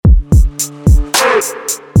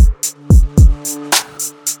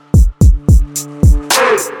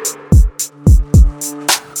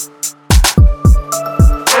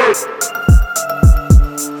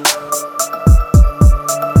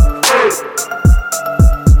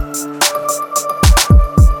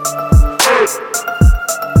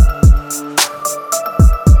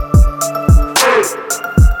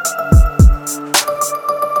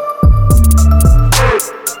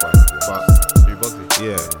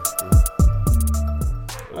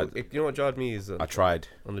You know what jarred me is I tried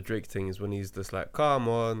on the Drake thing is when he's just like, come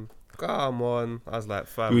on. I was like,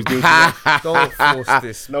 fam, Who's doing don't force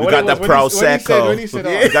this. No, we when got it that was- Prosecco. when he said,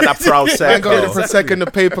 we got that man got it Prosecco. for a second, the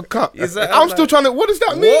paper cup. Exactly. I'm still trying to. What does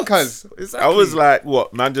that mean, What? cuz? Exactly. I was like,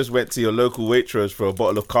 what? Man just went to your local Waitrose for a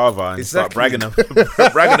bottle of Carver and start Exactly.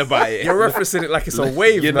 bragging about it. You're referencing it like it's a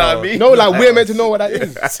wave You know now. what I mean? No, like we're meant to know what that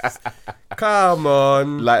is. Come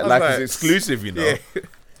on. I was Like it's exclusive, you know. Yeah.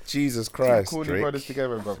 Jesus Christ, Cool, Drake. brothers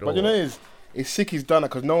together, bro. But you know, it's sick he's done it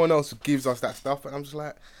because no one else gives us that stuff, and I'm just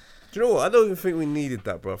like, Do you know what? I don't even think we needed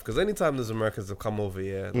that, bro. Because anytime those Americans have come over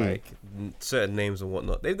here, like certain names and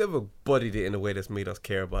whatnot, they've never bodied it in a way that's made us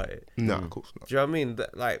care about it. no, of course not. Do you know what I mean?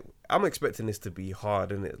 Like, I'm expecting this to be hard,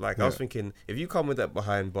 innit? Like, I was thinking, if you come with that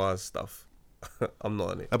behind bars stuff, I'm not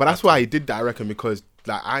on it. But that's why he did that, I reckon, because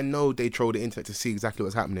like I know they trolled the internet to see exactly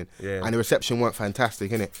what's happening, Yeah. and the reception weren't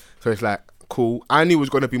fantastic, innit? So it's like, cool. I knew it was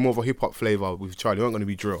going to be more of a hip hop flavor with Charlie. It wasn't going to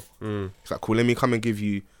be drill. It's like, cool. Let me come and give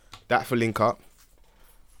you that for Link Up.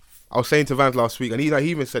 I was saying to Vans last week, and he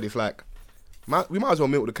even said it's like, we might as well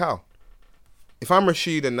milk the cow. If I'm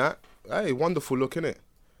Rashid and that, hey, wonderful look, innit?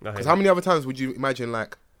 Because how many other times would you imagine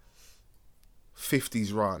like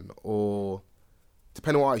 50s run or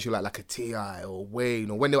depending on what artist you like a T.I. or Wayne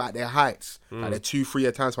or when they were at their heights, like their 2-3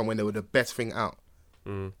 year time span when they were the best thing out.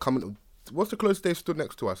 Coming, what's the closest they've stood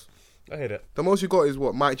next to us? I hear that. The most you got is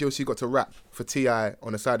what Mike Josie got to rap for T.I.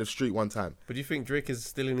 on the side of the street one time. But do you think Drake is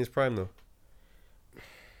still in his prime, though?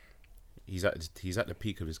 He's at the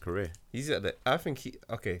peak of his career. He's at the... I think he...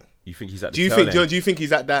 Okay. You think he's at the Do you tail think? end? Do you think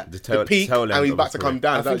he's at that the peak tail and end he's of about his to come career?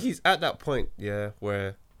 down? I Is think that- he's at that point, yeah,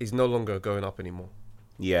 where he's no longer going up anymore.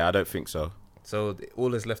 Yeah, I don't think so. So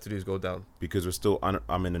all that's left to do is go down. Because we're still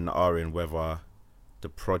I'm in an R in whether the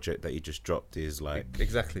project that he just dropped is like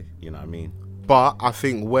Exactly. you know what I mean. But I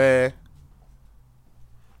think where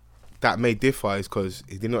that may differ is because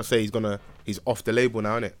he did not say he's off the label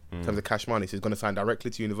now, innit? In terms of Cash Money, so he's gonna sign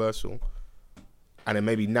directly to Universal, and then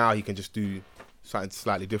maybe now he can just do something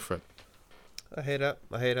slightly different. I hear that.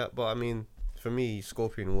 But I mean, for me,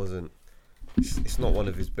 Scorpion wasn't... It's not one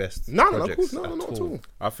of his best No, of projects course, no, not at all.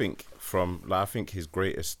 I think his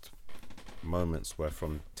greatest moments were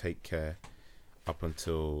from Take Care up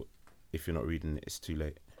until If You're Not Reading It, It's Too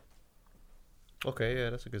Late. Okay, yeah,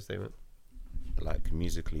 that's a good statement. Like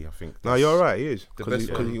musically, I think. No, you're right. He is The because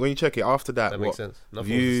best one. when you check it after that, That what makes sense. Nothing was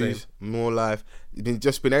the views, same. more life.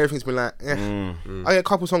 Everything's been like. I get a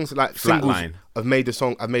couple songs like singles. Flatline. I've made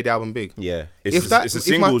the album big. Yeah, If the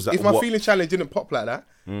singles that if my what- feeling challenge didn't pop like that,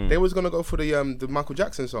 they was gonna go for the Michael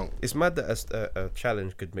Jackson song. It's mad that a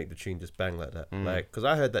challenge could make the tune just bang like that. Like, because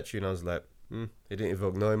I heard that tune, I was like, it didn't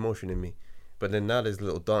evoke no emotion in me. But then now there's a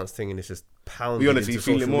little dance thing and it's just pounding. Be honest, into you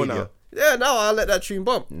feel it social more media. now. Yeah, now I'll let that tune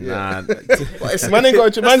bump. Nah, But it's, Man ain't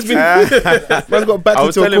got man's got back I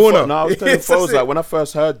was into a telling corner. I was telling Yes, Foles that's like it. when I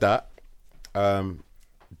first heard that,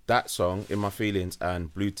 that song In My Feelings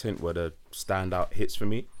and Blue Tint were the standout hits for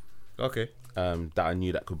me. okay. That I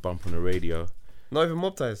knew that could bump on the radio. Not even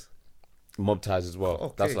Mob Ties. Mob Ties as well.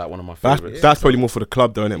 Okay. That's like one of my favorites. That's probably more for the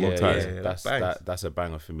club, though, isn't it? yeah, Mob Ties. yeah. that's bangs. that's a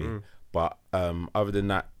banger for me. But other than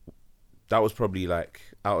that, that was probably like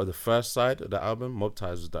out of the first side of the album. Mob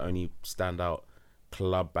Ties was the only standout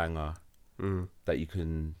club banger that you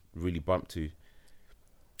can really bump to.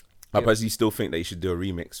 I personally still think that you should do a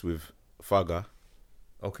remix with Fugger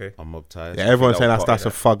Okay. on Mob Ties. Yeah, everyone's saying I think that's a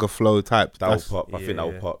fugger flow type. that will That's, pop. I think that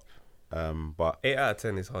will Yeah. pop. But 8 out of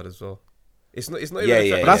 10 is hard as well. It's not even yeah, a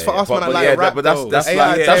yeah, fact- But that's for us, man, that like rap, but that's though. that's Eight like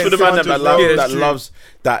out of that's 10, for the man that 200 love, Yeah, that true. loves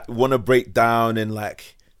that want to break down and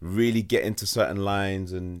like really get into certain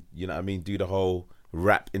lines and you know what I mean, do the whole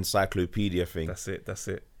rap encyclopedia thing. That's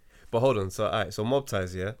it. But hold on. So, alright. So Mob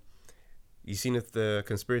Ties, yeah. You seen the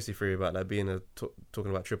conspiracy theory about that being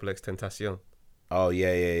talking about Triple X Tentacion? Oh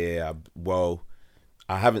yeah. Well,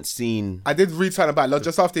 I haven't seen. I did read something about it, like,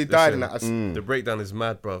 just after he died, and Listen, that. The breakdown is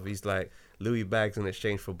mad, bruv. He's like Louis bags in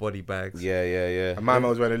exchange for body bags. Yeah. My man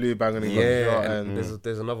was wearing a Louis bag and he got Yeah, shot, and and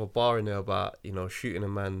there's another bar in there about shooting a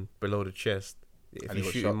man below the chest. If And you he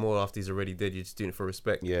got shoot shot. him more after he's already dead, you're just doing it for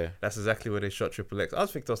respect. Yeah. That's exactly where they shot Triple X. I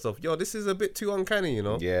was thinking to myself, yo, this is a bit too uncanny, you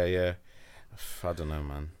know? Yeah. I don't know,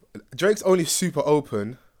 man. Drake's only super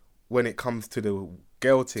open when it comes to the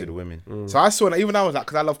girl To the team. women. So I saw that, even I was like,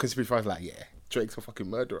 because I love conspiracy theories, I was like, yeah, Drake's a fucking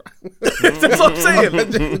murderer. That's what I'm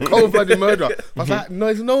saying. Cold-blooded murderer. I was like, no,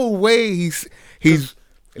 there's no way he's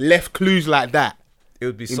left clues like that. It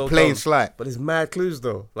would be In so plain dumb. sight. But there's mad clues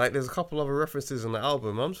though. Like there's a couple other references on the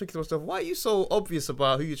album. I'm just thinking to myself, why are you so obvious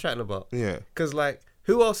about who you're chatting about? Yeah. Because like,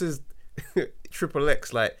 who else is Triple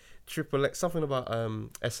X? Like Triple X, something about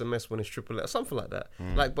SMS when it's Triple X, something like that.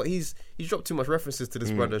 Like, but he's dropped too much references to this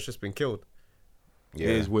brother that's just been killed. Yeah.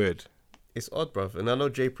 It is weird. It's odd, bruv. And I know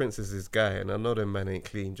Jay Prince is his guy, and I know them man ain't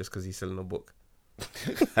clean just because he's selling a book.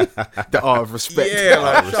 The art of respect. Yeah,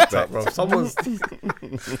 like, shut up, bro. Someone's...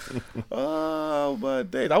 Oh my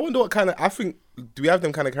days. I wonder what kind of. I think, do we have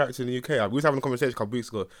them kind of characters in the UK? We was having a conversation a couple weeks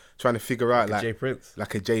ago trying to figure out like Jay Prince.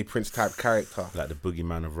 like a Jay Prince type character. Like the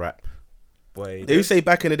boogeyman of rap. Boy, They used to say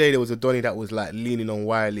back in the day there was a Donny that was like leaning on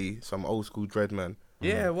Wiley, some old school dread man.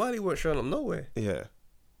 yeah, Wiley weren't showing up nowhere. Yeah.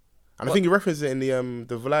 And I think he referenced it in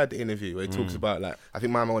the Vlad interview where he talks about like, I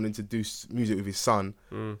think my man wanted to do music with his son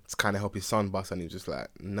to kind of help his son bust, and he was just like,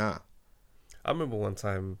 nah. I remember one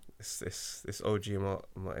time this OG in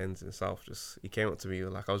my ends in the south, he came up to me,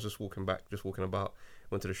 like I was just walking about,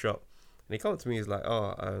 went to the shop, and he came up to me, he's like,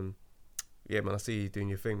 yeah man, I see you doing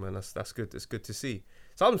your thing, man, that's good, it's good to see.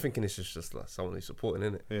 So I'm thinking it's just like someone who's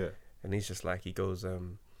supporting, innit? Yeah. And he's just like, he goes,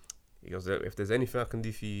 if there's anything I can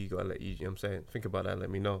do for you, you gotta let you know what I'm saying, think about that, let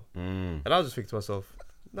me know. And I was just thinking to myself,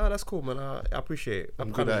 no, that's cool, man, I appreciate it.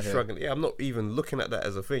 I'm kind of struggling. Yeah, I'm not even looking at that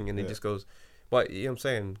as a thing. And he just goes, but you know what I'm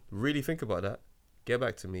saying, really think about that, get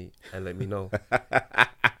back to me and let me know.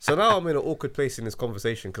 So now I'm in an awkward place in this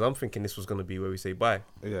conversation because I'm thinking this was going to be where we say bye.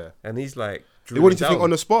 Yeah. And he's like, They wanted to think on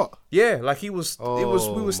the spot. Yeah, like we were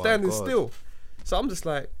my standing God. still. So I'm just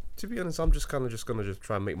like, to be honest, I'm just kind of gonna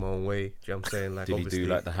try and make my own way. Do you know what I'm saying? Like, Did he obviously,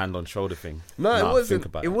 do like the hand on shoulder thing? no, it wasn't. Think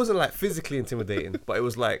about It wasn't like physically intimidating, but it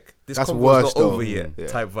was like this That's convo's worse, not though. over yet Yeah.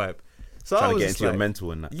 type vibe. So I Trying to was get just into your like,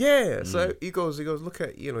 mental and that. yeah. So he goes, look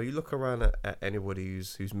at, you look around at anybody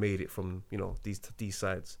who's made it from, these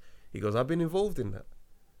sides. He goes, I've been involved in that,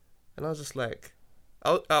 and I was just like,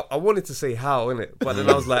 I wanted to say how, innit? But then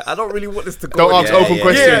I was like, I don't really want this to go. Don't ask open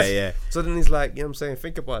questions. Yeah. So then he's like, you know what I'm saying?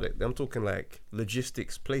 Think about it. I'm talking like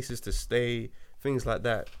logistics, places to stay, things like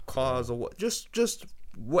that, cars or what. Just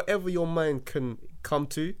whatever your mind can come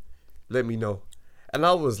to, let me know. And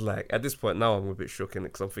I was like, at this point now I'm a bit shook in it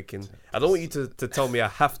because I'm thinking, I don't want you to tell me I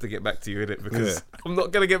have to get back to you in it because I'm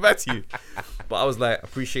not going to get back to you. But I was like,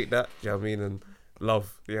 appreciate that, you know what I mean? And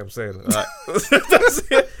love, you know what I'm saying? Like, that's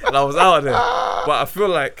it. And I was out of there. But I feel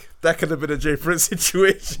like that could have been a Jay Prince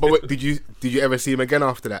situation. But wait, did you ever see him again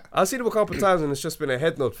after that? I've seen him a couple of times and it's just been a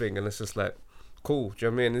head nod thing and it's just like, cool, do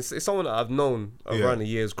you know what I mean? It's someone that I've known around the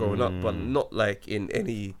years growing up, but not like in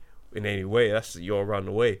any way. That's you're around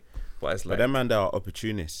the way. But it's like, But them man, they are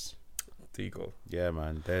opportunists. there you go. Yeah,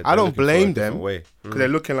 man. They're I don't looking for a blame different them way. because they're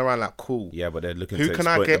looking around like, cool. Yeah, but they're looking Who to can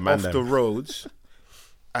I exploit get the man off them. the roads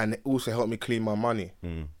and also help me clean my money?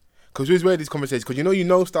 Because we always wear these conversations because you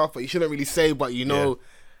know stuff, but you shouldn't really say. But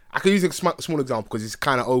I could use a small example because it's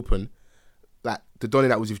kind of open. Like the Donny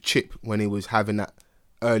that was with Chip when he was having that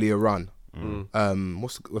earlier run.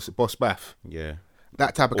 What's it, Boss Bath? Yeah.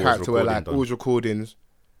 That type of Always character where like recording, always recordings.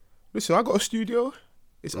 Listen, I got a studio.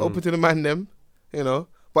 It's open to the man them,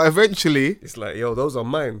 But eventually, It's like, yo, those are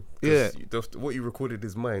mine. 'Cause Yeah. what you recorded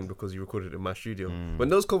is mine because you recorded it in my studio. When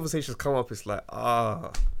those conversations come up, it's like,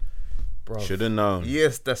 bro. Should have known.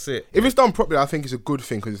 Yes, that's it. if it's done properly, I think it's a good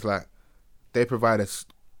thing because it's like they provide us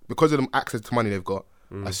because of the access to money they've got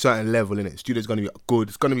a certain level in it. Studio's gonna be good.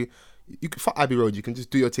 It's gonna be you can fuck Abbey Road. You can just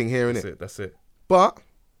do your thing here in it. That's it. But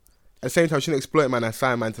at the same time, you shouldn't exploit man and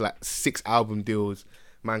sign man to like 6 album deals.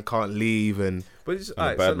 Man can't leave and But it's And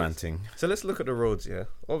alright, the so Birdman let's- thing. So let's look at the roads, yeah.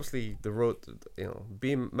 Obviously, the road,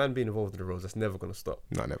 being involved in the roads, that's never going to stop.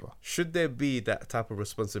 no, never. Should there be that type of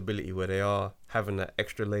responsibility where they are having that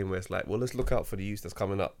extra lane where it's like, well, let's look out for the youth that's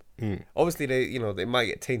coming up. Obviously, they might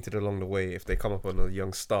get tainted along the way if they come up on a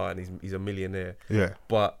young star and he's a millionaire. Yeah.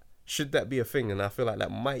 But should that be a thing? And I feel like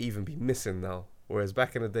that might even be missing now. Whereas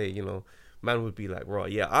back in the day, man would be like,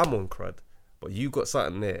 right, yeah, I'm on crud, but you got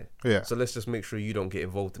something there. Yeah. So let's just make sure you don't get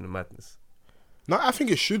involved in the madness. No, I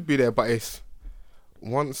think it should be there, but it's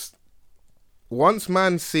once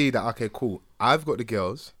man see that, okay, cool, I've got the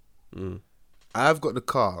girls, I've got the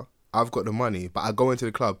car, I've got the money, but I go into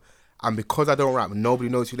the club, and because I don't rap, nobody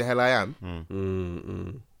knows who the hell I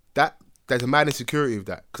am. That there's a mad insecurity with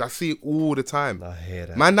that because I see it all the time. I hear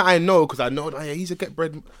that. Man that I know because I know that he's a get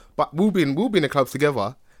bread, but we'll be in the clubs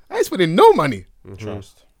together. I ain't spending no money.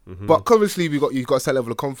 Trust. But obviously you've got a certain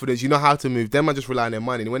level of confidence. You know how to move. Them man just rely on their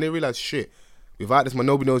money. And when they realize, shit, without this man,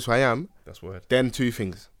 nobody knows who I am. That's word. Then two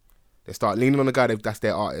things: they start leaning on the guy that's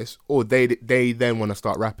their artist, or they then want to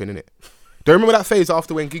start rapping, innit? Do you remember that phase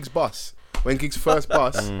after when Gigs bust? When Gigs first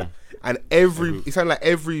bust, and it sounded like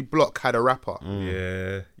every block had a rapper.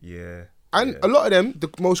 Yeah. And a lot of them, the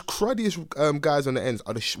most cruddiest guys on the ends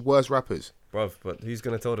are the worst rappers. Bruv, but who's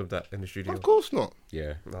gonna tell them that in the studio? Of course not.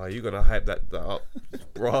 Yeah. Nah, you're gonna hype that up.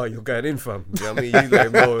 Bro, you're going in, fam. You know what I mean? You let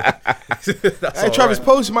him know. That's Hey, Travis, alright.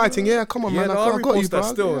 post my thing. Yeah, come on, Yeah, man. no, I I'll got you, repost bro. that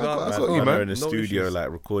still. Yeah, Nah, I man. got you, Man, man. are in the No studio issues. like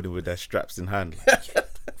recording with their straps in hand.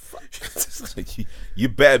 you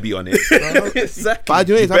better be on it. Exactly. But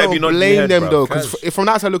you know, You I better be don't nodding blame your head, them bruv. though, because Cause- from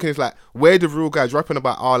the outside looking, it's like, where the real guys rapping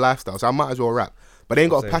about our lifestyle? So I might as well rap. But they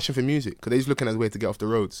ain't got a Same. passion for music because they're just looking as a way to get off the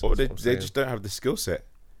roads. Or they what I'm saying. just don't have the skill set.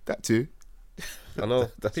 That too. I know.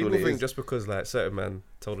 That's People what it think is. just because like certain man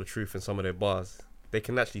tell the truth in some of their bars, they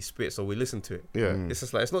can actually spit, so we listen to it. Yeah. It's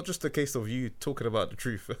just like it's not just a case of you talking about the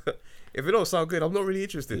truth. If it don't sound good, I'm not really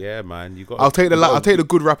interested. Yeah, man. You got. I'll take the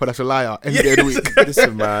good rapper that's a liar any day of the week.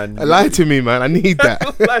 Listen, man. Lie to me, man. I need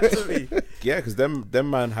that. Lie to me. Yeah, because them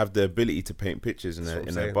man have the ability to paint pictures in That's their what I'm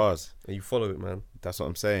in their saying. bars. And you follow it, man. That's what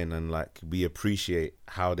I'm saying, and like we appreciate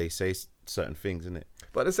how they say certain things, innit?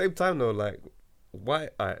 But at the same time, though, like,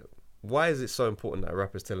 why is it so important that a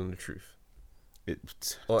rapper's telling the truth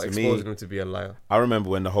It or to exposing me, him to be a liar? I remember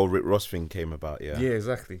when the whole Rick Ross thing came about, Yeah,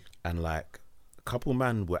 exactly. and like a couple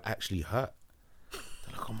man were actually hurt. They're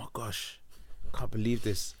like, oh my gosh, can't believe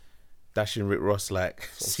this. Dashing Rick Ross like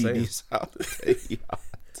That's what I'm CDs out.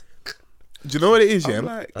 Do you know what it is, yeah? I'm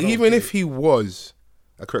like, I don't Even get if he was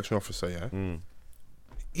a correction officer, yeah, Mm.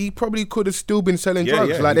 he probably could have still been selling Yeah, drugs.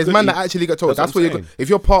 yeah, Like, he there's could- man he- that actually got told. that's That's what what I'm you're. saying. If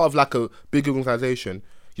you're part of like a big organization,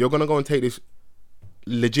 you're gonna go and take this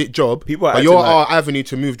legit job. People are but acting you're like- our avenue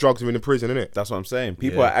to move drugs within the prison, innit? That's what I'm saying.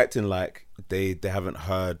 People Yeah. are acting like they haven't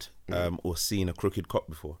heard or seen a crooked cop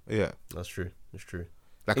before. Yeah. That's true. It's true.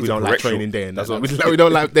 Like He's we a don't like correctional. Training Day, and That's that. what I'm Like, we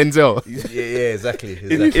don't like Denzel. Yeah, exactly.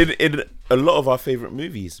 In a lot of our favorite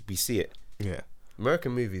movies, we see it. Yeah.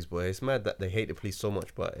 American movies, boy, it's mad that they hate the police so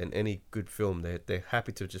much, but in any good film, they're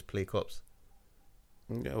happy to just play cops.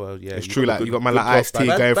 Yeah, well, yeah, It's you true. got Like good- you got man good like Ice cops, T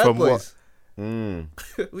bad- going from what? boys. Mm.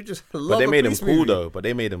 We just love But they a made him police cool movie. though. But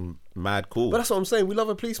they made him mad cool. But that's what I'm saying. We love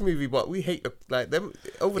a police movie, but we hate like them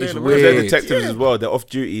over there It's in Because America. they're weird. detectives Yeah. as well. They're off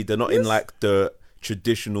duty. They're not in Yes. like the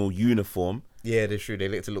traditional uniform. Yeah, they're true. They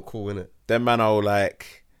like to look cool, innit? Them man are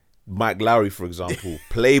like Mike Lowry, for example,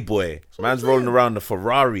 Playboy. Man's I'm rolling saying. around the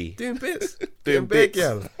Ferrari, Doing bits. Doing big, bits.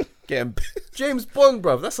 yeah. getting. James Bond,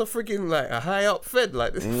 bruv. That's a freaking like a high up fed.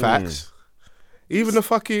 Like this. Facts. Even the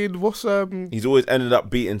fucking what's He's always ended up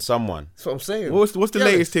beating someone. That's what I'm saying. what's the Yeah,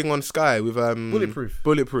 latest thing on Sky with Bulletproof.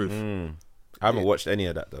 Bulletproof. I haven't watched any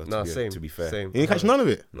of that though. Nah, To be fair, Same. You didn't catch none of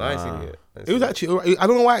it. No, I ain't seen Nah. it yet. I ain't It was seen actually. I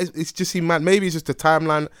don't know why it's just seemed mad. Maybe it's just the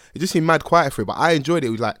timeline. It just seemed mad quiet for it. But I enjoyed it.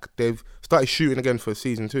 It was like they've started shooting again for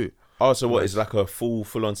season 2. Oh, so what? It's like a full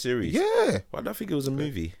on series. Yeah. But I don't think it was a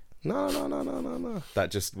movie No.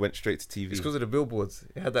 that just went straight to TV. It's because of the billboards.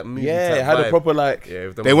 It had that movie. Yeah, type it had vibe. a proper like. Yeah,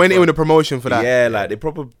 with them They went in front with a promotion for that. Yeah, like they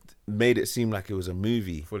proper made it seem like it was a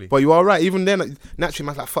movie. fully. But you are right. Even then, naturally,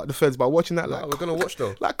 man's like fuck the feds. But watching that, Nah, like, we're gonna watch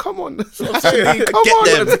though. like come on, I'm saying. come Get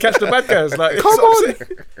on. them to catch the bad guys. Like, Come that's what I'm on.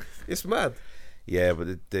 saying. It's mad. Yeah, but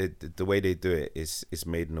the way they do it is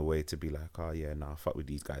made in a way to be like, oh yeah, nah, fuck with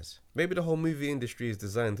these guys. Maybe the whole movie industry is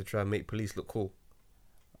designed to try and make police look cool.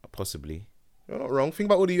 Possibly. You're not wrong. Think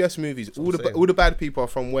about all the US movies. what I'm saying. All the bad people are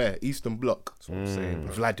from where? Eastern Bloc. That's what I'm saying.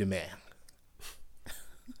 Bro. Vladimir.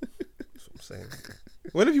 That's what I'm saying.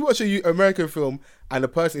 When have you watched a American film and the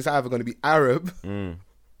person is either going to be Arab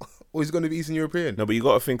or he's going to be Eastern European? No, but you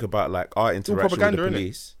got to think about like our interaction with propaganda, the innit?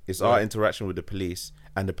 police. It's our interaction with the police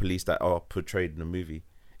and the police that are portrayed in the movie.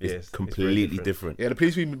 It's Yes, it's very completely different. different. Yeah, the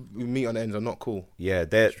police we meet on the ends are not cool. Yeah,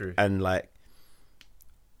 they're true. and like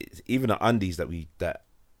even the undies that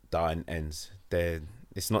are in ends,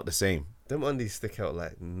 it's not the same. Them undies stick out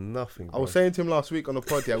like nothing. I was bro. saying to him last week on the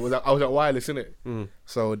pod, I was at Wireless, innit?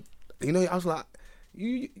 So, you know, I was like,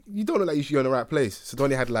 you don't look like you're in the right place. So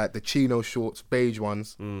Donnie had like the chino shorts, beige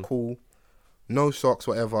ones, cool, no socks,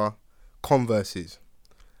 whatever, Converses.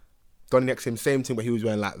 Donnie next to him, same thing, but he was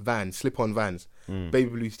wearing like Vans, slip-on Vans, baby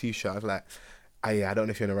blues t-shirt. I was like, yeah, I don't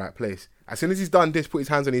know if you're in the right place. As soon as he's done this, put his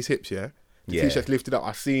hands on his hips, the Yeah. t-shirt's lifted up.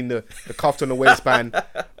 I seen the cuff on the waistband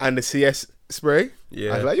and the CS spray.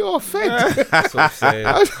 Yeah. I was like, you're a fed. That's what I'm saying.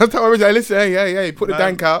 I was telling him, listen, hey, put the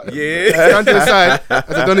dank out. Yeah. Stand to the side.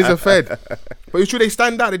 I said, Donnie's a fed. But it's true, they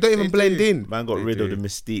stand out. They don't even They blend do. in. Man got They rid of do. the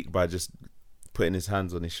mystique by just putting his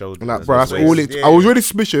hands on his shoulder. Like, bro, that's waist. all it. Yeah. I was really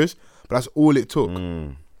suspicious, but that's all it took.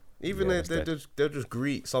 Even Yeah, they'll just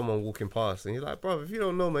greet someone walking past, and you're like, bro, if you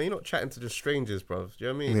don't know, man, you're not chatting to just strangers, bro. Do you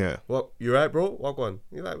know what I mean? Yeah. What? You right, bro? Wagwan.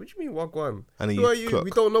 You're like, what do you mean Wagwan? And then Who you are you? clock.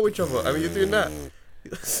 We don't know each other. I mean, you're doing that.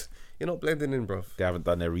 You're not blending in, bro. They haven't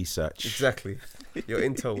done their research. Exactly. Your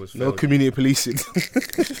intel was No failed. community policing.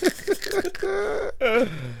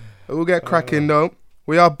 We'll get cracking though.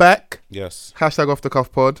 We are back. Yes. Hashtag off the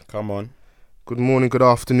cuff pod. Come on. Good morning, good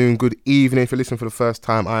afternoon, good evening. If you're listening for the first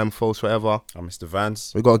time, I am False Forever. I'm Mr.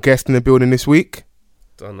 Vance. We got a guest in the building this week.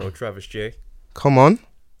 Don't know, Travis J. Come on.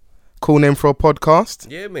 Cool name for a podcast.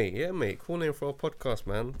 Yeah, mate. Cool name for a podcast,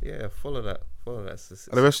 man. Yeah, follow that. Are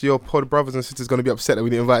the rest of your pod brothers and sisters going to be upset that we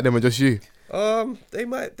didn't invite them and just you? They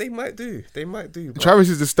might do. But... Travis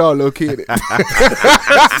is the star, low key.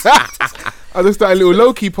 I just started a little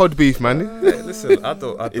low key pod beef, man. Listen, I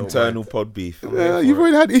don't. Internal mind. pod beef. You've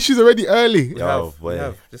already had issues already early. We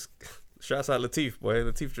have. Just shouts out Latif, boy.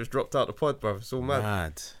 Latif just dropped out the pod, bro. It's all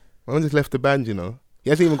mad. Man just left the band, you know. He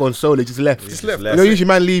hasn't even gone solo. He just left. You know, usually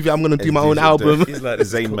man leave you. I'm gonna do my own album. He's like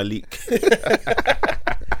Zayn Malik.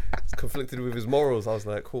 It's conflicted with his morals. I was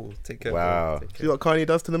like, cool, take care. Wow. Take care. See what Kanye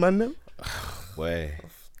does to the man then? Way.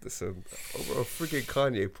 Listen, over a freaking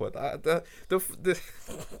Kanye pod. The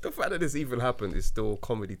fact that this even happened is still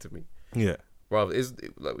comedy to me. Yeah. Rather,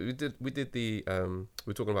 like we did the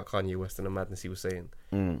we're talking about Kanye West and the madness he was saying.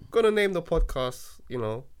 Gonna name the podcast, you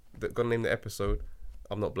know, gonna name the episode.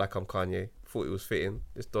 I'm not black, I'm Kanye. Thought it was fitting.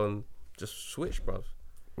 It's done. Just switch, bruv.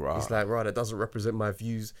 Right. It's like, right, that doesn't represent my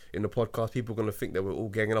views in the podcast. People are going to think that we're all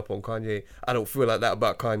ganging up on Kanye. I don't feel like that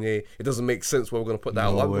about Kanye. It doesn't make sense where we're going to put that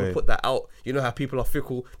out. I'm going to put that out. You know how people are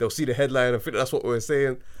fickle. They'll see the headline and think that's what we're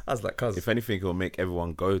saying. I was like, cuz. If anything, it'll make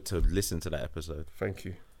everyone go to listen to that episode. Thank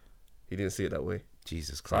you. He didn't see it that way.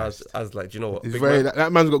 Jesus So Christ. I was like, do you know what?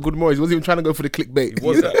 That man's got good morals. He wasn't even trying to go for the clickbait. He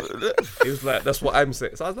wasn't. It was like, that's what I'm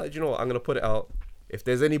saying. So I was like, do you know what? I'm going to put it out. If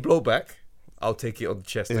there's any blowback, I'll take it on the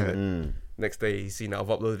chest. Yeah. Next day, he's seen that I've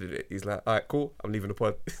uploaded it. He's like, all right, cool. I'm leaving the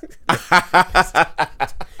pod.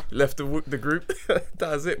 Left the group.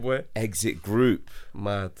 That's it, boy. Exit group.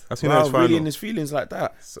 Mad. That's Wow, really in his feelings like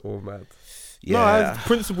that? It's all mad. Yeah. No, as a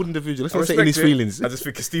principled individual. Let's not say in his feelings. I just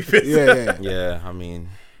think it's stupid. Yeah. Yeah, I mean,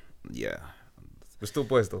 yeah. We're still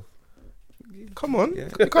boys, though. Come on. Yeah.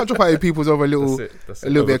 You can't drop out your peoples over a little bit of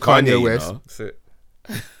Kanye West. You know? That's it.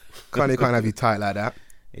 Kanye can't have you tight like that.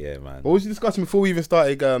 Yeah, man. What was you discussing before we even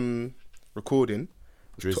started recording?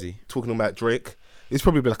 Drizzy. Talking about Drake. It's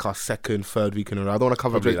probably like our second, third week in a row. I don't want to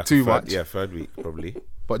cover Probably Drake like too much. Yeah, third week, probably.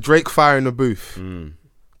 But Drake fire in the booth.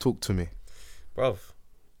 Talk to me. Bruv.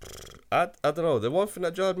 I don't know. The one thing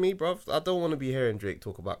that jarred me, bruv, I don't want to be hearing Drake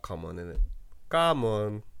talk about come on, innit? Come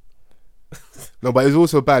on. No, but it was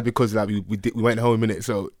also bad because like we went home, innit?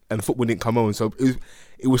 So, and football didn't come on. So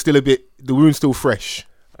it was still a bit, the wound's still fresh.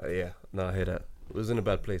 Yeah, no, I hear that. It was in a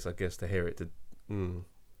bad place, I guess, to hear it. I didn't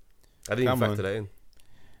even factor that in.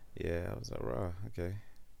 Yeah, I was like, rah, okay.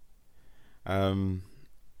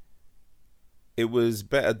 It was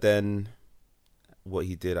better than what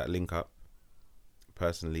he did at Link Up,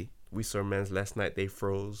 personally. We saw man's last night, they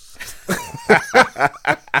froze.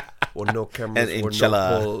 Or no cameras, And or Inchala.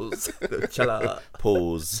 no polls. The Chala.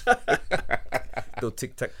 Pause. No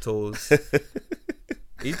tic-tac-toes.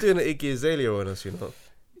 He's doing an Iggy Azalea on us, you know.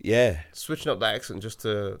 Yeah. Switching up the accent just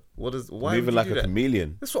to why Moving would like you do a that?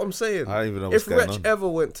 chameleon. That's what I'm saying. I don't even know what's if going Wretch on. ever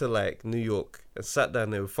went to like New York and sat down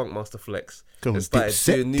there with Funkmaster Flex Come on, and started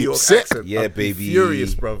Dipset, doing New York Dipset. accent, Yeah, I'd be baby.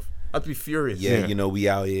 furious, bruv. I'd be furious. Yeah, you know, we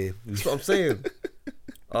out here. That's what I'm saying.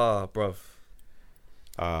 Bruv.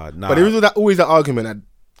 Nah. But there is always that argument that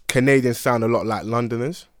Canadians sound a lot like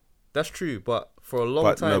Londoners. That's true, but for a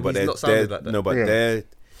long time he's not sounded like that. No, but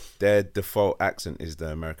their default accent is the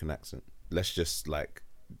American accent. Let's just like.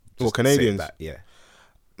 Or Canadians. That, yeah.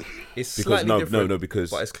 It's Because slightly different,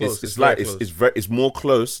 because but it's close. it's more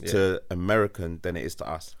close to American than it is to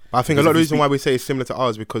us. I think a lot of the reason why we say it's similar to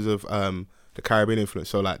ours because of the Caribbean influence.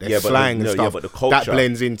 So like their slang and stuff but the culture, that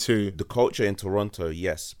blends into the culture in Toronto.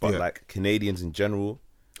 Yes, but like Canadians in general.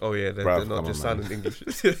 Oh yeah, they're not just sounding English.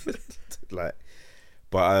 Like,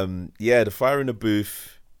 but the fire in the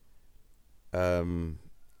booth.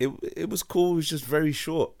 It was cool. It was just very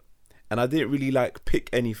short. And I didn't really like pick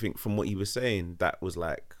anything from what he was saying that was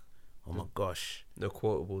like, oh my gosh. No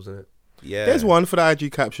quotables in it. Yeah. There's one for the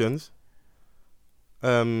IG captions.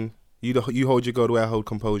 You hold your God the way I hold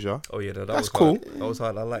composure. Oh yeah, that That's was cool. Hard. That was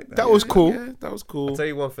hard. I like that. That was cool. Yeah, that was cool. I'll tell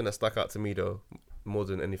you one thing that stuck out to me though, more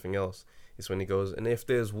than anything else, is when he goes, and if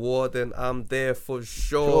there's war, then I'm there for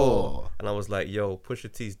sure. And I was like, yo,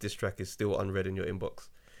 Pusha T's diss track is still unread in your inbox.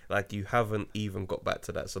 Like, you haven't even got back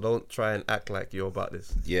to that. So don't try and act like you're about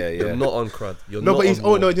this. Yeah. You're not on crud. But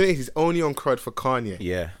he's he's only on crud for Kanye.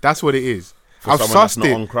 Yeah. That's what it is. For I've someone that's sussed not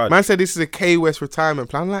it. on crud. Man said this is a K West retirement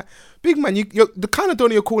plan. I'm like, big man, you're the kind of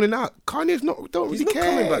donor you're calling out. Kanye's not. Don't He's really not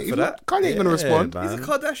care. coming back for that. Kanye's gonna respond. man. He's a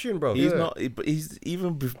Kardashian, bro. He's not, but he's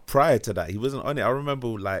even prior to that, he wasn't on it. I remember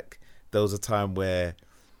like there was a time where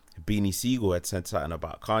Beanie Siegel had said something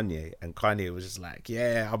about Kanye, and Kanye was just like,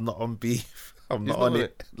 "Yeah, I'm not on beef." I'm He's not on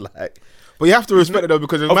it. Like, But you have to respect it though,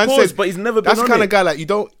 because the of man course, says but he's never been that's the on kind it. of guy like you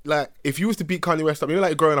don't like. If you was to beat Kanye West up, you know,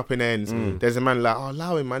 like growing up in ends, there's a man like, oh,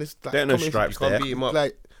 allow him, man. It's like, There ain't no come on, stripes Can't there. beat him up.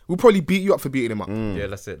 Like we'll probably beat you up for beating him up Yeah,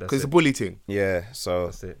 that's it. That's because it's a it. bully thing. Yeah, so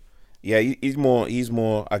That's it. yeah, he's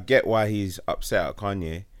more. I get why he's upset at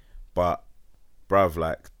Kanye, but bruv,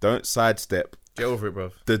 like, don't sidestep Get over it,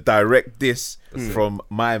 bruv. the direct diss from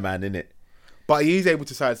my man, innit? But he's able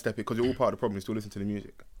to sidestep it because you're all part of the problem. You still listen to the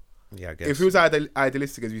music. Yeah, I guess. If he was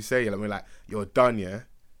idealistic, as you say, like, we're like, you're done, yeah.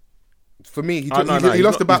 For me, he Oh, no, lost he's the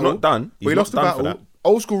not- battle. he's not done. But he He's lost the not done for battle. that.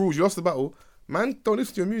 Old school rules. You lost the battle. Man, don't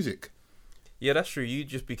listen to your music. Yeah, that's true. You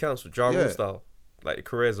just be cancelled, Ja Rule Yeah. style. Like your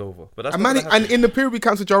career's over. But that's And not man, gonna happen. and in the period we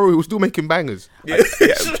cancelled Ja Rule, he was still making bangers. Yeah,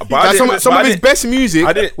 but Like, some of his best music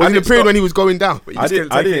I didn't- was I in the didn't period stop- when he was going down. you I just didn't.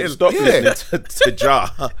 couldn't I take it didn't in. stop Yeah. listening to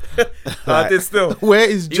Ja. I did still. Where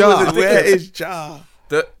is He Ja? was a Where dickhead. is Ja?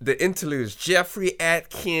 The interludes, Jeffrey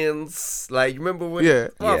Atkins. Like, you remember when Yeah.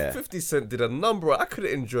 Wow, Yeah. 50 Cent did a number. I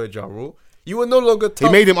couldn't enjoy Ja Rule. You were no longer He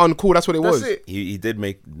tough. made him uncool. That's what it That's was. it. He did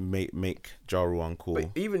make Ja Rule uncool. But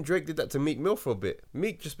even Drake did that to Meek Mill for a bit.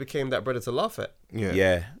 Meek just became that brother to laugh at.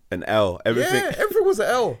 Yeah, an L. Everything. Yeah, everything was an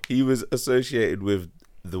L. He was associated with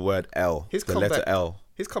the word L. His the letter comeback- L.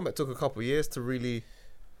 His comeback took a couple of years to really,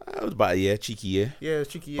 That was about a year, cheeky year. yeah,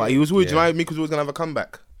 cheeky. But Yeah. he was always, Yeah. you know, Meek was always gonna have a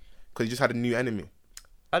comeback because he just had a new enemy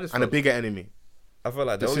I just and a felt, bigger enemy. I felt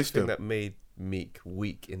like the the only system. thing that made Meek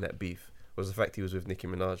weak in that beef was the fact he was with Nicki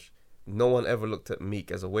Minaj. No one ever looked at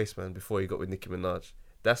Meek as a waste man before he got with Nicki Minaj.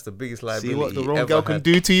 That's the biggest liability See what the he wrong ever girl can had.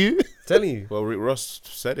 do to you. Telling you, Well, Rick Ross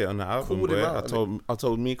said it on the album. Called him Boy. out, I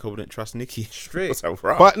told Meek I wouldn't trust Nicki. Straight. What's that,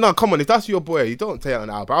 right? But no, come on, if that's your boy, you don't tell it on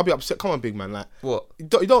the album. I'll be upset. Come on, big man. Like, what? you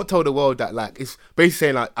don't tell the world that, like, it's basically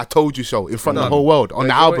saying, like, I told you so in front of No. the whole world on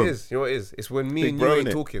the You know what album. it is? You know what it is? It's when me Big and you bro, ain't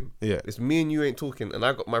innit? talking. Yeah. It's me and you ain't talking, and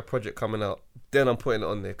I got my project coming out. Then I'm putting it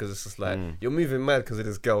on there because it's just like you're moving mad because of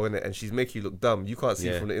this girl in it, and she's making you look dumb. You can't see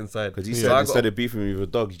Yeah. from the inside. Because he So said I instead gotta- of beefing with a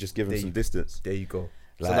dog, you just give him There some you- distance. there you go.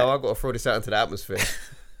 So Like- now I got to throw this out into the atmosphere,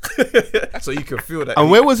 so you can feel that. And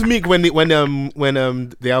where was Meek when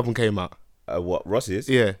the album came out? What, Ross is?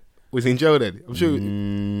 Yeah, was he in jail then? I'm sure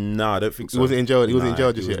No, I don't think so. he wasn't in jail. He wasn't in Nah, jail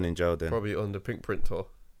he just wasn't yet. in jail then. Probably on the Pink Print tour.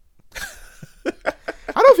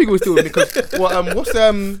 I don't think it was still because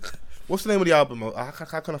what's the name of the album? How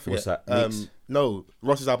can I forget? What's that? Meek's? No,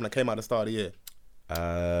 Ross's album that came out at the start of the year.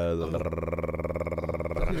 Uh,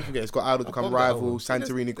 I can't forget. It's got Idol to Come love that Rival, album.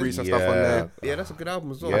 Santorini, Greece, and Yeah. stuff on there. Yeah, that's a good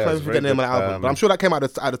album as well. I Yeah, can't it's even forget the very name of the good. album, but I'm sure that came out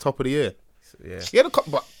at the top of the year. Yeah, Yeah,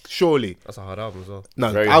 but surely that's a hard album as well.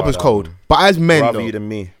 no, Very the album's hard cold. album. But as men, Rather though, you than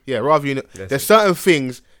me. yeah, rather you. Yes, There's it- certain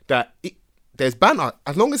things that there's banter.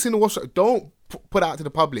 As long as it's in the wash, don't put it out to the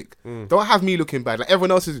public. Don't have me looking bad. Like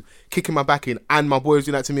everyone else is kicking my back in, and my boys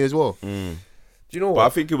doing that to me as well. Do you know But I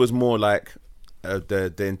what? think it was more like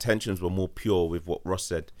the intentions were more pure with what Ross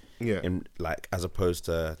said. Yeah. In, like, as opposed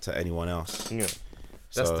to anyone else. Yeah.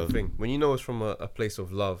 That's So, the thing. When you know it's from a place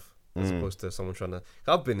of love, as opposed to someone trying to.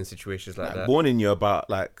 I've been in situations like that. warning you about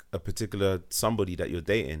like a particular somebody that you're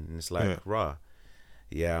dating, and it's like, Yeah. rah,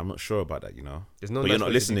 yeah, I'm not sure about that, you know. There's no but you're nice not way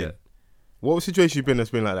to do listening. that. What situation you been that's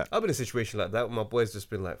been like that? I've been in a situation like that where my boys just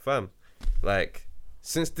been like, fam, like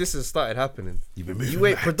since this has started happening, You've been moving you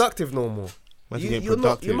ain't mad. productive no more. Man's You, getting you're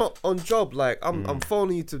not productive. on job. Like I'm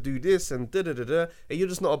phoning you to do this and da da da da, and you're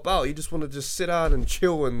just not about. You just want to just sit down and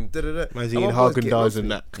chill and da da da. Man's And eating my boys get Haagen-Dazs lost and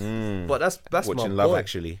me. that. But that's Watching my Love boy.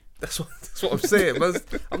 Actually. That's what I'm saying. Man.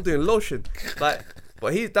 I'm doing lotion. Like,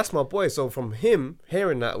 but that's my boy. So from him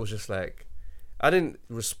hearing that, it was just like, I didn't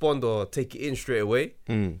respond or take it in straight away.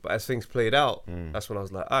 But as things played out, that's when I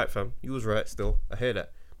was like, all right, fam, you was right. Still, I hear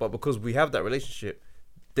that. But because we have that relationship,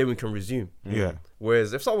 then we can resume. Yeah.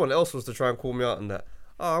 Whereas if someone else was to try and call me out and that,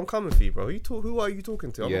 oh, I'm coming for you, bro. Who are you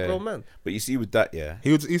talking to? I'm a grown man. But you see with that, yeah.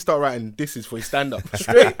 He start writing disses for his stand up.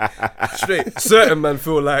 Straight. Certain men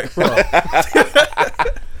feel like, bro,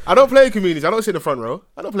 I don't play in communities. I don't sit in the front row.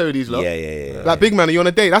 I don't play with these lot. Yeah. Like big man, are you on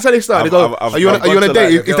a date? That's how they start. They I've- go, I've- are you on I've a gone to,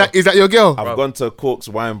 date? like, a Is that your girl? I've gone to Cork's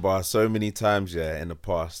wine bar so many times, yeah, in the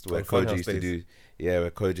past where On Funhouse Koji used to days. do,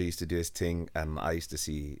 where Koji used to do his thing, and I used to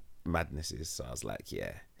see madnesses. So I was like,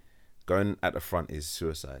 yeah, going at the front is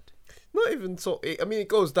suicide. not even so. I mean, it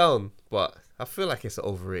goes down, but I feel like it's an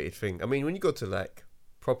overrated thing. I mean, when you go to like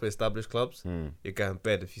proper established clubs, you go in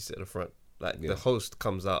bed if you sit at the front. Like the host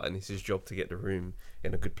comes out and it's his job to get the room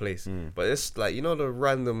in a good place. But it's like, you know, the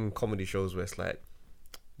random comedy shows where it's like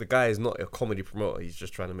the guy is not a comedy promoter, he's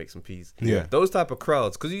just trying to make some peas. Yeah. Those type of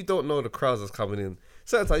crowds, because you don't know the crowds that's coming in.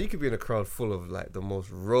 Certain times you could be in a crowd full of like the most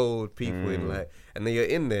road people in like, and then you're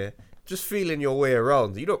in there. just feeling your way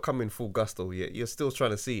around. You don't come in full gusto yet. You're still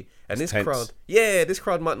trying to see. And this tense. crowd, this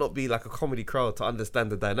crowd might not be like a comedy crowd to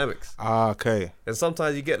understand the dynamics. Okay. And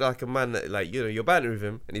sometimes you get like a man that, like, you know, you're bantering with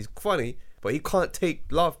him and he's funny, but he can't take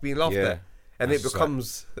being laughed Yeah. at. And That's it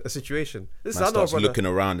becomes a situation. Listen, Man I know, starts brother. looking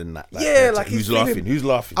around in that. Like he's who's feeling- laughing? Who's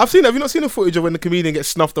laughing? Have you not seen the footage of when the comedian gets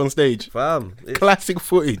snuffed on stage? Fam, Classic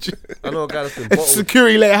footage. I know a guy that's been And bottled.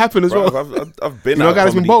 security let it happen as Bruv, well. I've been. You know, a at guy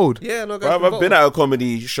that's been comedy- bold. Yeah, no, a guy that's Bruv, I've been bottled. at a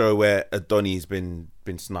comedy show where a Donny's been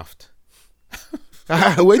snuffed.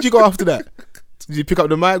 Where'd you go after that? Did you pick up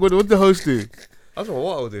the mic? What did the host do? I don't know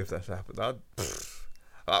what I would do if that happened.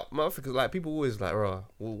 Motherfuckers, like, people always like, "Rah,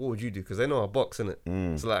 what would you do?" Because they know I box,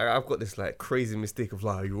 innit? So like, I've got this like crazy mistake of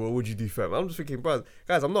like, "What would you do, fam?" I'm just thinking, bro,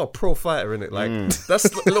 guys, I'm not a pro fighter, innit? Like, that's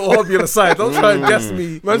a little hobby on the side. Don't try and guess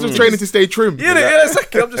me. Man's just training to stay trim. Yeah,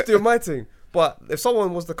 exactly. I'm just doing my thing. But if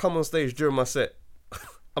someone was to come on stage during my set,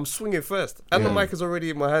 I'm swinging first, and the mic is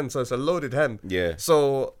already in my hand, so it's a loaded hand. Yeah.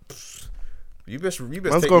 So you best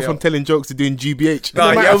Man's take gone me from out. telling jokes to doing GBH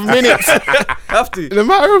Nah, in a matter yeah. of minutes. Have to. In a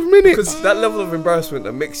matter of minutes. Because that level of embarrassment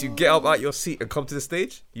that makes you get up out your seat and come to the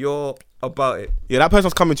stage, you're about it. Yeah, that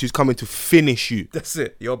person's coming to finish you. That's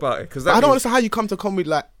it. You're about it. Because I don't understand how you come to comedy,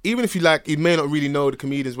 like, even if you may not really know the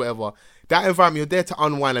comedians, whatever, that environment, you're there to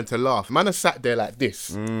unwind and to laugh. Man has sat there like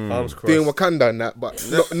this, Arms crossed. doing Wakanda and that, but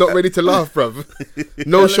not ready to laugh, bruv.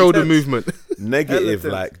 No shoulder tense. movement. Negative,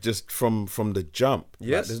 Hella like just from the jump.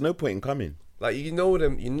 Yes. Like, there's no point in coming. Like, you know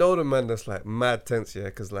the man that's like mad tense, yeah?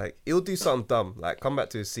 Because like, he'll do something dumb, like come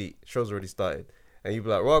back to his seat, show's already started. And you'll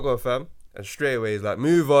be like, "Well, go on, fam." And straight away he's like,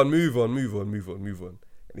 "Move on, move on, move on, move on, move on." And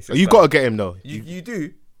he says, You got to get him, though. You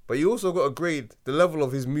do, but you also got to grade the level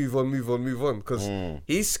of his move on, move on, move on. Because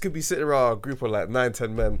he could be sitting around a group of like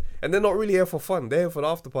 9-10 men, and they're not really here for fun. They're here for the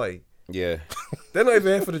after party. Yeah. They're not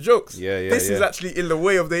even here for the jokes. This is yeah. actually in the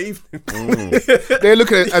way of their evening. They're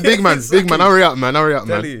looking at a big man. Big man, hurry up, man. Tell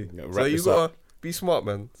man. you. Yeah, So wrap you this gotta up. be smart,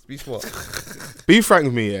 man. Be smart. Be frank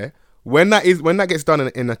with me, yeah. When that gets done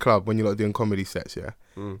in a club when you're not doing comedy sets, yeah,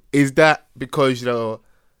 is that because you know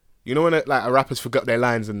when a rappers forgot their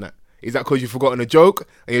lines and that? Is that because you've forgotten a joke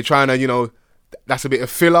and you're trying to that's a bit of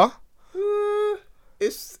filler?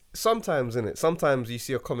 It's sometimes, innit? Sometimes you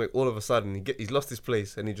see a comic all of a sudden he's lost his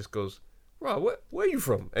place and he just goes, "Right, where are you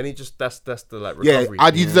from?" And he just that's the like Yeah,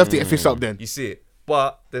 recovery. you deserve to get fist up then. You see it.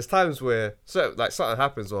 But there's times where something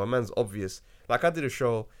happens or a man's obvious. Like, I did a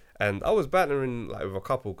show and I was bantering like with a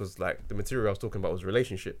couple because like the material I was talking about was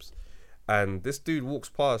relationships, and this dude walks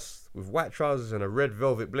past with white trousers and a red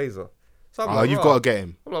velvet blazer. So I'm like, You've "Rah." got to get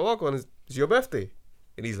him. I'm like, "What going? Is your birthday?"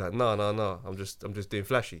 And he's like, No. I'm just doing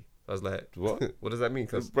flashy. I was like, What? What does that mean?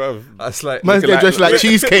 Cause Bruv. I was like, Man's getting dressed like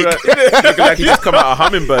cheesecake. Looking like he just come out a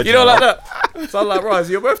hummingbird. you know, like that. So I'm like, "Right, is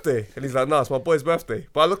it your birthday?" And he's like, "No, it's my boy's birthday."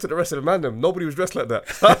 But I looked at the rest of the mandem. Nobody was dressed like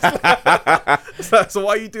that. So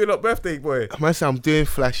why are you doing up birthday, boy? Man said, I'm doing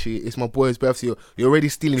flashy. It's my boy's birthday. You're already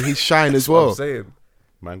stealing his shine as I'm well. saying.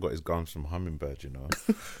 Man got his gums from hummingbird, you know.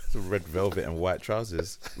 It's a red velvet and white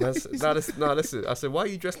trousers. Listen. I said, "Why are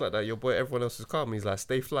you dressed like that? Your boy, everyone else is calm." He's like,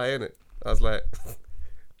 "Stay fly, innit?" I was like,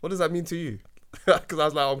 "What does that mean to you?" Because I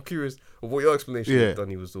was like, I'm curious of what your explanation Yeah. was done.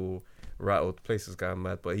 He was all rattled, places going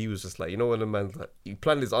mad, but he was just like, when the man's like, he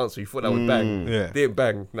planned his answer, he thought that would bang. Yeah. Didn't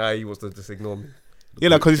bang. Nah, he wants to just ignore me. Yeah,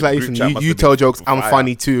 like, because it's like, Group listen, chat must you have tell been jokes, I'm fire.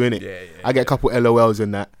 funny too, innit? Yeah, I get a couple LOLs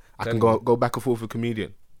and that. I can Telling go back and forth with a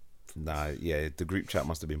comedian. Nah, yeah, the group chat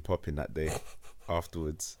must have been popping that day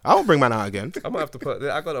afterwards. I won't bring man out again. I might have to put.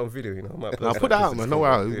 I got it on video. I might I'll put that out, man. No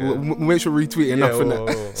worries. Yeah. We'll make sure we retweet enough Yeah, and whoa,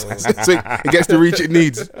 that. whoa, whoa. So it gets the reach it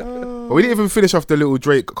needs. But we didn't even finish off the little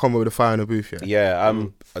Drake combo with the fire in the booth yet. Yeah,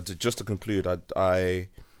 just to conclude, it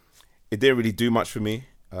didn't really do much for me.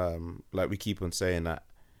 Like we keep on saying that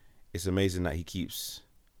it's amazing that he keeps,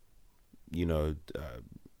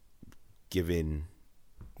 giving.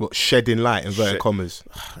 What, shedding light, inverted commas.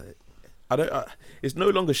 It's no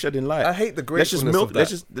longer shedding light. I hate the Let's just gratefulness milk.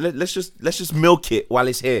 of that. Let's just milk it while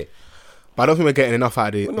it's here. But I don't think we're getting enough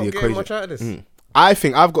out of We're the not getting equation. much out of this. I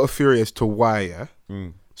think I've got a theory as to why, yeah?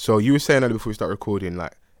 So you were saying earlier before we start recording,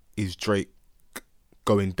 like, is Drake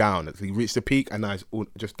going down? Like, he reached the peak and now it's all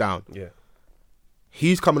just down. Yeah.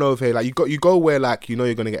 He's coming over here, like, you go where, like, you're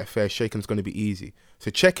going to get a fair shake and it's going to be easy. So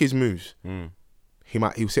check his moves.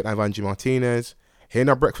 He'll sit down with Angie Martinez. He ain't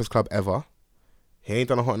done Breakfast Club ever. He ain't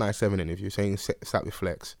done a Hot 97 interview, so he ain't sat with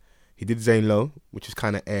Flex. He did Zane Lowe, which is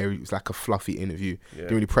kind of airy. It was like a fluffy interview. Yeah.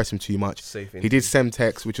 Didn't really press him too much. Safe He did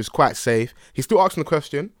Semtex, which was quite safe. He still asking the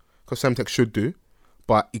question, because Semtex should do,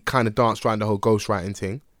 but he kind of danced around the whole ghostwriting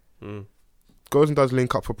thing. Goes and does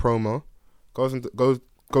Link Up for promo. Goes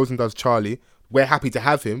and does Charlie. We're happy to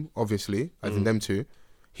have him, obviously, as in them two.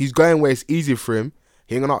 He's going where it's easy for him.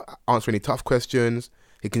 He ain't gonna answer any tough questions.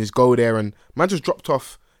 He can just go there and man just dropped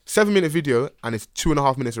off 7-minute video and it's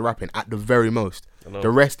 2.5 minutes of rapping at the very most. The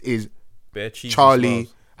rest is Bare cheesy Charlie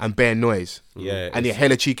smiles. and bare noise. Yeah, And your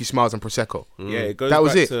hella cheeky smiles and prosecco. yeah. It goes That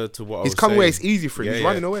was back it. to what I He's was come saying. where it's easy for him. Yeah, He's yeah.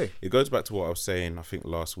 running away. It goes back to what I was saying, I think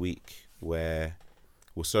last week, where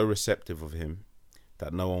we're so receptive of him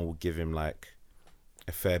that no one will give him like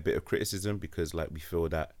a fair bit of criticism because like we feel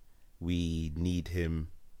that we need him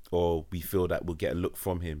or we feel that we'll get a look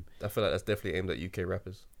from him. I feel like that's definitely aimed at UK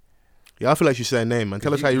rappers. Yeah, I feel like you should say a name, man.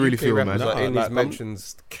 Tell us how you really UK feel, rappers man. are in Like, his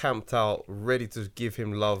mentions, camped out, ready to give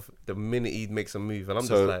him love the minute he makes a move, and I'm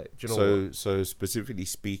just like, do you know what? So specifically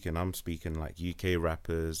speaking, I'm speaking like UK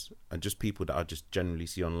rappers and just people that I just generally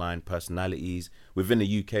see online, personalities within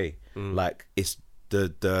the UK. Like it's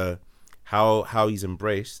the how he's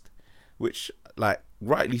embraced, which like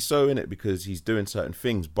rightly so in it because he's doing certain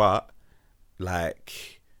things, but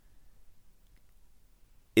like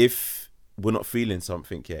if we're not feeling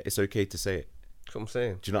something yet, it's okay to say it. That's what I'm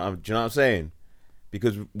saying. Do you know what I'm saying?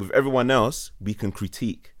 Because with everyone else, we can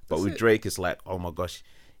critique. But That's with it. Drake, it's like, oh my gosh,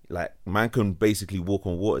 like man can basically walk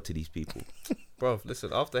on water to these people. Bro,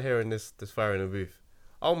 listen, after hearing this Fire in the Booth,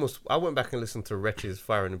 I went back and listened to Wretch's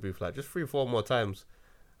Fire in the Booth like just 3-4 more times.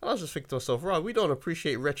 And I was just thinking to myself, right, we don't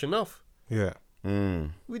appreciate Wretch enough. Yeah.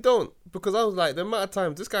 We don't. Because I was like, the amount of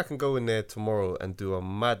times this guy can go in there tomorrow and do a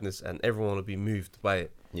madness and everyone will be moved by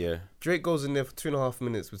it. Yeah. Drake goes in there for 2.5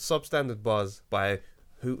 minutes with substandard bars by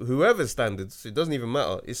whoever's standards. It doesn't even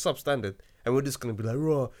matter. It's substandard. And we're just going to be like,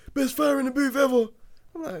 raw, best Fire in the Booth ever.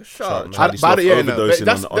 I'm like, shut up, man. Charlie But Sloth yeah, no, overdosing but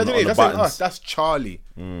that's on the that's buttons. not us. That's Charlie.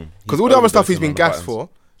 He's Because all the other stuff he's overdosing been on the gassed buttons. for,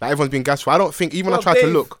 like everyone's been gassed for. I don't think even I Well, tried to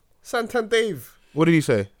Dave, look. Santan Dave. What did he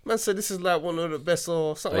say? Man said this is like one of the best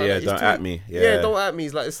or something Oh, like yeah, that. He's don't at me. Yeah, Yeah. don't at me.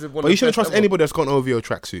 He's like, this is one But of you the shouldn't best trust ever. anybody that's got an OVO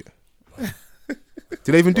tracksuit.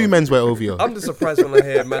 Do they even do menswear OVO? I'm just surprised when I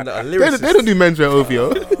hear man that are They lyricists. don't do menswear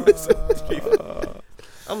OVO.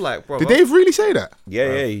 I'm like, bro. Did Dave really say that?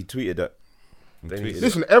 Yeah, he tweeted that. He Then tweeted he's- it.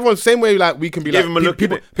 Listen, everyone's same way. Like we can be Give like him a look,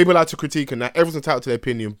 people. innit? People like to critique and that. Everyone's entitled to their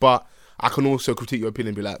opinion, but I can also critique your opinion.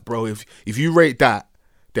 And be like, bro, if you rate that,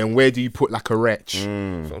 then where do you put like a Wretch,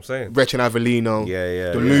 That's what I'm saying. Wretch and Avelino,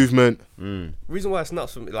 Yeah, the yeah. movement? Reason why it's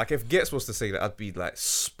nuts for me, like if Gets was to say that, I'd be like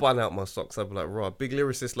spun out my socks. I'd be like, raw, big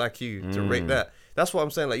lyricist like you to rate that. That's what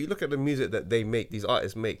I'm saying. Like you look at the music that they make, these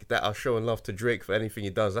artists make, that are showing love to Drake for anything he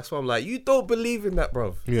does. That's why I'm like, you don't believe in that,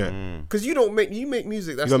 bruv. Yeah, Because you make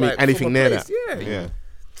music that's you don't like make anything from a near place. that. Yeah. yeah.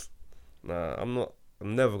 Nah,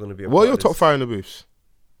 I'm never gonna be. What are your top 5 in the booths?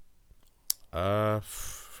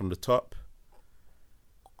 From the top,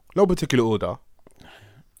 No particular order.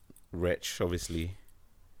 Wretch, obviously.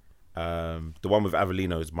 The one with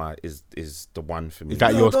Avelino is the one for me. Is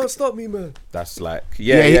that No, yours? don't stop me, man. That's like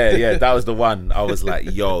Yeah, yeah. That was the one. I was like,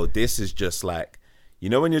 yo, this is just like, you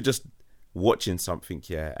know, when you're just watching something,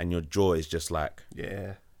 yeah, and your jaw is just like,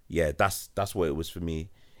 Yeah. that's what it was for me.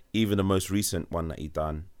 Even the most recent one that he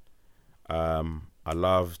done, I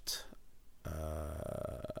loved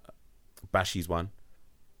Bashi's one.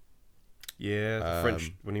 Yeah, the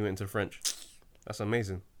French when he went into French. That's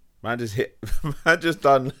amazing. Man just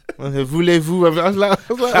done. Voulez-vous? I was like,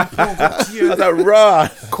 I was like, rah,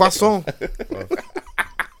 croissant.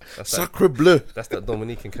 sacre bleu. That's that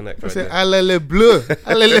Dominican connect I right said, there. allez bleu.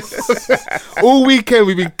 Allez. All weekend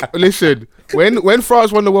we've been listen. When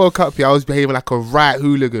France won the World Cup, I was behaving like a right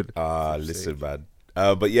hooligan. Listen, man.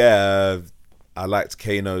 But yeah, I liked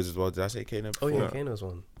Kano's as well. Did I say Kano Oh before? yeah, Kano's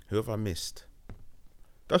one. Who have I missed?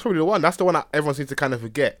 That's probably the one. That's the one that everyone seems to kind of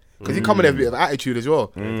forget. Because he come with a bit of attitude as well.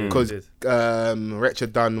 Because Wretch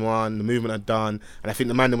had done one, the movement had done, and I think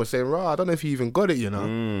the man was saying, "Right, I don't know if he even got it, you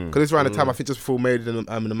know." Because it's around the time I think just before made the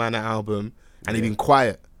Man album, and he been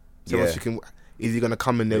quiet. So Yeah. once you can, is he gonna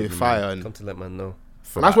come in there with fire? And Come to let man know.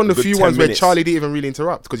 and that's one of the a good few 10 ones where minutes. Charlie didn't even really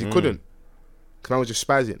interrupt because he couldn't. Because I was just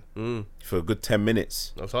spazzing. For a good 10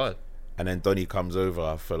 minutes. That was hard. And then Donny comes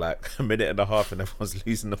over for like a minute and a half and everyone's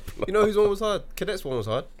losing the plot. You know whose one was hard? Cadet's one was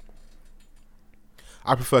hard.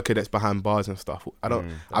 I prefer Cadets behind bars and stuff. I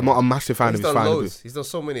don't. I'm not a massive fan He's of his done fan. loads. He's done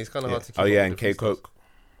so many. It's kind of hard to keep Oh up yeah, with and the freestyles. K-Coke.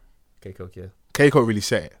 K-Coke, yeah. K-Coke really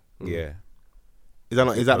set it. Yeah.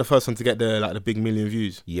 Is that the first one to get the big million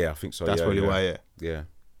views? Yeah, I think so. That's yeah, probably yeah. why. Yeah. Yeah.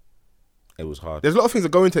 It was hard. There's a lot of things that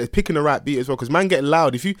go into it. It's picking the right beat as well. Because man get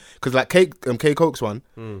loud because like K-Coke's one,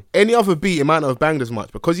 any other beat it might not have banged as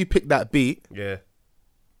much. Because you pick that beat, Yeah.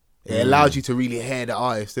 it allows you to really hear the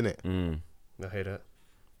artist, innit? I hear that.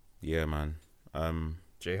 Yeah, man.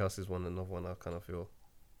 J Hus is another one I kind of feel.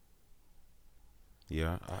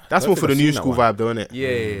 Yeah. That's I don't more for think the I've new seen that school one. vibe, though, innit?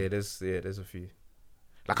 Yeah, there's a few.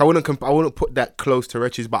 Like I wouldn't put that close to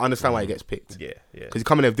Wretches, but I understand why he gets picked. Yeah, yeah. Because he's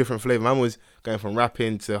coming in with different flavour. Man was going from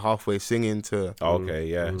rapping to halfway singing to Okay,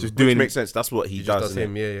 yeah. just Which doing. makes sense. That's what he He just does. does innit?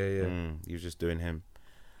 him. Yeah, yeah, yeah. He was just doing him.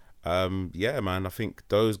 Yeah, man. I think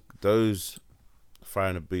those Fire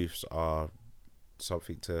in the Booths are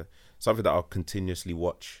something that I'll continuously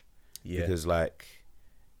watch. Yeah. Because like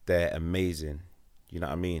they're amazing. You know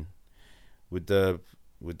what I mean? With the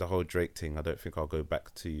whole Drake thing, I don't think I'll go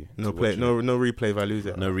back to No watching it. replay values.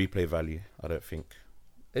 No replay value. I don't think.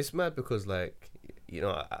 It's mad because like, you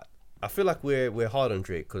know, I feel like we're hard on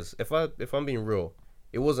Drake because if I'm being real,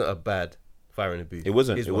 it wasn't a bad Fire in the Booth. It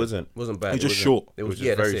wasn't. His It one wasn't. wasn't bad. It's just wasn't- short. It was just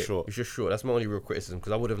yeah, that's very it. short. It's just short. That's my only real criticism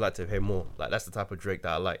because I would have liked to hear more. Like that's the type of Drake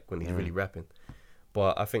that I like when he's really rapping.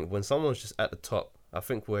 But I think when someone's just at the top, I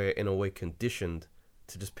think we're in a way conditioned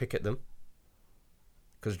to just pick at them.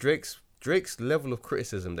 Because Drake's level of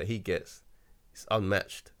criticism that he gets is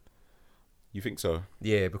unmatched. You think so?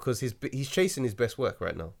 Yeah, because he's chasing his best work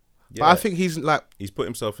right now. But I think he's like He's put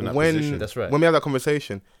himself in that when position. That's right. when we have that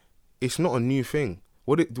conversation, it's not a new thing.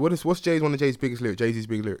 What's one of Jay's biggest lyrics? Jay-Z's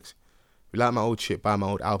big lyrics. We like my old shit, buy my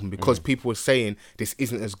old album because people were saying this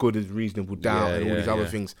isn't as good as Reasonable Doubt Yeah, and all yeah, these other yeah.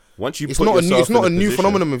 things. Once you It's put not a new, yourself it's not in a a new position-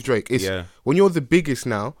 phenomenon with Drake. It's Yeah. when you're the biggest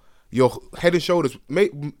now, you're head and shoulders,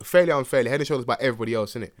 fairly or unfairly, head and shoulders by everybody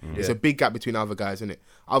else, innit? There's Yeah. a big gap between other guys, innit?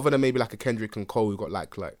 Other than maybe like a Kendrick and Cole who got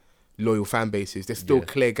like loyal fan bases, there's still Yeah.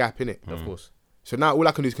 clear gap, innit? Of course. So now all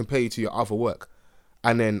I can do is compare you to your other work.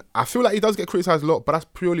 And then I feel like he does get criticised a lot, but that's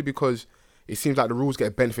purely because it seems like the rules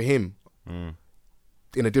get bent for him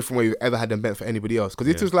in a different way we've ever had them bent for anybody else. Because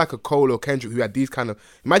it was like a Cole or Kendrick who had these kind of...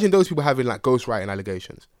 Imagine those people having like ghostwriting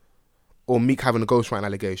allegations. Or Meek having a ghostwriting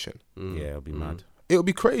allegation. Yeah, it'll be mad. It would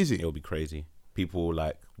be crazy. It'll be crazy. People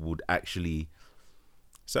like would actually...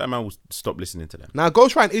 Certain man will stop listening to them. Now,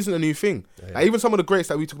 ghostwriting isn't a new thing. Like, even some of the greats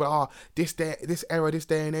that we talk about, this era, this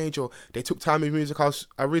day and age, or they took time in music. I was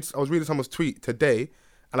reading someone's tweet today,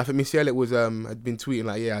 and I think Missy Elliott was had been tweeting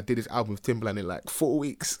like, yeah, I did this album with Timbaland in like 4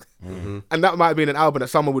 weeks, and that might have been an album that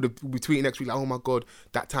someone would be tweeting next week like, oh my god,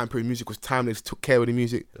 that time period music was timeless, took care of the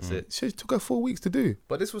music. That's it. Shit, it took her 4 weeks to do.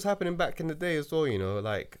 But this was happening back in the day as well, you know.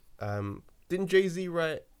 Like, didn't Jay-Z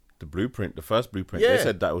write? The blueprint, the first blueprint, Yeah. they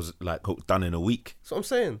said that was like done in a week. That's what I'm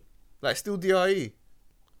saying. Like, still DRE.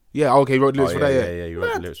 Yeah, okay, wrote lyrics for that. Yeah, You wrote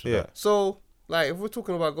the Mad. lyrics for Yeah. that. So, like, if we're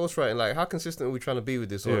talking about ghostwriting, like, how consistent are we trying to be with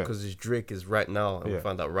this? Or Yeah. because this Drake is right now, and we Yeah.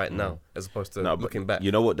 found out right now, as opposed to No, but looking back.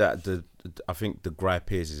 You know what I think the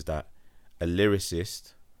gripe is that a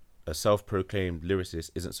lyricist, a self-proclaimed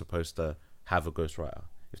lyricist, isn't supposed to have a ghostwriter,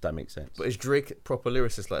 if that makes sense. But is Drake proper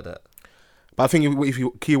lyricist like that? But I think if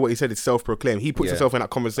you key what he said, it's self-proclaimed. He puts Yeah. himself in that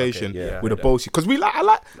conversation Okay, yeah, I with a heard that. bossy. Because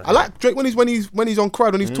I like Drake when he's on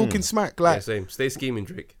crowd, when he's talking smack. Yeah, Like same. Stay scheming,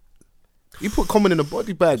 Drake. he put Common in a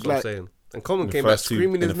body bag. That's what I'm Like saying. And Common the came back first two-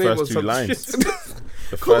 screaming in his the name first on two some lines. shit.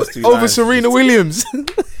 The first two over lines, Serena Williams.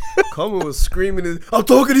 Common was screaming his, I'm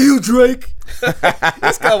talking to you, Drake.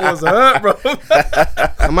 This guy was hurt, bro.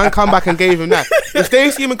 A man come back and gave him that. If Stay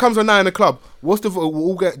Scheming comes on now in the club, what's the we'll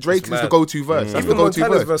all get Drake's is the mad. go-to verse. That's the Even go-to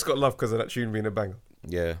Montana's verse. verse got love because of that tune being a banger.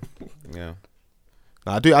 Yeah. Nah,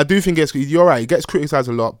 I do think you're right. He gets criticised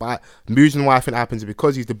a lot, but the reason why I think it happens is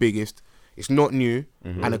because he's the biggest. It's not new,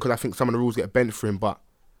 and because I think some of the rules get bent for him. But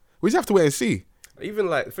we just have to wait and see. Even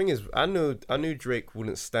like the thing is, I knew Drake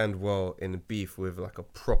wouldn't stand well in a beef with like a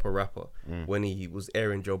proper rapper when he was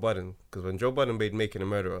airing Joe Budden, because when Joe Budden made Making a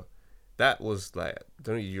Murderer, that was like,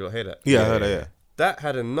 don't you hear that? Yeah, I heard that, yeah. That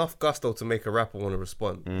had enough gusto to make a rapper want to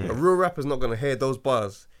respond. A real rapper's not gonna hear those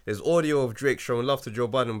bars. There's audio of Drake showing love to Joe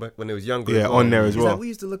Budden back when he was younger. Yeah, as well. on there as He's well. like, we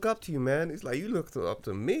used to look up to you, man. It's like, you looked up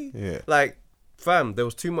to me. Yeah. Like, fam, there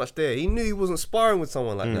was too much there. He knew he wasn't sparring with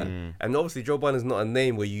someone like that. And obviously Joe Budden's not a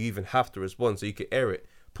name where you even have to respond, so you can air it.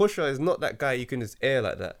 Pusha is not that guy you can just air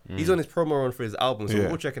like that. He's on his promo run for his album, so Yeah. we're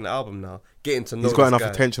all checking the album now, getting to know He's got this enough guy.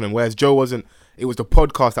 attention, and whereas Joe wasn't, it was the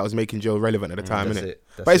podcast that was making Joe relevant at the time, that's innit? it,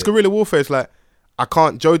 that's But it's it. guerrilla warfare. It's like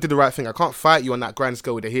Joe did the right thing. I can't fight you on that grand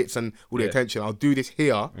scale with the hits and all the Yeah. attention. I'll do this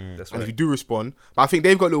here, That's and right. if you do respond, but I think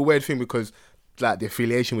they've got a little weird thing because like the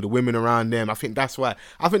affiliation with the women around them. I think that's why.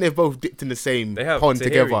 I think they've both dipped in the same They have pond Tahiri.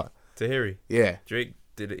 together. Tahiri. Yeah. Drake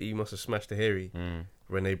did it. He must have smashed Tahiri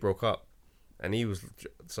when they broke up, and he was.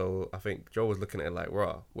 So I think Joe was looking at it like,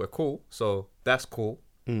 "Rah, we're cool. So that's cool.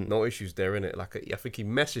 No issues there, innit?" Like I think he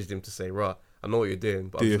messaged him to say, "Rah, I know what you're doing,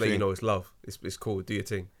 but Do I'm your just letting you thing. know it's love. It's cool. Do your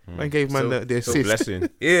thing." Man gave man So- the so assist. Blessing.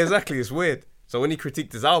 Yeah, exactly. It's weird. So when he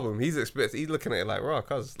critiqued his album, he's looking at it like, "Rah,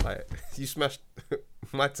 cuz like you smashed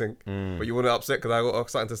my thing, but you want to upset because I got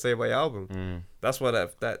something to say about your album." That's why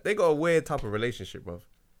that they got a weird type of relationship, bro.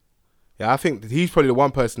 Yeah, I think that he's probably the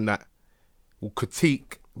one person that will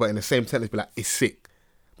critique, but in the same sentence be like, it's sick.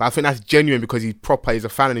 But I think that's genuine because he's proper. He's a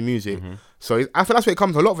fan of the music. So I think that's where it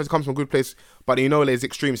comes from. A lot of it comes from a good place. But you know, there's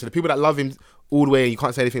extremes. So the people that love him all the way and you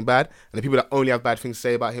can't say anything bad, and the people that only have bad things to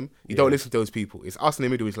say about him, you don't listen to those people. It's us in the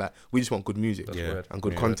middle. It's like we just want good music and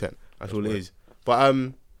good content. That's all it is. But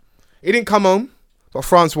it didn't come home. But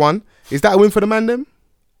France won. Is that a win for the man them?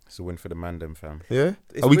 It's a win for the Mandem, fam. Yeah.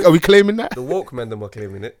 Are we claiming that? The woke man them are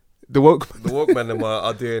claiming it. The woke. The woke man them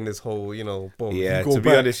are doing this whole, boom. Yeah, go to be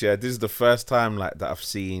back. honest, this is the first time like that I've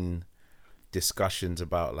seen discussions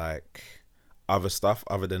about like other stuff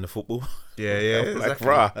other than the football. Yeah, Like, exactly.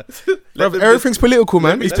 bruh, Everything's political,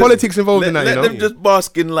 man. It's politics involved in that, Let you know. them just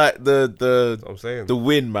bask in like I'm saying. the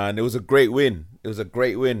win, man. It was a great win.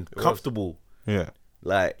 Comfortable. Yeah.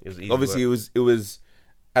 Like It was easy obviously it was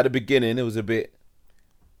at the beginning it was a bit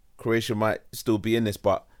Croatia might still be in this,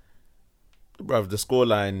 but bruv, the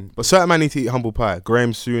scoreline. But certain man need to eat humble pie.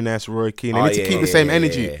 Graham Souness, Roy Keane. They need to keep the same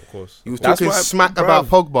energy. yeah. Of course. You was That's talking why, smack bruv, about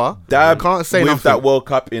Pogba. Dab You can't say with nothing. that World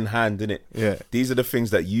Cup in hand, innit? Yeah. These are the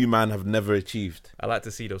things that you man have never achieved. I like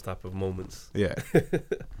to see those type of moments. Yeah.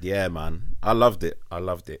 Yeah, man. I loved it.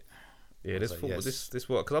 Yeah, this like, football, yes. this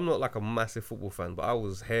work. Because I'm not like a massive football fan, but I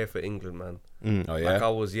was here for England, man. Oh yeah. Like I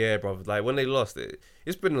was, bro. Like when they lost,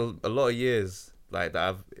 it's been a lot of years like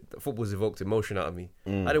that. Football's evoked emotion out of me.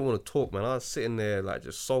 I didn't want to talk, man. I was sitting there like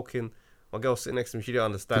just sulking. My girl sitting next to me, she didn't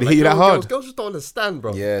understand. Did it Like, hit you that hard? Girls just don't understand,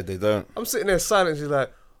 bro. Yeah, they don't. I'm sitting there silent. She's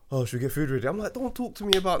like, "Oh, should we get food ready?" I'm like, "Don't talk to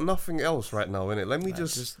me about nothing else right now, innit? Let me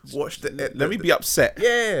just watch the. Let me be upset.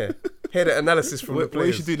 Yeah, hear the analysis from the What you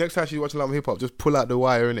players. should do next time she's watching Love and Hip Hop, just pull out the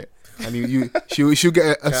wire, innit? And she'll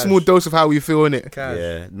get a small dose of how we feel, innit? Cash.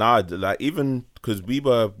 Yeah, nah, like even because we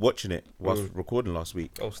were watching it whilst recording last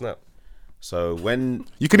week. Oh snap! So when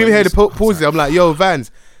You can even hear the pauses. I'm like, yo, Vans.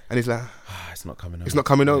 And he's like, it's not coming. it's not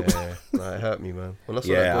coming up. Yeah, nah, it hurt me, man. When I saw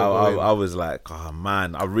that Yeah, goal go in, I was like, oh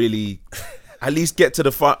man, I really at least get to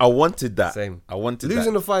the final. I wanted that. Same. I wanted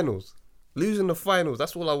losing that. the finals. Losing the finals.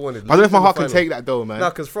 That's all I wanted. I don't know if my Losing heart the can finals. take that though, man.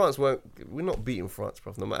 Nah, because France we're not beating France,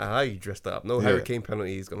 bro. No matter how you dressed up, no Yeah. Harry Kane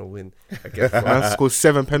penalty is gonna win against Man France. scored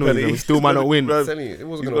 7 penalties and we still might not win. Bro, I'm telling you, it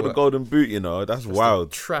wasn't He's gonna got a work. golden boot, you know. That's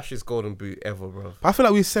wild. Trashiest golden boot ever, bro. I feel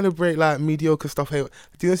like we celebrate like mediocre stuff here.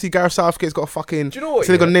 Do you see Gareth Southgate's got a fucking... Do you know what,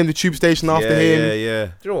 So they're going to yeah? name the tube station after him. Yeah.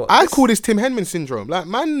 Do you know what? I This- call this Tim Henman syndrome. Like,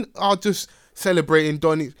 man are just celebrating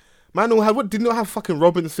Donny. Man did not have fucking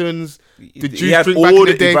Robinsons, the He juice had drink back all in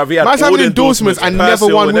the the- day. bruv, he had Man's all having the endorsements and never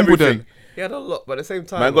personal won and Wimbledon. everything. He had a lot, but at the same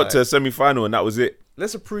time, Man got like, to a semi-final and that was it.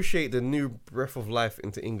 let's appreciate the new breath of life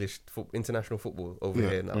into international football over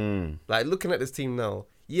here now. Like looking at this team now,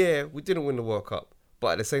 yeah, we didn't win the World Cup,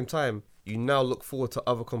 but at the same time, you now look forward to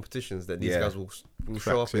other competitions that these Yeah. guys will show Facts,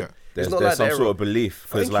 up in. yeah. There's It's not some like the sort era. of belief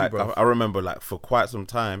because Thank you, like bruv. I remember like for quite some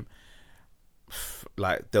time,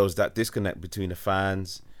 like there was that disconnect between the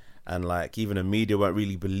fans and like even the media weren't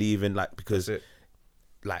really believing like because That's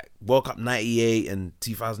it. like World Cup '98 and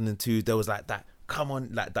 2002 there was like that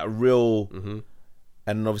like that real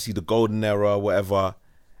and obviously the golden era whatever,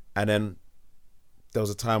 and then there was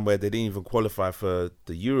a time where they didn't even qualify for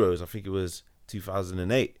the Euros. I think it was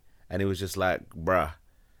 2008, and it was just like bruh,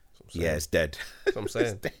 yeah, it's dead. That's what I'm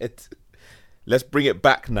saying. It's dead. Let's bring it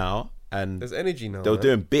back now. And There's energy now. they were man.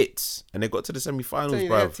 doing bits, and they got to the I'm semi-finals, telling you,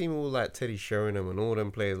 bro. that team all like Teddy Sheringham and all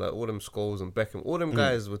them players, like all them Scholes and Beckham, all them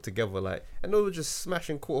guys were together, like, and they were just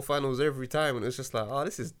smashing quarterfinals every time, and it was just like, oh,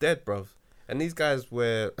 this is dead, bruv. And these guys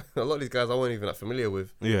were a lot of these guys I wasn't even that familiar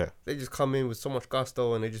with. Yeah. They just come in with so much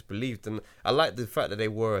gusto and they just believed, and I like the fact that they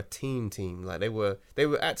were a team, like they were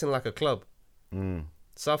acting like a club.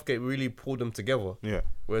 Southgate really pulled them together. Yeah.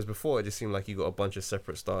 Whereas before it just seemed like you got a bunch of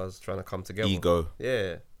separate stars trying to come together. Ego.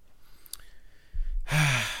 Yeah.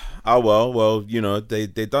 Oh well, you know they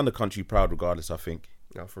done the country proud regardless. I think.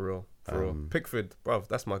 No, for real. Pickford, bruv,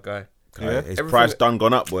 that's my guy. Yeah. His Everything- price done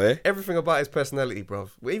gone up, boy. Everything about his personality, bruv.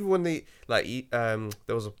 Even when there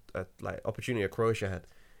was a like opportunity Croatia had.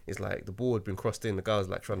 It's like the ball had been crossed in. The guy was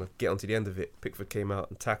like trying to get onto the end of it. Pickford came out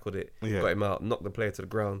and tackled it. Yeah. Got him out, knocked the player to the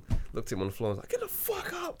ground, looked at him on the floor and was like, get the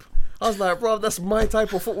fuck up. I was like, bro, that's my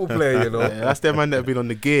type of football player, you know? Yeah, that's their man that have been on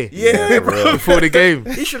the gear. Yeah, bro. Before the game.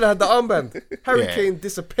 He should have had the armband. Harry Yeah. Kane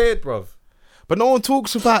disappeared, bruv. But no one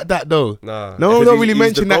talks about that though. Nah. No one Because don't he's really the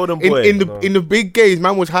mention that golden boy. in the big games.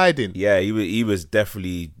 Man was hiding. Yeah, he was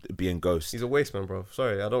definitely being ghost. He's a waste man, bruv.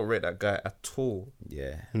 Sorry, I don't rate that guy at all.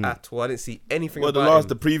 Yeah. At all. I didn't see anything Well, about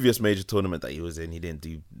the him. previous major tournament that he was in, he didn't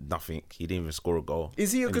do nothing. He didn't even score a goal.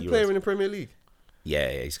 Is he a in good the player Euros. in the Premier League? Yeah,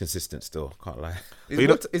 he's consistent still. Can't lie.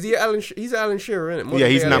 Is he Alan? He's Alan Shearer, isn't it? Yeah,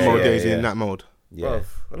 he's in that Alan mode. Shearer. Yeah, he's yeah. in that mode. Yeah. Bruv,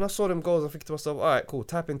 when I saw them goals, I'm thinking to myself, all right, cool,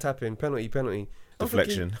 tap in, penalty.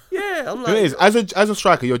 Deflection. Yeah, I'm You know, it like, is, as a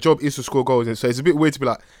striker, your job is to score goals, and so it's a bit weird to be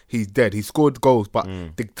like, he's dead. He scored goals, but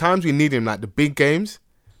the times we need him, like the big games,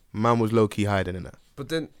 man was low key hiding in that. but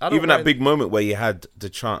then I don't Even that mind- big moment where you had the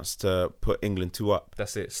chance to put England 2 up.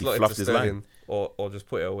 That's it. He Slot fluffed into his line. Sterling or just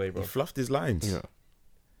put it away, bro. He fluffed his lines. Yeah.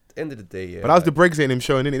 End of the day, yeah. But that was the Brexit in him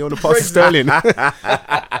showing, innit? He don't want to pass to Sterling.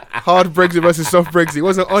 Hard Brexit versus soft Brexit. He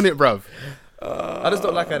wasn't on it, bruv. I just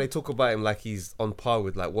don't like how they talk about him like he's on par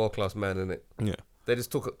with like world class man, innit? Yeah. They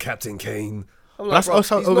just talk Captain Kane. I'm That's bro,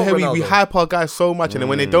 also he's over not here. We Ronaldo. hype our guys so much, and then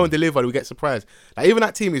when they don't deliver, we get surprised. Like even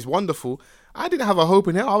that team is wonderful. I didn't have a hope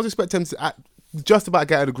in him. I was expecting him to just about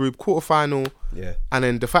get out of the group, quarterfinal, Yeah. and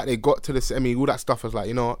then the fact they got to the semi, all that stuff was like,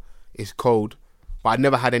 you know what, it's cold. But I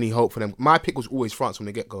never had any hope for them. My pick was always France from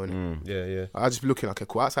the get go. Yeah, yeah. I just be looking, okay,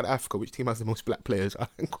 cool. Outside of Africa, which team has the most black players?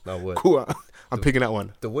 No word. Cool. I'm picking that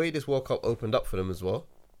one. The way this World Cup opened up for them as well,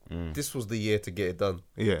 this was the year to get it done.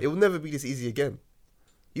 Yeah. It will never be this easy again.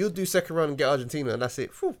 You'll do second round and get Argentina, and that's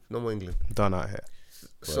it. Phew, no more England. Done out here.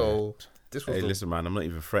 So this was Hey, the, listen, man, I'm not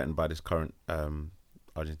even threatened by this current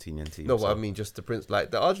Argentinian team. no, so- but I mean just the prince,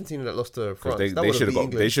 like the Argentina that lost to 'Cause France. they that would've should have beat got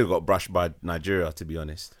England. they should have got brushed by Nigeria, to be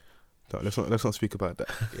honest. Let's not speak about that.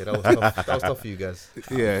 Yeah, that was tough. That was tough for you guys.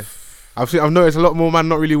 Yeah. I've noticed a lot more man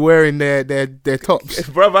not really wearing their tops.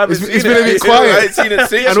 Bro, I haven't It's seen been a bit I quiet. ain't seen it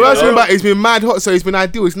since. And what else bro. about it's been mad hot, so it's been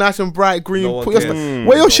ideal. It's nice and bright green. No one Put your cares. stuff.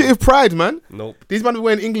 Wear your shit with pride, man. Nope. These man have been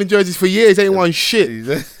wearing England jerseys for years, ain't one shit.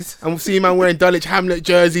 And we see man wearing Dulwich Hamlet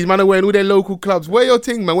jerseys, man are wearing all their local clubs. Wear your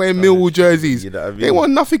thing, man. Wearing Millwall jerseys. You know what I mean? They ain't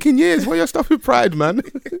won nothing in years. Wear your stuff with pride, man.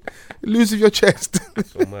 Lose with your chest.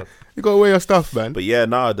 So mad. You gotta wear your stuff, man. But yeah,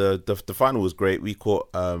 nah, the final was great. We caught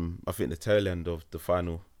I think the tail end of the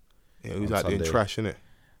final. Yeah, we was on out there in Sunday. trash, innit?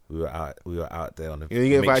 We were out there on a You know, you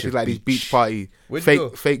get invited makeshift to like these beach parties. Where'd you go?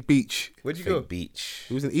 Fake beach. Where'd you fake go? beach.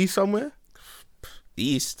 It was in East somewhere.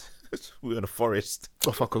 East. We were in a forest.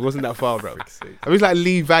 Oh fuck, it wasn't that far, bro. It was like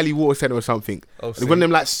Lee Valley Water Centre or something. Oh, It was one of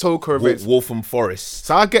them like soca events. Waltham Forest.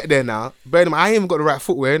 So I get there now. Bear in mind, I ain't even got the right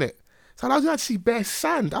footwear in it. So I was like to see bare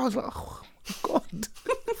sand. I was like, oh my god.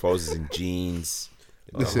 Frozen in jeans.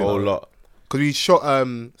 Listen, a whole lot. Because we shot.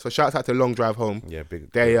 So shout out to Long Drive Home. Yeah,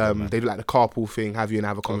 big. They man. they do like the carpool thing, have you and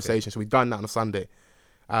have a conversation. So we done that on a Sunday,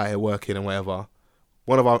 out here working and whatever.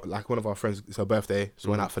 One of our friends, it's her birthday, so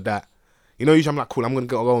went out for that. You know, usually I'm like, cool, I'm gonna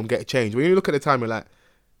go and get a change. When you look at the time, you're like,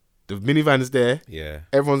 the minivan's there, Yeah.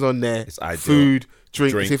 everyone's on there, It's ideal. food,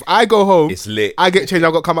 drinks. Drink. If I go home, It's lit. I get changed.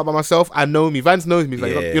 I've got to come out by myself. I know me. Vance knows me. He's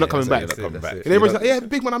like, Yeah, you're not coming that's back. it, you're not coming back. And everybody's like, yeah,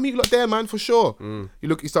 big man, I'll meet you lot there, man, for sure.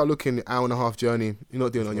 You start looking, hour and a half journey. You're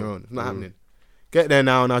not doing it on your own. It's not happening. Get there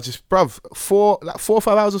now, and I just, bruv, 4 or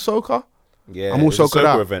 5 hours of soca. Yeah, I'm all it was a soaking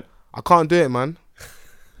out. event. I can't do it, man.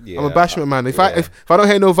 Yeah, I'm a bashment, man. If I yeah. if I don't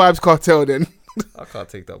hear no Vibes Cartel, then I can't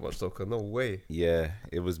take that much soccer. No way. Yeah,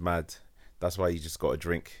 it was mad. That's why you just got to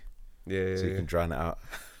drink Yeah, so you can drown it out.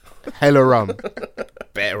 hella rum,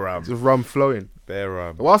 Bear rum. just rum flowing. Bear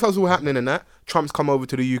rum. But whilst that was all happening in that, Trump's come over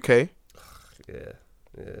to the UK. yeah.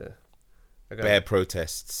 I got Bear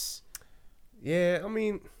protests. Yeah, I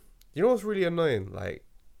mean, you know what's really annoying? Like,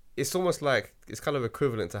 it's almost like it's kind of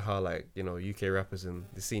equivalent to how, like, you know, UK rappers and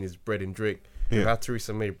the scene is bread and drink. Yeah. How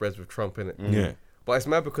Theresa May breads with Trump in it. Yeah. But it's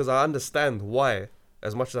mad because I understand why,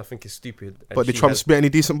 as much as I think it's stupid. and But did she Trump has- spit any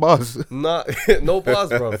decent bars? Nah, no bars,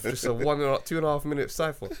 bro. Just a 2.5 minute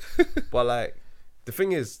cipher. But like, the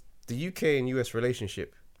thing is, the UK and US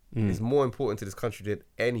relationship is more important to this country than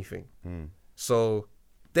anything. So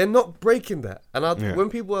they're not breaking that. And Yeah. when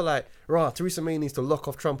people are like, "Rah, Theresa May needs to lock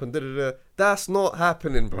off Trump and da da da," that's not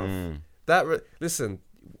happening, bro. Listen,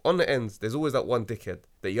 on the ends, there's always that one dickhead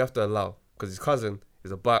that you have to allow because his cousin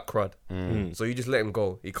is a back crud. So you just let him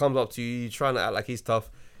go. He comes up to you, you're trying to act like he's tough.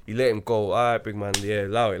 You let him go. All right, big man. Yeah,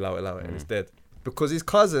 allow it, and it's dead. Because his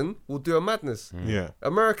cousin will do a madness. Yeah.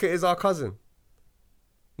 America is our cousin.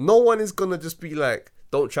 No one is gonna just be like,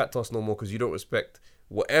 don't chat to us no more because you don't respect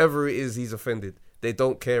whatever it is he's offended. They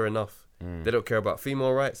don't care enough. They don't care about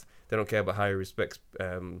female rights. They don't care about how he respects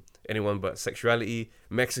anyone but sexuality.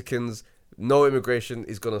 Mexicans, no immigration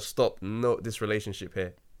is gonna stop this relationship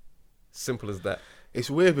here. Simple as that. It's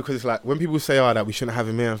weird because it's like when people say, "Oh, that we shouldn't have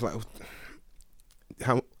him here," I was like,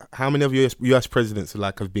 how many of US presidents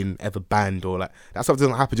like have been ever banned or like that stuff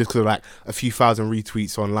doesn't happen just because of like a few thousand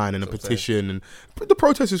retweets online and a petition and but the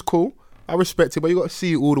protest is cool. I respect it, but you got to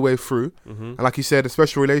see it all the way through. And like you said, a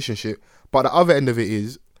special relationship. But the other end of it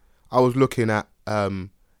is, I was looking at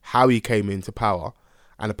how he came into power,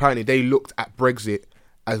 and apparently they looked at Brexit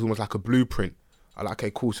as almost like a blueprint. I'm like,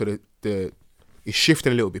 okay, cool. So the it's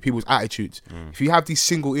shifting a little bit, people's attitudes. If you have these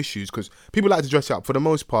single issues, because people like to dress it up, for the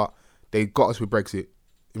most part, they got us with Brexit.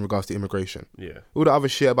 in regards to immigration. Yeah. All the other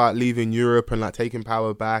shit about leaving Europe and like taking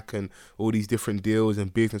power back and all these different deals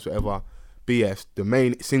and business, whatever, BS. The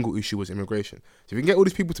main single issue was immigration. So if you can get all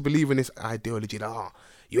these people to believe in this ideology that,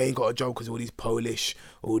 you ain't got a job because all these Polish,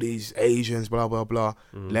 all these Asians, blah, blah, blah.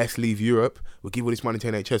 Let's leave Europe. We'll give all this money to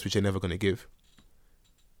NHS, which they're never going to give.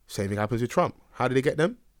 Same thing happens with Trump. How did they get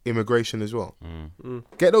them? Immigration as well.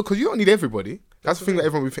 Get those, because you don't need everybody. That's the thing that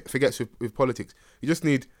everyone forgets with politics. You just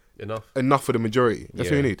need enough for the majority. That's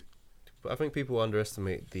what you need. But I think people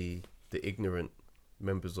underestimate the ignorant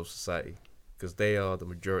members of society, because they are the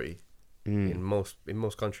majority in most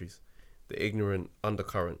countries. The ignorant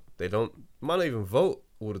undercurrent. They might not even vote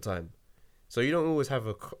all the time, so you don't always have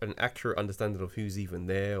an accurate understanding of who's even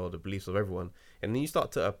there or the beliefs of everyone. And then you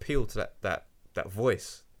start to appeal to that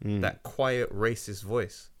voice, that quiet racist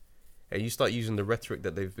voice, and you start using the rhetoric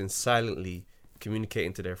that they've been silently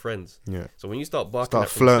communicating to their friends. Yeah. So when you start barking, Start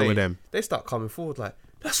flirting with them, they start coming forward like,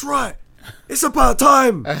 "That's right, it's about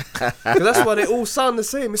time." Because that's why they all sound the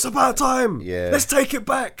same. It's about time. Yeah. Let's take it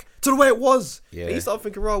back to the way it was. Yeah. And you start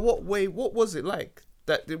thinking, right, what was it like?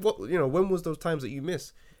 When was those times that you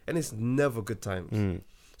miss? And it's never good times.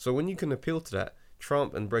 So when you can appeal to that,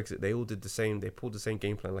 Trump and Brexit, they all did the same. They pulled the same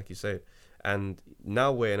game plan, like you said. And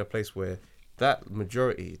now we're in a place where that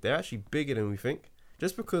majority, they're actually bigger than we think.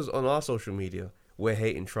 Just because on our social media, we're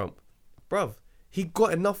hating Trump. Bruv, he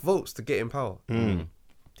got enough votes to get in power.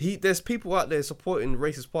 There's people out there supporting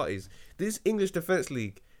racist parties. This English Defence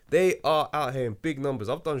League, they are out here in big numbers.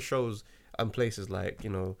 I've done shows and places like,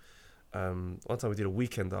 one time we did a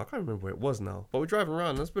weekend. I can't remember where it was now, but we're driving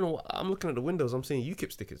around. And it's been I'm looking at the windows. I'm seeing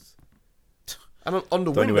UKIP stickers. And on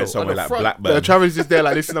the window, somewhere on the like front. Blackburn. Travis is there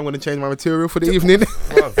like, listen, I'm going to change my material for the evening.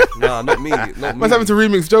 Bruv, nah, not me. Not me. Man's having to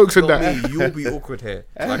remix jokes and Not that. me. You'll be awkward here.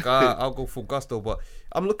 Like I'll go full gusto, but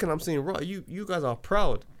I'm seeing, right, you guys are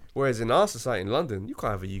proud. Whereas in our society in London, you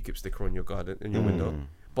can't have a UKIP sticker on your garden, in your window.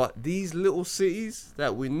 But these little cities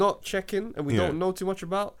that we're not checking and we don't know too much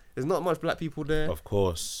about, there's not much black people there. Of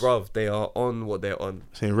course. Bruv, they are on what they're on.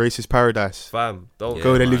 Saying racist paradise. Fam, don't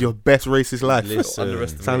Go there, live your best racist life.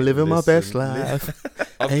 Listen, So I'm living my best life.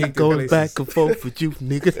 Ain't going back and forth with you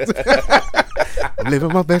niggas. I'm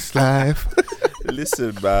living my best life.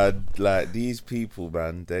 Listen, man, like these people,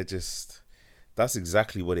 man, that's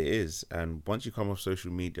exactly what it is. And once you come off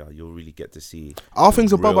social media, you'll really get to see Our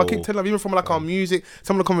things above, I keep real- telling them, even from like our music,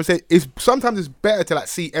 some of the conversation, sometimes it's better to like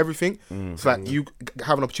see everything. It's like you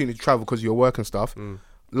have an opportunity to travel because of your work and stuff. Luckily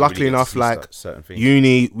really get to enough, see like certain things.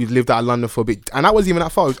 uni, we've lived out of London for a bit, and that wasn't even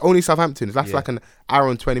that far. It was only Southampton. That's like an hour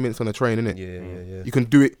and 20 minutes on the train, isn't it? Yeah. You can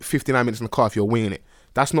do it 59 minutes in the car if you're winging it.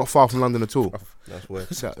 That's not far from London at all. That's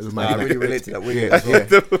weird. So, it was Nah, I mad, really relate to that winning.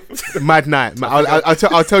 yeah. Mad night.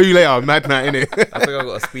 I'll tell you later. Mad night, innit? I think I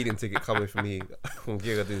got a speeding ticket coming for me from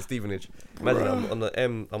Giga in Stevenage. Imagine I'm on the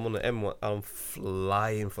M1. I'm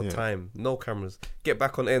flying for time. No cameras. Get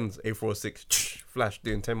back on ends. A406. Flash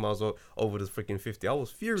doing 10 miles over the freaking 50. I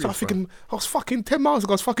was furious. So I bro. was fucking 10 miles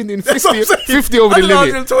ago. I was fucking doing That's what 50, I'm saying. 50 over I the thought I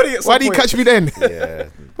was limit. doing 20 at some Why did you point. catch me then? Yeah.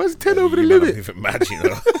 Where's 10 over the You might not limit? even imagine, you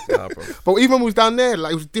know? Nah, bro. But even when we was down there,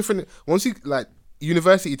 like it was different. Once you like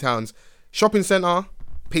university towns, shopping centre,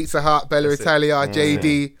 Pizza Hut, Bella That's it. Italia,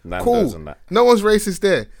 JD, Nando's cool. and that. No one's racist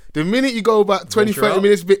there. The minute you go about 20, Venture 30 out.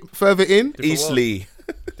 minutes bit further in, Eastleigh.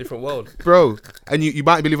 Different world. bro, and you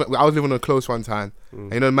might be living. I was living on a close one time,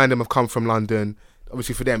 and the man them have come from London.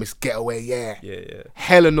 Obviously for them it's getaway, Yeah.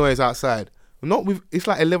 hella noise outside. Not with. It's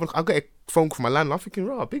like 11. I got a phone call from my landlord. I'm thinking,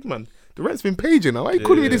 right, big man, the rent's been paid. You know, why are you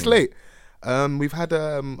calling me this late? We've had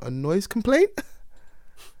a noise complaint.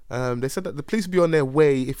 They said that the police will be on their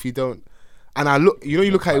way if you don't. And I look, you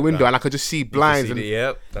look out your window and I could just see blinds and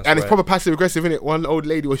Yep. That's and it's right. proper passive aggressive, innit? One old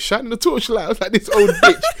lady was shining the torchlight. I was like, this old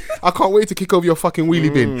bitch, I can't wait to kick over your fucking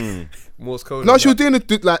wheelie bin. Morse code. No, and she was that.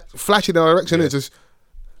 doing it like flashing in the direction. It just,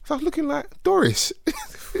 so I was looking like Doris.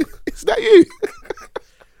 Is that you?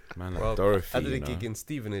 Man, like Well, Dorothy, I did a you know? gig in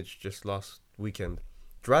Stevenage just last weekend.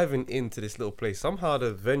 Driving into this little place, somehow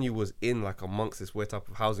the venue was in like amongst this weird type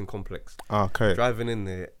of housing complex. Okay. Driving in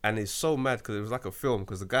there, and it's so mad because it was like a film.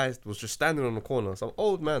 Because the guy was just standing on the corner, some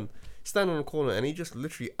old man standing on the corner, and he just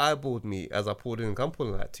literally eyeballed me as I pulled in. I'm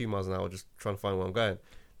pulling like 2 miles an hour, just trying to find where I'm going.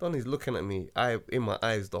 Then he's looking at me, in my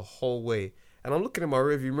eyes the whole way, and I'm looking in my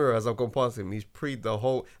rearview mirror as I've gone past him. He's preed the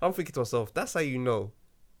whole. I'm thinking to myself, that's how you know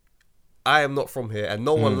I am not from here, and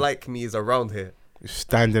no one like me is around here. You're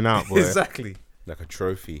standing out, boy. Exactly. Like a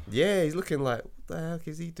trophy. Yeah, he's looking like, what the heck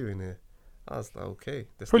is he doing here? I was like, okay.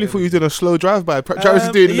 that's Probably the thought you energy. did a slow drive-by. Travis is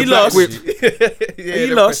doing he the black lost. whip. Yeah, He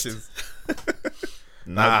them lost. questions.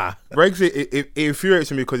 Nah. Brexit, it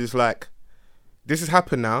infuriates me because it's like, this has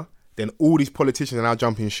happened now, then all these politicians are now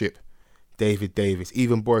jumping ship. David Davis,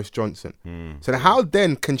 even Boris Johnson. So then how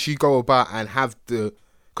then can she go about and have the...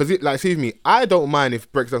 Because, like, excuse me, I don't mind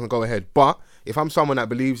if Brexit doesn't go ahead, but if I'm someone that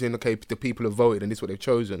believes in, okay, the people have voted and this is what they've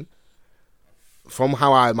chosen, from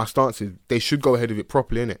how my stance is, they should go ahead with it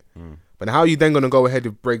properly, innit? But how are you then going to go ahead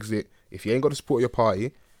with Brexit if you ain't got to support your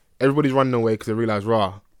party? Everybody's running away because they realise,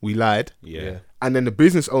 we lied. Yeah. And then the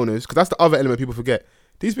business owners, because that's the other element people forget,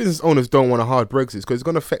 these business owners don't want a hard Brexit because it's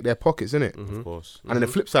going to affect their pockets, innit? Of course. And then the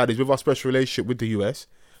flip side is with our special relationship with the US,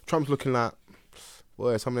 Trump's looking like,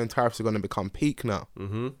 boy, some of them tariffs are going to become peak now.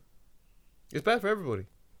 It's bad for everybody.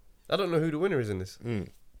 I don't know who the winner is in this. Do you know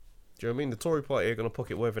what I mean? The Tory party are going to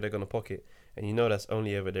pocket whatever they're going to pocket, and you know that's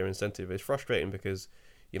only ever their incentive. It's frustrating because,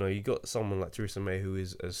 you know, you got someone like Theresa May who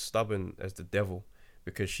is as stubborn as the devil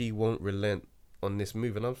because she won't relent on this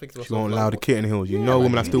move. And I'm thinking to myself, She won't like, allow the kitten heels. You know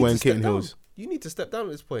women are still wearing kitten heels. You need to step down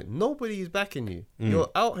at this point. Nobody is backing you. You're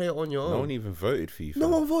out here on your own. No one even voted for you. No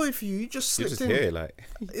one voted for you. You just You're slipped just in. here, like.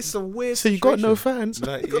 It's a weird So you got no situation. fans.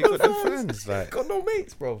 Like, you got no fans. Like, Got no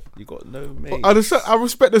mates, bro. you got no mates. I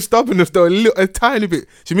respect the stubbornness though, a tiny bit.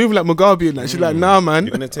 She's moving like Mugabe and that. She's like, nah, man.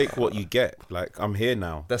 You're gonna take what you get. Like, I'm here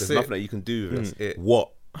now. That's There's it. nothing that you can do. That's it.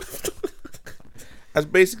 What? That's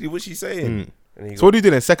basically what she's saying. And he So what do you do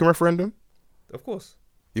then? Second referendum? of course.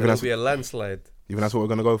 Even It'll that's, be a landslide. even that's what we're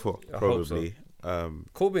going to go for. I hope so. Probably.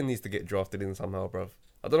 Corbyn needs to get drafted in somehow, bruv.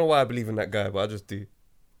 I don't know why I believe in that guy, but I just do.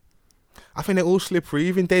 I think they're all slippery.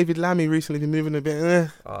 Even David Lammy recently been moving a bit.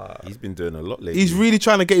 He's been doing a lot lately. He's really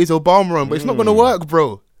trying to get his Obama on, but it's not going to work,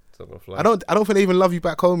 bro. It's not gonna fly. I don't think they even love you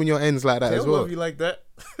back home in your ends like that They as don't well. love you like that.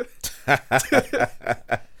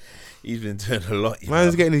 He's been doing a lot.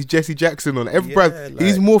 Man's getting his Jesse Jackson on. Yeah, He's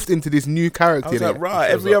like- morphed into this new I character. was like, innit? right,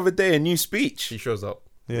 shows every up. other day a new speech. He shows up.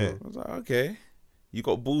 Yeah. I was like, okay, you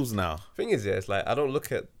got balls now. Thing is, yeah, it's like I don't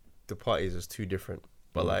look at the parties as too different,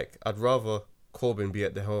 but like I'd rather Corbyn be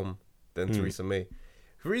at the helm than Theresa May.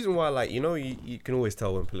 The reason why, like, you know, you can always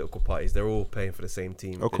tell when political parties they're all paying for the same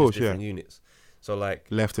team. They're just course, different units. So like,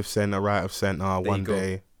 Left of centre, right of centre, there one you go.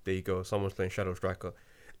 day. There you go. Someone's playing Shadow Striker.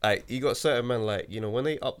 Like you got certain men, like, you know, when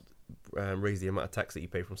they raise the amount of tax that you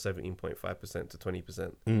pay from 17.5% to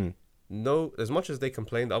 20%. No, as much as they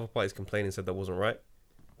complain, the other parties complained and said that wasn't right.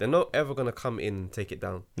 They're not ever gonna come in and take it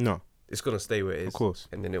down. No, It's gonna stay where it is. of course.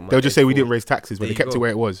 And then They'll just say we didn't raise taxes, but There they you kept go. it where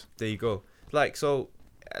it was. There you go. Like, so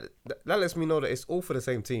that lets me know that it's all for the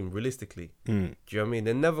same team, realistically. Do you know what I mean?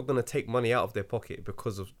 They're never going to take money out of their pocket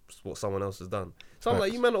because of what someone else has done. So I'm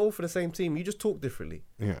like, you men are all for the same team. You just talk differently.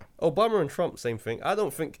 Yeah. Obama and Trump, same thing. I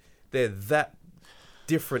don't think they're that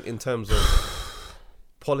different in terms of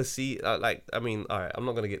policy. Like, I mean, all right, I'm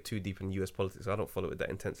not going to get too deep in US politics. I don't follow it that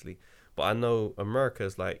intensely. But I know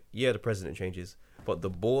America's like, yeah, the president changes. But the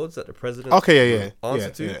boards that the president answer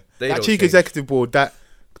to, they that don't chief change. executive board, that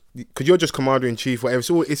because you're just commander in chief, whatever.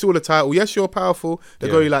 It's all a title. Yes, you're powerful. They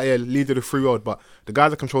go like leader of the free world, but the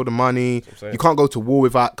guys that control the money, saying. you can't go to war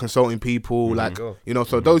without consulting people. Like go. you know,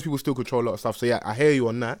 so those people still control a lot of stuff. So yeah, I hear you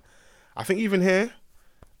on that. I think even here,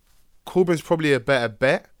 Corbyn's probably a better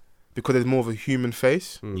bet because there's more of a human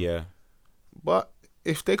face. Yeah. But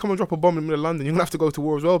if they come and drop a bomb in the middle of London, you're gonna have to go to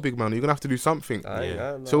war as well, big man. You're gonna have to do something.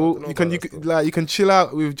 So you can chill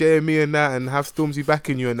out with JME and that and have Stormzy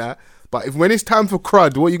backing you and that. But when it's time for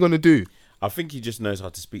crud, what are you gonna do? I think he just knows how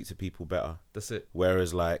to speak to people better. That's it.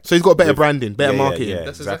 Whereas, like, So he's got better branding, better marketing. Yeah,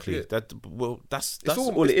 That's exactly. exactly That's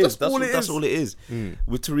all- all it is. that's all it That's is. all it is.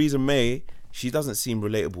 With Theresa May, she doesn't seem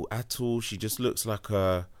relatable at all. She just looks like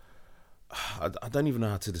a. I don't even know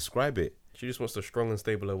how to describe it. She just wants a strong and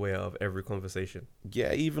stable way out of every conversation.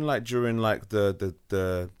 Yeah, even like during like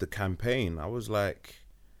the campaign, I was like,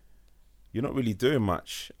 you're not really doing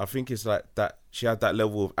much. I think it's like that she had that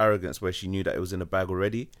level of arrogance where she knew that it was in the bag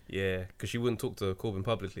already. Yeah, because she wouldn't talk to Corbyn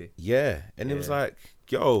publicly. Yeah, and it was like,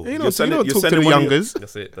 yo, You you're don't sending talk to the money- youngers.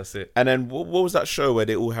 That's it. That's it. And then what was that show where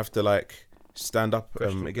they all have to like stand up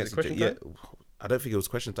Question- against? is it Question Yeah, Time? I don't think it was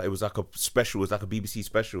Question Time. It was like a special. It was like a BBC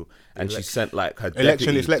special, and she sent like her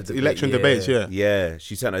Election, deputy to election debate. debates, yeah. Yeah,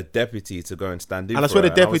 she sent a deputy to go and stand in. And I for swear the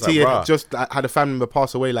her. And I was deputy like, had "Rah." just had a family member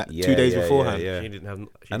pass away like 2 days beforehand. Yeah. She didn't have.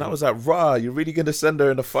 And I was like, rah, you're really gonna send her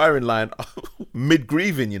in the firing line mid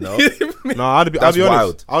grieving, you know? No, I'll be That's honest.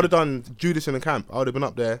 wild. I would have done Judas in the camp. I would have been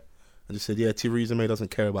up there and just said, "Yeah, Theresa May doesn't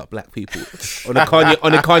care about black people." on the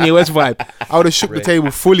Kanye West vibe, I would have shook the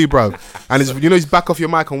table fully, bro. And it's, he's back off your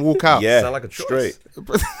mic and walk out. Yeah, Sound like a choice. straight.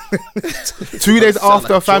 2 days Sound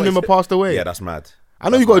after like a family choice. member passed away. Yeah, that's mad. I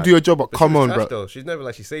know you got to do your job, but But come she was on, trash, bro. Though. She's never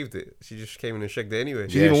like she saved it. She just came in and shagged it anyway.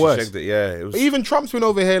 She's even worse. shagged it, yeah, it was. Even Trump's been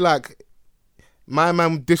over here like, my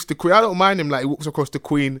man dissed the Queen. I don't mind him. Like he walks across the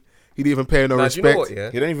Queen He didn't even pay her no Nah, do you know respect. what?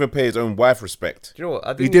 Yeah. He don't even pay his own wife respect. Do you know what?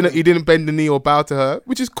 I He didn't bend the knee or bow to her,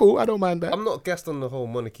 which is cool. I don't mind that. I'm not gassed on the whole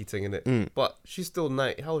monarchy thing in it, Mm. but she's still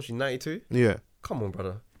 90. How old is she? 92. Yeah. Come on,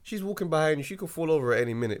 brother. She's walking behind you. She could fall over at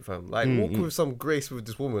any minute, fam. Like walk with some grace with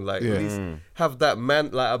this woman. Like Yeah. at least have that man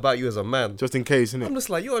like about you as a man. Just in case, I'm innit? just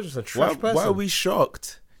like, you're just a trash person. Why are we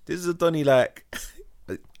shocked? This is a Donny like.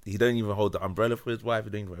 He don't even hold the umbrella for his wife. He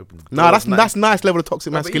don't even open the Nah, door. that's nice level of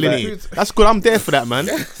toxic but masculinity. even- That's good. I'm there for that, man.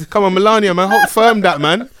 Come on, Melania, man. Hold firm that,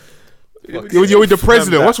 man. You're with the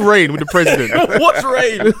president. What's rain with the president? What's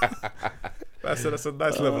rain? That's a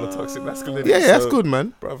nice level of toxic masculinity. Yeah, that's good,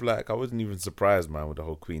 man. Bruv, like, I wasn't even surprised, man, with the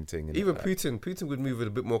whole Queen thing. And Even like, Putin would move with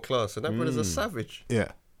a bit more class, and that brother's a savage. Yeah.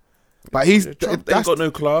 But he's Trump, they ain't got no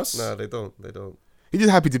class. Nah, they don't. he's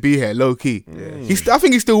just happy to be here, low key. I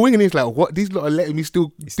think he's still winging. He's like, what? These lot are letting me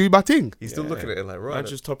still do my thing. He's still looking at it like, right. I'm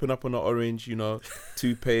just topping up on the orange,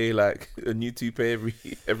 toupee, like a new toupee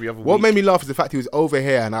every other What week. made me laugh is the fact he was over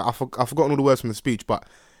here, and I've forgotten all the words from the speech, but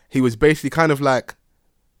he was basically kind of like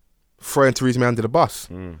throwing Theresa May under the bus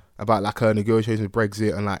about like her negotiations with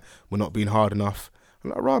Brexit and like we're not being hard enough. I'm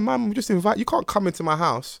like, right, man, we just invite you. Can't come into my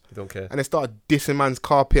house You don't care. and then start dissing man's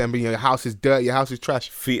carpet and being your house is dirty, your house is trash.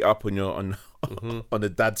 Feet up on your on the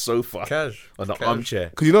dad's sofa, Cash. on the Cash. armchair.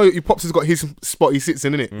 Because you know your pops has got his spot he sits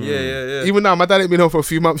in, innit? Yeah. Even now, my dad ain't been home for a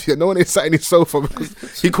few months yet. No one is sat in his sofa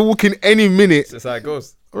because he could walk in any minute. That's how it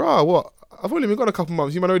goes. Rah, what? I've only been gone a couple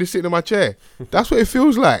months. You might already sitting in my chair. That's what it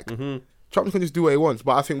feels like. Trump can just do what he wants.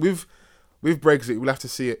 But I think with Brexit, we'll have to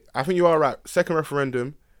see it. I think you are right. Second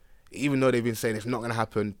referendum, even though they've been saying it's not going to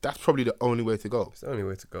happen, that's probably the only way to go. It's the only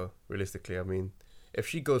way to go, realistically. I mean, if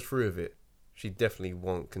she goes through with it, she definitely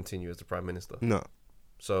won't continue as the Prime Minister. No.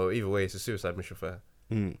 So either way, it's a suicide mission for her.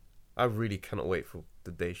 Mm. I really cannot wait for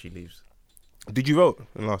the day she leaves. Did you vote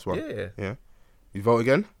in the last one? Yeah, You vote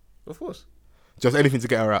again? of course. Just anything to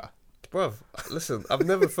get her out. Bruv, listen, I've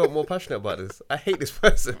never felt more passionate about this. I hate this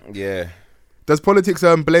person. Yeah. Does politics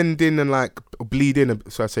blend in and like bleed in,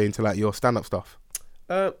 so I say, into like your stand-up stuff?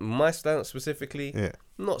 My stance specifically, Yeah.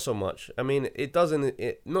 not so much. I mean, it doesn't.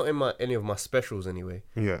 Not in any of my specials anyway.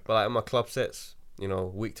 Yeah. But like in my club sets,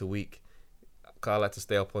 week to week, 'cause I like to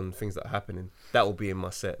stay up on things that are happening. That will be in my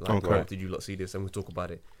set. Like, Okay. bro, did you lot see this? And we'll talk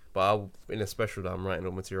about it. But in a special that I'm writing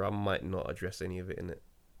on material, I might not address any of it in it.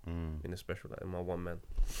 In a special, like in my one man.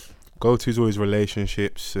 Go-to's always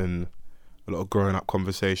relationships and a lot of growing up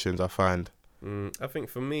conversations, I find. I think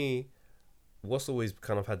for me, what's always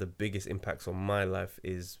kind of had the biggest impacts on my life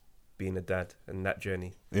is being a dad and that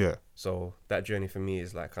journey. Yeah. So that journey for me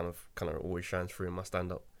is like kind of always shines through in my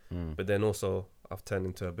stand up. But then also I've turned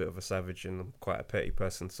into a bit of a savage and I'm quite a petty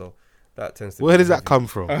person. So that tends to. Where be does that heavy. come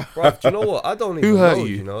from? Bruv, do you know what? I don't even Who hurt know,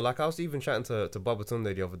 you? Like I was even chatting to Baba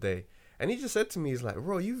Tunde the other day. And he just said to me, he's like,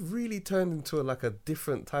 bro, you've really turned into like a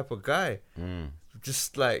different type of guy.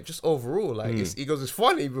 Just overall. Like he goes, it's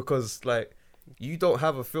funny because like you don't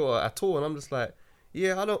have a filter at all. And I'm just like,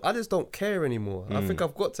 yeah, I just don't care anymore. I think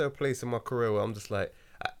I've got to a place in my career where I'm just like,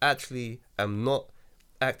 I actually am not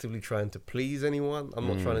actively trying to please anyone. I'm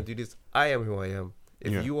not trying to do this. I am who I am.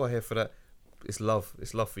 If you are here for that, it's love.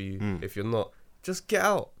 It's love for you. If you're not, just get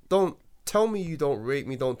out. Don't tell me you don't rate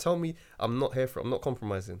me. Don't tell me I'm not here for it. I'm not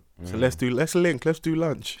compromising. So let's do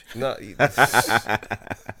lunch. No,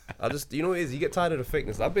 I just, you know what it is? You get tired of the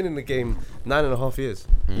fakeness. I've been in the game 9.5 years.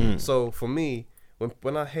 So for me,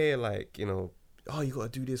 when I hear like, oh, you gotta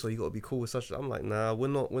do this or you gotta be cool with such, I'm like, nah, we're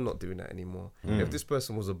not doing that anymore. If this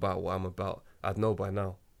person was about what I'm about, I'd know by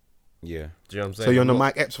now. Yeah. Do you know what I'm saying? So you're on the I'm not-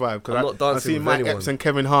 Mike Epps vibe I'm because not I dancing see with Mike anyone. Epps and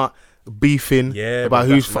Kevin Hart beefing Yeah, about but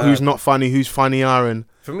who's that's who's mad. not funny, who's funnier, and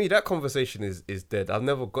For me, that conversation is dead. I've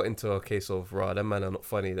never got into a case of, rah, that man are not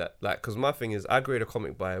funny. That like, because my thing is, I grade a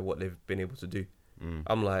comic by what they've been able to do.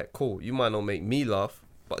 I'm like, cool, you might not make me laugh,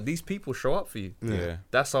 but these people show up for you. Yeah.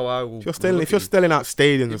 That's how I will. if you're selling out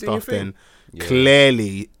stadiums and You're doing stuff, your then Yeah.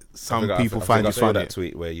 clearly some I think people I find you think I saw funny. that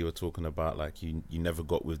tweet where you were talking about like you never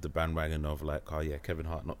got with the bandwagon of like, oh yeah, Kevin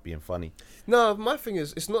Hart not being funny. No, my thing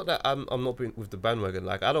is, it's not that I'm not being with the bandwagon.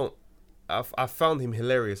 Like I found him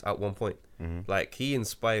hilarious at one point. Like he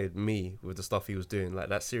inspired me with the stuff he was doing, like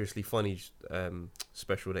that seriously funny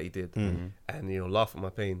special that he did, and Laugh at My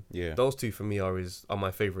Pain. Yeah. Those two for me are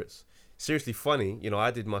my favorites. Seriously funny,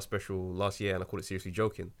 I did my special last year and I called it Seriously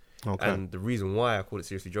Joking. Okay. And the reason why I called it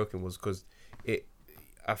Seriously Joking was because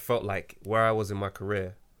I felt like where I was in my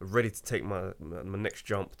career, ready to take my next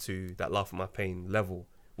jump to that Laugh at My Pain level,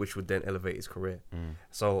 which would then elevate his career.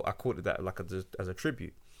 So I called it that like as a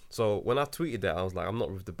tribute. So when I tweeted that, I was like, I'm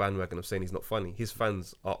not with the bandwagon of saying he's not funny. His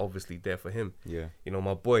fans are obviously there for him. Yeah. You know,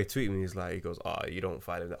 my boy tweeted me. He goes, you don't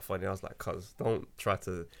find him that funny. I was like, cuz, don't try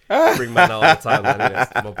to bring man out all the time.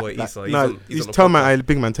 Like, my boy Issa. He's telling man,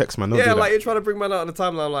 big man text man. Don't do that. Like you're trying to bring man out on the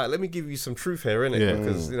timeline. I'm like, let me give you some truth here, innit? Yeah.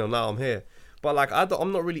 Because you know now I'm here. But like,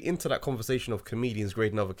 I'm not really into that conversation of comedians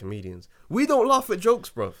grading other comedians. We don't laugh at jokes,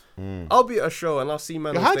 bro. I'll be at a show and I'll see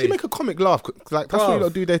man on How stage. do you make a comic laugh? Like that's what you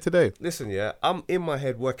gotta do day to day. Listen, yeah, I'm in my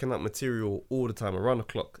head working out material all the time, around the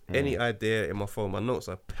clock. Any idea in my phone, my notes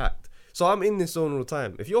are packed. So I'm in this zone all the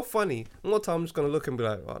time. If you're funny, one time I'm just gonna look and be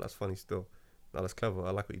like, oh, that's funny still. No, that's clever.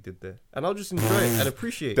 I like what you did there. And I'll just enjoy it and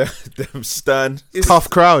appreciate it. Them stern. It's Tough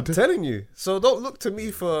crowd. telling you. So don't look to me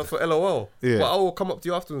for LOL. Yeah. But I will come up to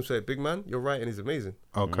you afterwards and say, big man, your writing is amazing.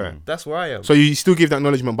 Okay. That's where I am. So you still give that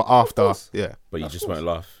acknowledgement, but after, course. yeah. But you Of just course. won't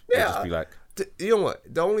laugh. Yeah, You'll just be like, You know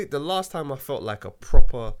what? The last time I felt like a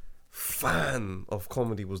proper fan of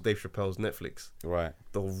comedy was Dave Chappelle's Netflix. right.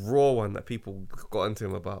 The raw one that people got into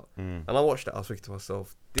him about. And I watched that. I was thinking to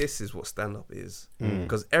myself, this is what stand-up is.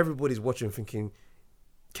 Because everybody's watching thinking,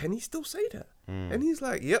 can he still say that? And he's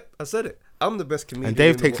like, yep, I said it. I'm the best comedian. And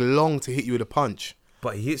Dave in the takes world. long to hit you with a punch,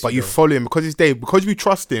 But he hits but you you though. follow him because it's Dave. Because we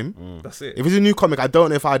trust him. That's it. If it's a new comic, I don't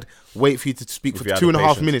know if I'd wait for you to speak If for you had 2.5 the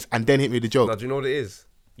patience. minutes and then hit me with the joke. Now, do you know what it is?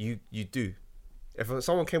 You do. If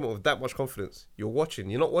someone came up with that much confidence, you're watching.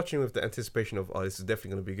 You're not watching with the anticipation of, oh, this is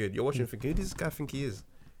definitely going to be good. You're watching thinking, who does this guy think he is?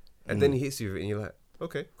 And then he hits you with it and you're like,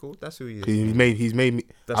 okay, cool. That's who he is. He's made me.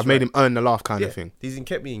 That's I've made right. him earn the laugh kind of thing. He's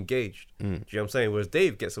kept me engaged. Do you know what I'm saying? Whereas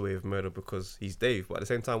Dave gets away with murder because he's Dave. But at the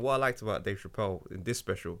same time, what I liked about Dave Chappelle in this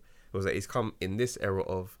special was that he's come in this era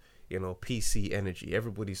of, you know, PC energy.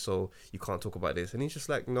 Everybody's so, you can't talk about this. And he's just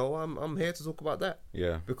like, no, I'm here to talk about that.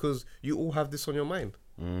 Yeah. Because you all have this on your mind.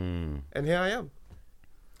 And here I am.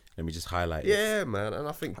 Let me just highlight it. Yeah, man. And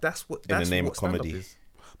I think that's what In the name what of stand-up comedy. is.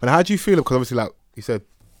 But how do you feel? Because obviously, like you said,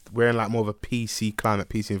 we're in like more of a PC climate,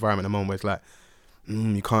 PC environment at the moment where it's like,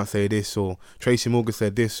 you can't say this, or Tracy Morgan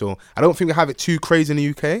said this, or I don't think we have it too crazy in the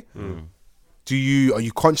UK. Are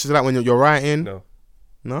you conscious of that when you're writing? No,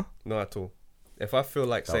 No? not at all. If I feel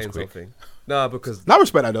like That was saying quick. something, nah, because No, I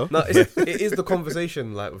respect that though. no, it is the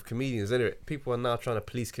conversation like with comedians, isn't it? People are now trying to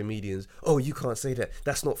police comedians. Oh, you can't say that.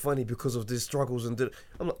 That's not funny because of these struggles and.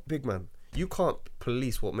 I'm like, big man. You can't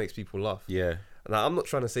police what makes people laugh. Yeah. Now, I'm not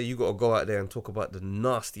trying to say you got to go out there and talk about the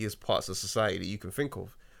nastiest parts of society that you can think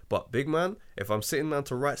of. But big man, if I'm sitting down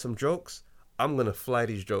to write some jokes, I'm gonna fly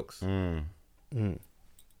these jokes.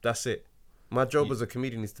 That's it. My job as a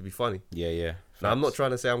comedian is to be funny. Yeah, yeah. Now, I'm not Facts.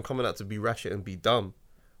 trying to say I'm coming out to be ratchet and be dumb,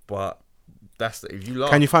 but that's if you laugh.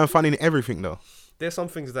 Can you find funny in everything though? There's some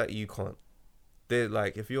things that you can't. They're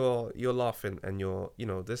like if you're laughing and you're, you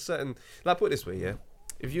know, there's certain, like, put it this way, yeah.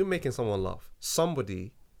 If you're making someone laugh,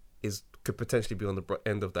 somebody could potentially be on the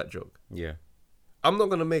end of that joke. Yeah. I'm not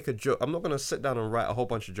gonna make a joke. I'm not gonna sit down and write a whole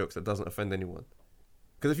bunch of jokes that doesn't offend anyone.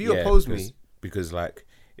 Because if you Yeah, oppose because, me, because like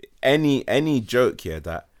any joke here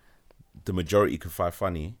that the majority can find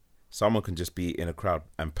funny, someone can just be in a crowd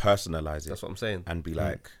and personalize it. that's what I'm saying. And be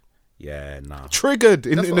like, yeah, nah. Triggered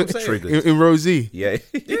That's what I'm saying. Triggered. in Rosie. Yeah.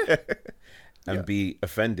 Yeah. And Yeah. be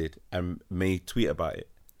offended and may tweet about it.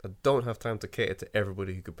 I don't have time to cater to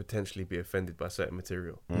everybody who could potentially be offended by certain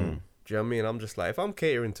material. Do you know what I mean? I'm just like, if I'm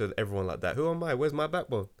catering to everyone like that, who am I? Where's my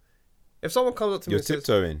backbone? If someone comes up to me You're and says,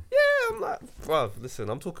 tiptoeing. yeah, I'm like, bro, listen,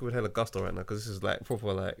 I'm talking with hella gusto right now because this is like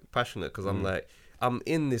proper like passionate because I'm like, I'm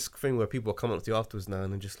in this thing where people are coming up to you afterwards now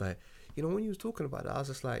and they're just like, you know, when you was talking about that, I was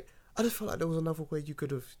just like, I just felt like there was another way you could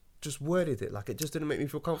have just worded it. Like, it just didn't make me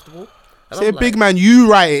feel comfortable. And Say, I'm big like, man, you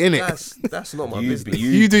write it, innit? that's not my business.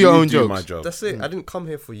 You do your own jokes. My job. That's it. I didn't come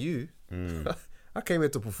here for you. I came here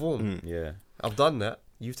to perform. Yeah. I've done that.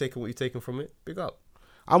 You've taken what you've taken from it. Big up.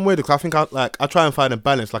 I'm weird because I think I try and find a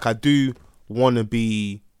balance. Like I do want to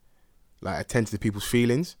be like attentive to people's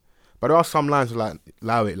feelings, but there are some lines where, like,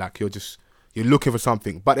 allow it. Like you're looking for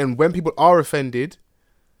something, but then when people are offended,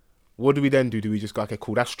 what do we then do? Do we just go, okay,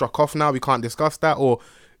 cool, that's struck off now, we can't discuss that? Or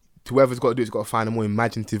whoever's got to do it's got to find a more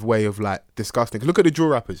imaginative way of like discussing it. Look at the drill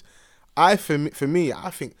rappers. For me,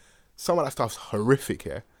 I think some of that stuff's horrific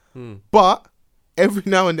here. But every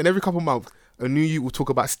now and then, every couple of months, a new youth will talk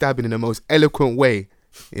about stabbing in the most eloquent way.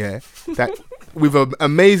 Yeah, that with an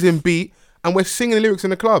amazing beat, and we're singing the lyrics in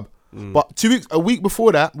the club. But a week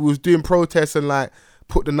before that, we was doing protests and like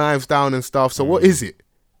put the knives down and stuff. So what is it?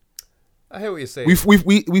 I hear what you're saying.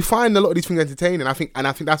 We find a lot of these things entertaining. I think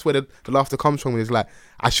that's where the laughter comes from. Is like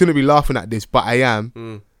I shouldn't be laughing at this, but I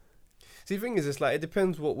am. See, the thing is, it's like it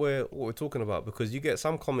depends what we're talking about because you get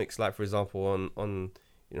some comics, like for example, on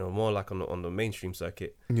you know, more like on the mainstream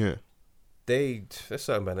circuit. Yeah, there's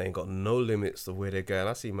certain man that ain't got no limits to where they're going.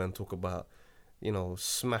 I see man talk about, you know,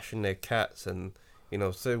 smashing their cats and, you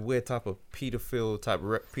know, so weird type of pedophilia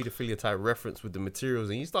type reference with the materials,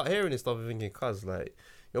 and you start hearing this stuff and thinking, cuz like,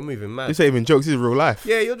 you're moving mad. This ain't even jokes. This is real life.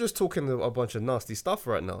 Yeah, you're just talking a bunch of nasty stuff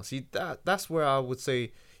right now. See, that's where I would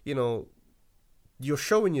say, you know, you're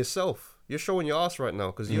showing yourself. You're showing your ass right now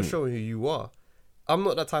because you're showing who you are. I'm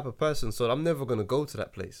not that type of person, so I'm never going to go to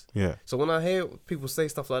that place. Yeah. So when I hear people say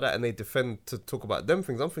stuff like that and they defend to talk about them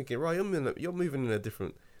things, I'm thinking, right, you're moving in a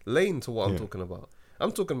different lane to what I'm talking about.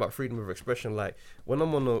 I'm talking about freedom of expression. Like when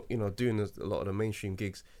I'm on the, you know, doing a lot of the mainstream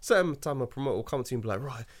gigs, certain time a promoter will come to me and be like,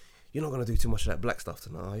 right, you're not going to do too much of that black stuff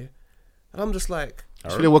tonight, are you? And I'm just like,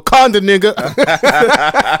 Should have Wakanda, nigga.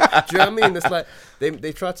 do you know what I mean? It's like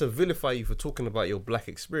they try to vilify you for talking about your black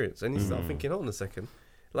experience, and you start thinking, hold on a second,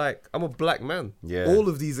 like I'm a black man. Yeah. All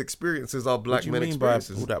of these experiences are black men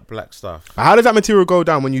experiences. All that black stuff. How does that material go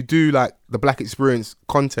down when you do like the black experience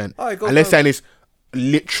content? Oh, it goes And let's down- say it's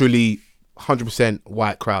literally 100%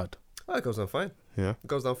 white crowd. Oh, it goes down fine. Yeah. It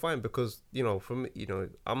goes down fine because, you know, for me, you know,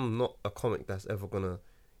 I'm not a comic that's ever gonna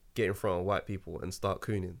get in front of white people and start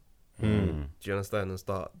cooning. Do you understand? And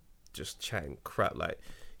start just chatting crap. Like,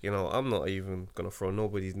 you know, I'm not even gonna throw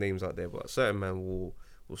nobody's names out there, but certain man will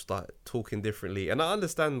start talking differently, and I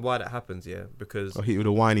understand why that happens. Yeah, because I'll hit you with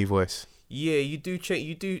a whiny voice. yeah, you do change.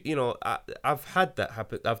 You do, you know. I've had that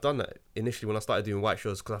happen. I've done that initially when I started doing white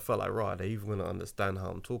shows because I felt like, right, they're even gonna understand how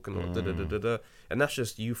I'm talking, or da da da da da. And that's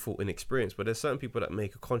just youthful inexperience. But there's certain people that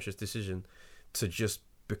make a conscious decision to just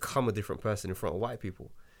become a different person in front of white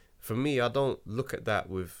people. For me, I don't look at that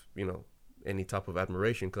with, you know, any type of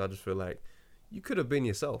admiration because I just feel like you could have been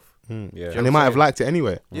yourself. Yeah. And they might have liked it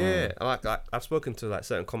anyway. Yeah, like I've spoken to like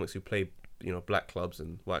certain comics who play, you know, black clubs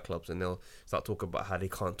and white clubs, and they'll start talking about how they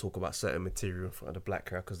can't talk about certain material in front of the black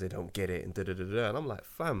crowd because they don't get it and da da da da. And I'm like,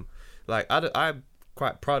 fam, like I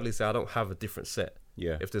quite proudly say I don't have a different set.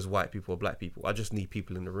 Yeah. If there's white people or black people, I just need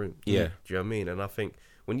people in the room. Yeah. Do you know what I mean? And I think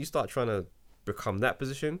when you start trying to become that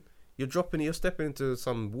position, you're stepping into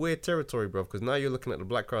some weird territory, bro. Because now you're looking at the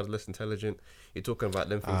black crowd less intelligent. You're talking about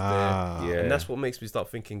them things there, Yeah. and that's what makes me start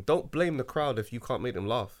thinking. Don't blame the crowd if you can't make them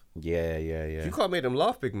laugh. Yeah. If you can't make them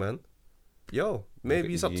laugh, big man, yo,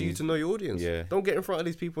 maybe it's up to you to know your audience. Yeah. Don't get in front of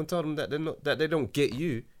these people and tell them that they don't get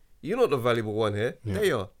you. You're not the valuable one here. Yeah.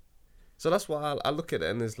 They are. So that's why I look at it,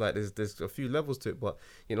 and there's like there's a few levels to it. But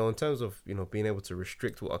you know, in terms of, you know, being able to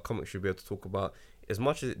restrict what a comic should be able to talk about, as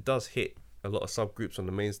much as it does hit a lot of subgroups on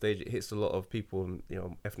the main stage, it hits a lot of people, you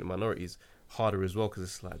know, ethnic minorities harder as well, because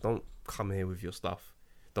it's like, don't come here with your stuff.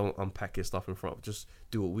 Don't unpack your stuff in front. Just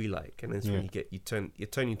do what we like, and then when you turn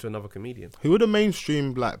into another comedian. Who are the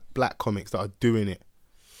mainstream black comics that are doing it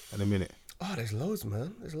at the minute? Oh, there's loads,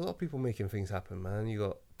 man. There's a lot of people making things happen, man. You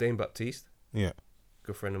got Dane Baptiste, Yeah.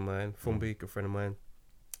 good friend of mine. Fumbi, good friend of mine.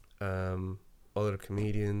 All of the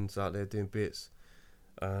comedians out there doing bits.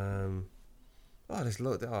 Oh, there's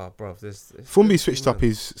loads. Oh, bruv, there's Fumbi switched up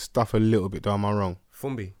his stuff a little bit, though. Am I wrong?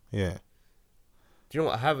 Fumbi. Yeah. Do you know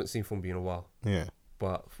what? I haven't seen Fumbi in a while. Yeah.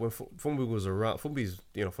 But when Fumbi was around, Fumbi's,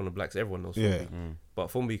 you know, from the blacks, everyone knows Yeah. Fumbi. But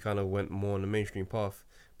Fumbi kind of went more on the mainstream path.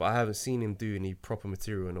 But I haven't seen him do any proper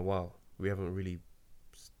material in a while. We haven't really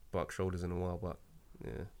bucked shoulders in a while, but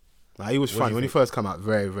yeah. Nah, he was What do funny you when he think? first came out.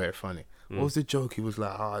 Very, very funny. What was the joke? He was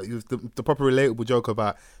like, it was the proper relatable joke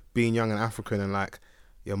about being young and African, and like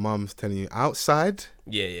your mum's telling you outside,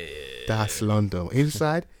 Yeah. that's London.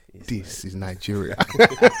 Inside, this is Nigeria.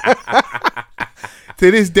 To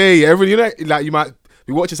this day, everybody, you know, like you might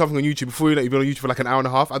be watching something on YouTube before you know you've been on YouTube for like an hour and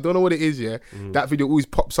a half. I don't know what it is. Yeah, that video always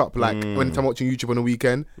pops up like when I'm watching YouTube on the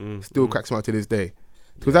weekend. Still cracks me out to this day.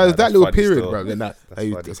 Because that that's little funny period, still. bro. Then That's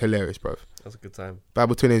funny. that's hilarious, bro. That's a good time.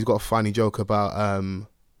 Bible Twinny's got a funny joke about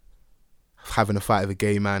having a fight with a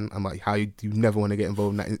gay man. I'm like, how you never want to get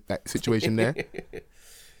involved in that situation there.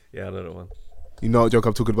 Yeah, I know that one. You know what joke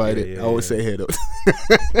I'm talking about, innit? Yeah, I always yeah. say it here though.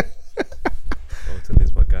 Bob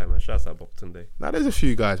Tunde's my guy, man. Shouts out Bob Tunde. Now there's a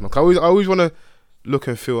few guys, man. I always want to look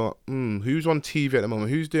and feel who's on TV at the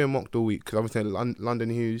moment. Who's doing Mock the Week? Because I was saying London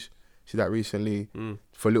Hughes. See that recently.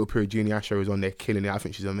 For a little period, Jeannie Asher was on there killing it. I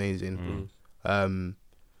think she's amazing. I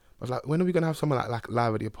was like, when are we gonna have someone like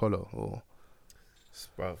live at the Apollo? Or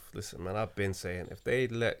Bruv, listen, man. I've been saying if they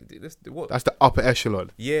let this, what? that's the upper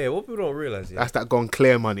echelon. Yeah, what people don't realize. Yeah. That's that gone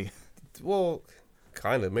clear money. Well,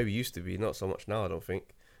 kind of. Maybe used to be. Not so much now, I don't think.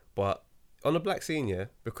 But on the black scene, yeah,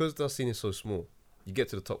 because the scene is so small, you get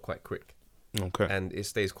to the top quite quick. Okay. And it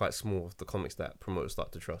stays quite small with the comics that promoters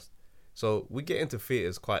start to trust. So we get into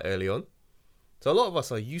theatres quite early on. So a lot of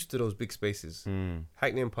us are used to those big spaces.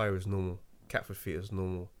 Hackney Empire is normal. Catford Theatre is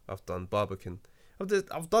normal. I've done Barbican.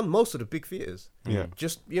 I've done most of the big theaters. Yeah.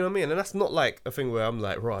 Just, you know what I mean? And that's not like a thing where I'm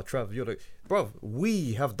like, right, Trav, you're the... Bruv,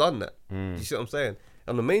 we have done that. Mm. You see what I'm saying?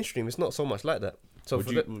 On the mainstream, it's not so much like that. So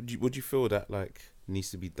would you feel that like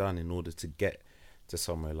needs to be done in order to get to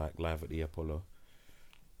somewhere like Live at the Apollo?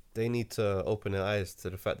 they need to open their eyes to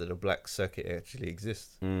the fact that the black circuit actually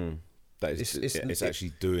exists. That is, it's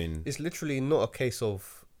actually doing... It's literally not a case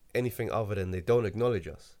of anything other than they don't acknowledge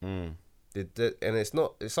us. And it's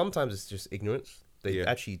not... Sometimes it's just ignorance. They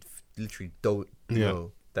actually literally don't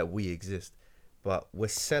know that we exist. But we're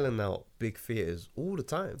selling out big theaters all the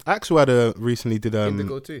time. Axel had recently did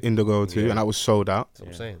Indigo too, and that was sold out. That's what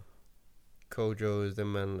I'm saying. Kojo is the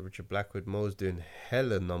man, Richard Blackwood. Mo's doing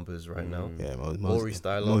hella numbers right now. Yeah, Maury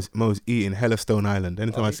Stylo. Mo's eating hella Stone Island.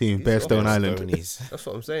 Anytime I see him, Bear Stone Island. That's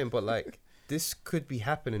what I'm saying. But like, this could be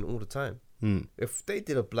happening all the time. If they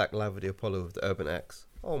did a Black Live at the Apollo with the Urban Acts,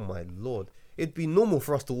 oh my lord, it'd be normal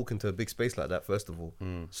for us to walk into a big space like that. First of all,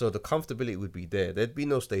 so the comfortability would be there. There'd be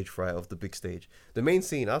no stage fright of the big stage. The main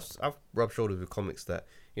scene, I've rubbed shoulders with comics that,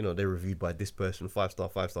 you know, they're reviewed by this person, 5 star,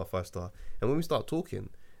 5 star, 5 star, and when we start talking.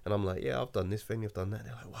 And I'm like, yeah, I've done this thing, I've done that.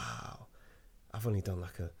 They're like, wow, I've only done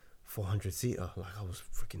like a 400 seater. Like, I was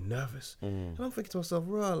freaking nervous. And I'm thinking to myself,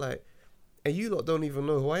 bro, like, and you lot don't even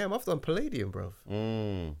know who I am. I've done Palladium, bruv. Do you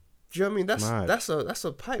know what I mean? That's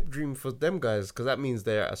a pipe dream for them guys, because that means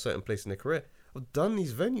they're at a certain place in their career. I've done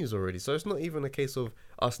these venues already, so it's not even a case of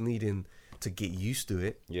us needing to get used to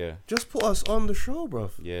it. Yeah. Just put us on the show,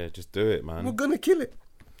 bruv. Yeah, just do it, man. We're gonna kill it.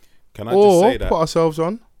 Can I just say that? Put ourselves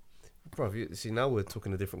on. Bro, you see, now we're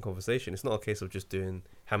talking a different conversation. It's not a case of just doing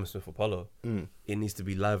Hammersmith Apollo. It needs to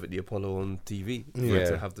be Live at the Apollo on TV for it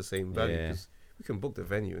to have the same value. Because we can book the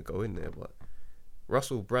venue and go in there, but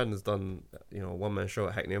Russell Brand has done, you know, a one-man show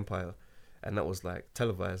at Hackney Empire, and that was like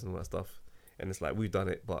televised and all that stuff. And it's like, we've done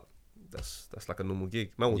it, but that's like a normal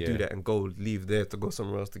gig. Man will do that and leave there to go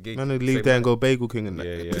somewhere else to gig. Man will leave there and go Bagel King and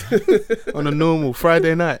that. On a normal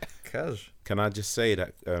Friday night. Cash. Can I just say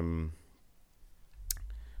that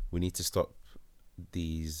we need to stop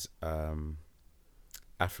these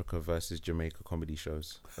Africa versus Jamaica comedy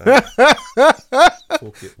shows.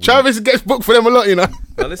 Travis gets booked for them a lot, you know.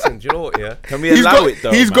 Now listen, do you know what, yeah? Can we allow it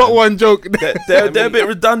though? He's got one joke. They're a bit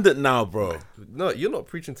redundant now, bro. No, you're not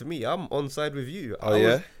preaching to me. I'm on side with you.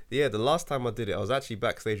 Yeah, the last time I did it, I was actually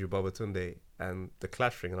backstage with Baba Tunde and the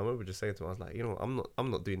Clash thing, and I remember just saying to him, I was like, you know,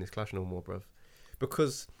 I'm not doing this Clash no more, bruv.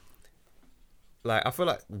 Because like, I feel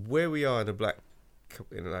like where we are in the black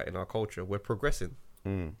in our culture, we're progressing.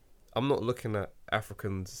 I'm not looking at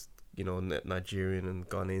Africans, you know, Nigerian and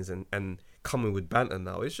Ghanaians and coming with banter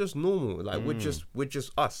now. It's just normal. Like we're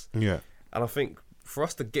just us. Yeah. And I think for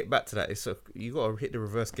us to get back to that, you got to hit the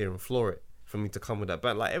reverse gear and floor it for me to come with that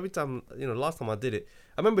banter. Like every time, you know, last time I did it,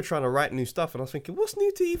 I remember trying to write new stuff and I was thinking, what's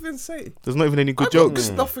new to even say? There's not even any good jokes.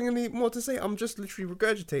 There's nothing any more to say. I'm just literally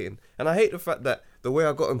regurgitating. And I hate the fact that the way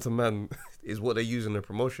I got into Man is what they use in their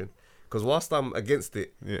promotion. Because whilst I'm against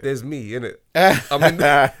it, there's me in it. I'm in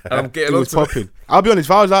there, and I'm getting it. Popping. I'll be honest,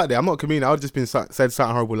 if I was out there, I'm not a comedian, I would have just said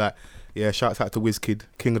something horrible like, yeah, shouts out to Wizkid,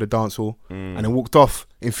 king of the dance hall, and then walked off,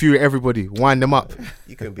 infuriate everybody, wind them up.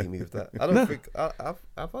 You couldn't beat me with that. I don't think have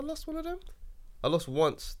I lost one of them. I lost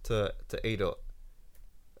once to A-Dot.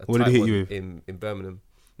 What did he hit you with? In Birmingham?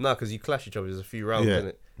 No, because you clash each other. There's a few rounds in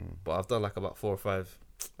it, but I've done like about 4 or 5.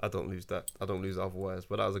 I don't lose that. I don't lose otherwise.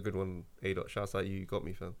 But that was a good one. A-Dot. Shouts out, you got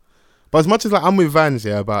me, fam. But as much as like I'm with Vans,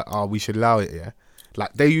 about we should allow it,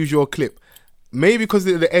 like they use your clip, maybe because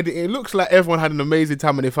the edit, it looks like everyone had an amazing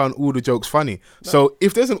time and they found all the jokes funny. No. So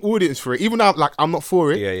if there's an audience for it, even though like I'm not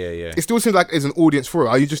for it, it still seems like there's an audience for it.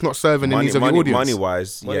 Are you just not serving the needs of your audience? Money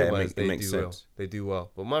wise, it makes sense. Well. They do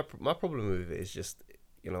well, but my problem with it is just,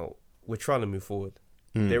 you know, we're trying to move forward.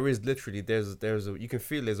 There is literally you can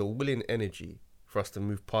feel there's a willing energy for us to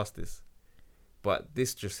move past this, but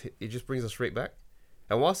this just brings us straight back.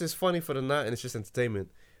 And whilst it's funny for the night and it's just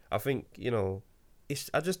entertainment, I think, you know,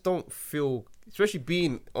 I just don't feel, especially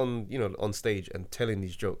being on stage and telling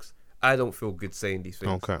these jokes, I don't feel good saying these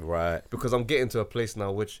things. Okay. Right. Because I'm getting to a place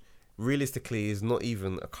now which realistically is not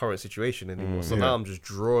even a current situation anymore. So now I'm just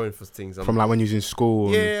drawing for things. From like when you was in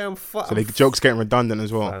school. Yeah, so the jokes getting redundant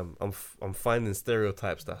as well. I'm finding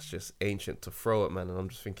stereotypes that's just ancient to throw at, man. And I'm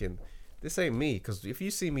just thinking, this ain't me. Because if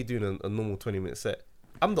you see me doing a normal 20-minute set,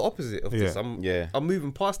 I'm the opposite of this. I'm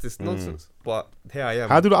moving past this nonsense, but here I am.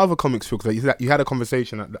 How do the other comics feel? Because you had a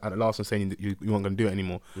conversation at the last one saying that you weren't going to do it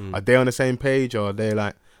anymore. Are they on the same page, or are they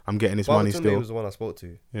like, I'm getting this money still? Was the one I spoke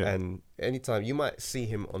to, and anytime you might see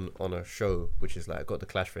him on a show which is like got the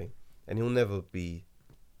Clash thing, and he'll never be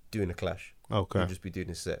doing a Clash. Okay, he'll just be doing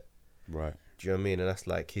his set. Right. Do you know what I mean? And that's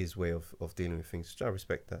like his way of dealing with things. I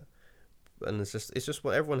respect that. and it's just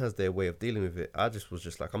what everyone has their way of dealing with it. I just was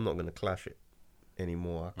just like, I'm not gonna clash it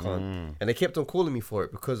anymore. I can't. And they kept on calling me for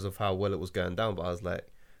it because of how well it was going down. But I was like,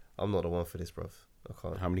 I'm not the one for this, bruv. I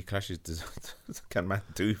can't. How many clashes can man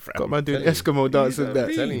do? Fam? Got man doing Telling you. Eskimo dance and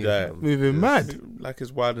that. Telling you, that. fam. Moving mad. Like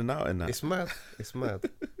it's wilding out in that. It's mad. It's mad.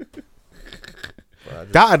 But I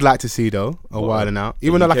just- That I'd like to see though, a What, while and out.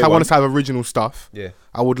 Even though UK like I want one? us to have original stuff, yeah,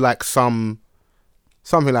 I would like something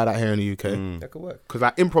like that here in the UK. Mm. that could work. Because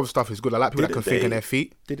like improv stuff is good. I like people that can Didn't think on they- their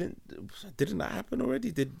feet. Didn't that happen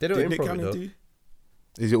already? They don't didn't Nick improv it, Cannon though. do?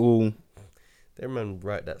 Is it all? Them man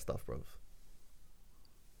write that stuff, bruv.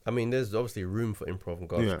 I mean, there's obviously room for improv and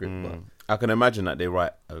God's Yeah. script, but I can imagine that they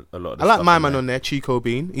write a lot of the I like stuff my in man there. on there, Chico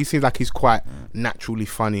Bean. He seems like he's quite naturally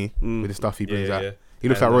funny with the stuff he brings out. yeah. He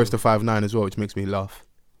looks And, like Royster 5'9" as well, which makes me laugh.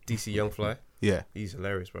 DC Youngfly, Yeah, he's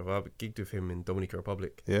hilarious, bruv. I gigged with him in Dominican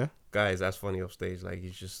Republic. yeah. Guy is as funny off stage, like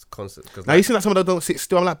he's just constant. Cause Now you seem like someone that don't sit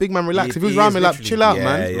still. I'm like, big man, relax. He- if he was he around is me, like, literally- chill out, Yeah,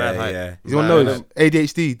 man. yeah, Mad hype. yeah. He's one Mad of those hype.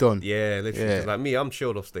 ADHD done. Yeah, literally. Yeah. 'Cause like me, I'm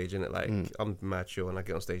chilled off stage, innit? Like I'm mad chill, and I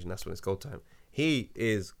get on stage, and that's when it's go time. He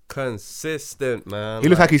is consistent, man. He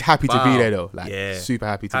looks like he's happy to be wow. there though. Like Yeah. super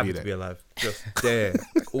happy to happy be to there. be alive, just there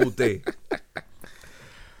all day.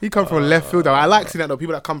 He come from left field. Though. I like seeing that though.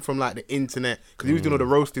 People that come from like the internet because he was doing all the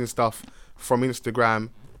roasting stuff from Instagram.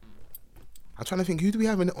 I'm trying to think who do we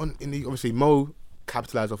have in the obviously Mo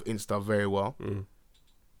capitalized off Insta very well.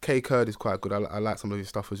 K Kurd is quite good. I like some of his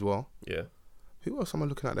stuff as well. Yeah, Who else am I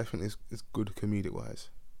looking at that I think is good comedic wise?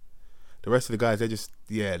 The rest of the guys they're just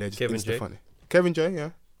Kevin Insta J. funny. Kevin J, yeah.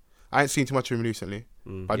 I ain't seen too much of him recently.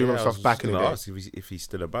 But I do Yeah, know I stuff was back in just the gonna day. ask if he's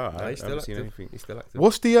still about. Nah, I he's still haven't seen active. anything. He's still active.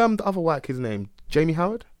 What's the other white kid's name? Jamie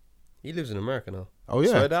Howard? He lives in America now. Oh yeah.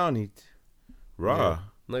 Slow down, he. Rah. Yeah.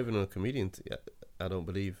 Not even a comedian. I don't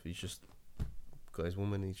believe he's just got his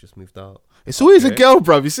woman. He's just moved out. It's always a Okay. girl,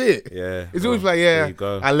 bruv. You see it? Yeah. It's always well, like, there yeah, you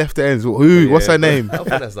go. I left the ends. Who? What's Yeah. her name? I don't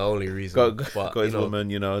think that's the only reason. Got but his you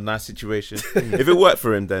know, woman, nice situation. If it worked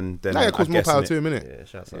for him, then Like, I it calls more guess, power innit? to him, innit? yeah,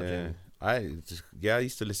 shouts out Yeah, Jamie. I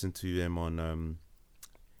used to listen to him on.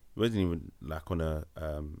 It wasn't even like on a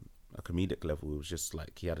comedic level. It was just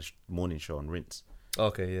like he had a morning show on Rinse.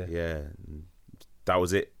 Okay, yeah. Yeah, and that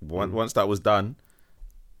was it. Once that was done,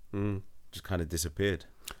 Mm. just kind of disappeared.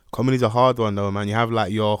 Comedy's a hard one though, man. You have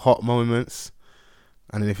like your hot moments,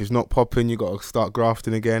 and then if it's not popping, you got to start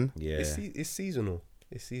grafting again. Yeah, It's seasonal.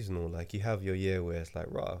 It's seasonal. Like you have your year where it's like,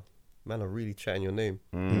 rah, man, I'm really chatting your name.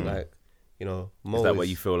 Like, Mo is that where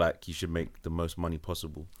you feel like you should make the most money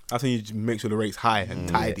possible? I think you just make sure the rate's high and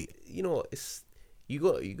tidy. You know, it's you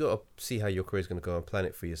got to see how your career's gonna go and plan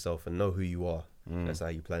it for yourself and know who you are. That's how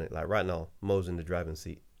you plan it. Like right now, Mo's in the driving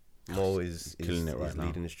seat. Mo is killing it right now.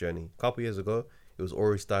 leading this journey. A couple years ago, it was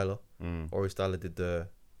Ori Styler. Ori Styler did the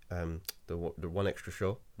one extra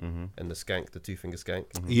show and the skank, the 2-finger skank.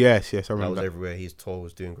 Yes, I That remember. was That. everywhere. His tour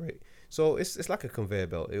was doing great. So it's like a conveyor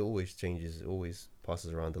belt. It always changes. It always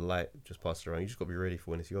passes around. The light just passes around. You just got to be ready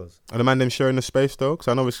for when it's yours. Are the man them sharing the space though? Because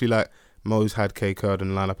I know obviously like Mo's had K Kurd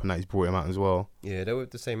and lineup and that he's brought him out as well. Yeah, they were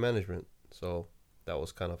with the same management. So that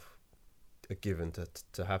was kind of a given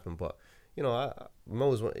to happen. But,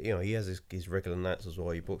 Mo's, he has his regular nights as well.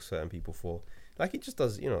 He books certain people for. Like, he just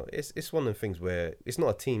does, it's one of the things where it's not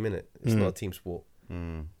a team, innit? It's not a team sport.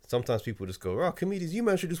 Sometimes people just go, oh, comedians, you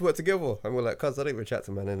man should just work together. And we're like, cuz, I don't even chat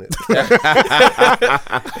to man, innit?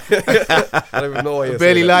 I don't even know why you're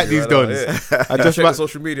Barely saying like that to me these right now, dons. yeah. I Just just check about,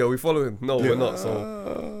 social media. Are we following? No, we're not.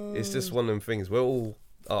 So it's just one of them things. We're all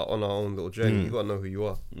on our own little journey. You got to know who you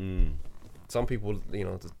are. Some people,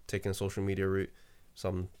 taking a social media route.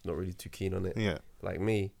 Some not really too keen on it. yeah. Like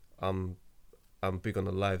me, I'm big on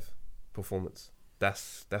the live performance.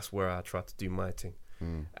 That's where I try to do my thing.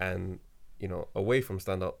 And away from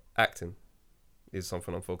stand up, acting is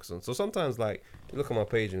something I'm focused on. So sometimes, like, you look at my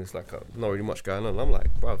page and it's like not really much going on. I'm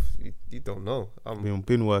like, bruv, you don't know. We've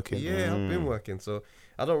been working. Yeah, I've been working. So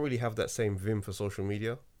I don't really have that same vim for social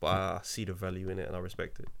media, but I see the value in it and I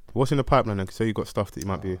respect it. What's in the pipeline then? 'Cause so you got stuff that you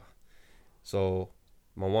might be. So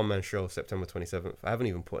my one-man show, September 27th. I haven't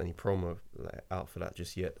even put any promo out for that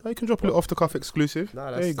just yet. Oh, you can drop a little off the cuff exclusive.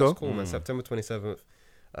 Nah, there you that's go. cool, man. September 27th.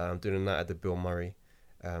 Doing a night at the Bill Murray.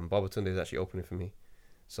 Babatunde is actually opening for me.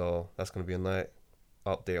 So that's going to be a night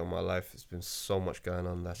update on my life. There's been so much going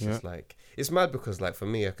on. That's just like, it's mad because like for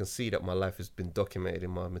me, I can see that my life has been documented in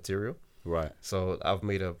my material. Right. So I've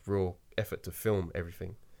made a real effort to film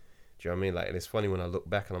everything. Do you know what I mean? Like, and it's funny when I look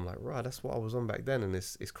back and I'm like, right, that's what I was on back then. And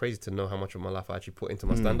it's crazy to know how much of my life I actually put into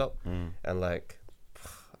my stand-up. And like,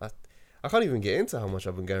 I can't even get into how much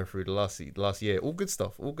I've been going through the last year. All good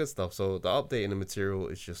stuff. So the update in the material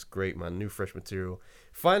is just great, man. New fresh material.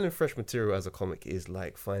 Finding fresh material as a comic is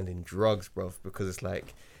like finding drugs, bruv, because it's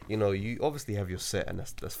like, you know, you obviously have your set, and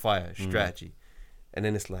that's fire strategy. And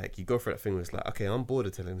then it's like you go for that thing where it's like, okay, I'm bored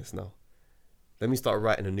of telling this now. Let me start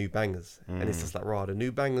writing the new bangers. And it's just like, raw, the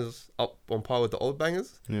new bangers up on par with the old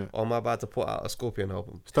bangers? Yeah. Or am I about to put out a Scorpion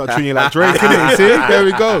album? Start treating you like Drake, innit? See? There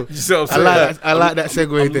we go. You see what I'm I saying? like that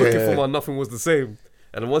segue I'm there. looking for my Nothing Was the Same.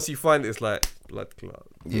 And then once you find it, it's like, blood clot.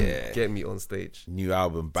 Yeah. Get me on stage. New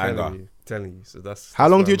album, banger. Telling you. So that's How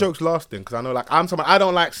long where do your I'm at. jokes last then? Because I know, like, I'm someone, I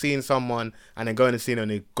don't like seeing someone and then going to see them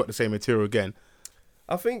and they got the same material again.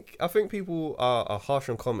 I think people are harsh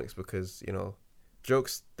on comics because, you know,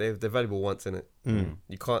 jokes, they're valuable once, innit?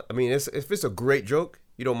 You can't, I mean, if it's a great joke,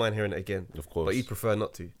 you don't mind hearing it again. Of course. But you prefer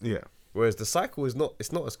not to. Yeah. Whereas the cycle is not,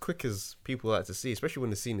 it's not as quick as people like to see, especially when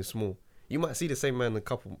the scene is small. You might see the same man in a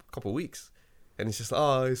couple weeks and it's just,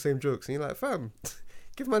 same jokes. And you're like, fam,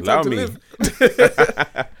 give man time Allow to me. live. Do you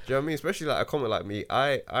know what I mean? Especially like a comic like me,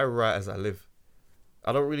 I write as I live.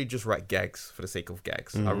 I don't really just write gags for the sake of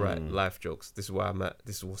gags. I write life jokes. This is where I'm at.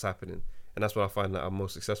 This is what's happening. And that's where I find that I'm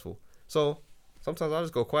most successful. So sometimes I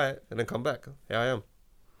just go quiet and then come back. Here I am.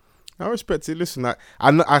 I respect it. Listen, like,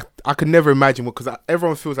 I could never imagine what, because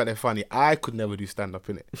everyone feels like they're funny. I could never do stand up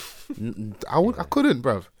in it. I couldn't,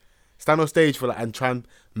 bruv. Stand on stage for like and try and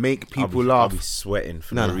make people I'll laugh. be sweating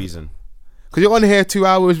for No, no no. reason. Because you're on here 2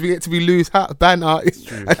 hours, we get to be loose, banter, It's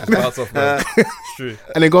true. Parts off, man. It's true.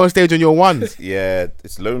 and then go on stage on your ones. Yeah,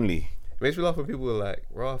 it's lonely. It makes me laugh when people are like,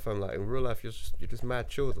 raw fam, like in real life you're just mad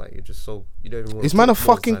chilled, like you're just so, you don't even want This to man a talk most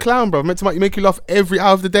fucking of the clown, bro. Meant to make you laugh every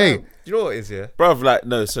hour of the day. time. You know what it is, yeah? Bruv, like,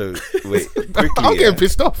 no, so, wait, quickly, I'm yeah. getting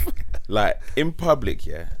pissed off. Like, in public,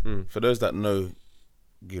 yeah, for those that know,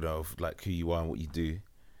 you know, like, who you are and what you do,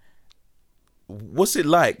 what's it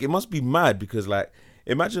like? It must be mad because, like,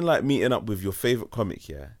 imagine, like, meeting up with your favourite comic,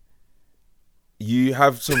 yeah? You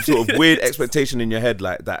have some sort of weird expectation in your head,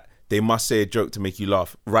 like, that they must say a joke to make you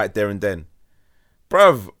laugh right there and then.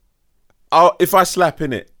 Bruv, if I slap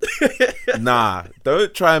in it, nah,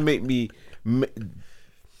 don't try and make me,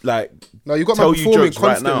 like, No, you got tell my you performing jokes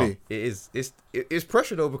right now. constantly. It is. It's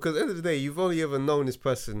pressure though, because at the end of the day, you've only ever known this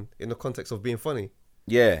person in the context of being funny.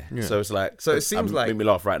 Yeah. So it's like, So it seems like- make me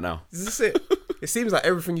laugh right now. Is this it? It seems like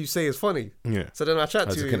everything you say is funny. Yeah. So then I chat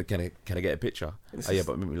Oh, to so you. can I get a picture? Oh yeah,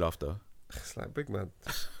 but make me laugh though. It's like, big man.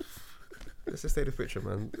 Let's just take the picture,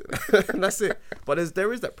 man. And that's it. But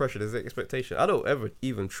there is that pressure. There's that expectation. I don't ever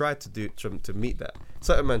even try to meet that.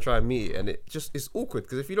 Certain men try and meet it, and it's awkward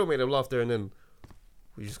because if you don't make them laugh there and then,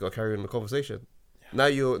 you just gotta carry on the conversation. Now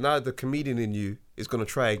the comedian in you is gonna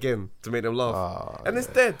try again to make them laugh, and it's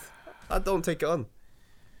dead. I don't take it on.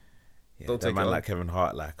 Yeah, Don't that take man it on. like Kevin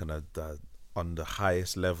Hart, like on the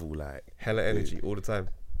highest level, like Hella energy all the time.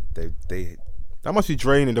 they That must be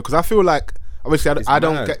draining though, because I feel like obviously It's I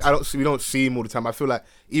don't mad. get we don't see him all the time. I feel like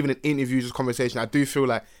even in interviews, or conversation, I do feel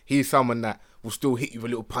like he's someone that will still hit you with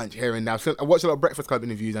a little punch here and there. So I watch a lot of Breakfast Club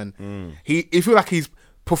interviews, and he feel like he's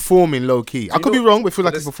performing low key. I could be wrong, but I feel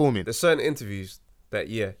like he's performing. There's certain interviews that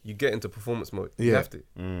you get into performance mode. You Yeah. have to.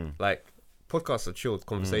 Like podcasts are chilled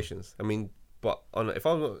conversations. I mean, but if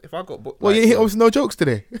I got booked, Well, like, you hit obviously no jokes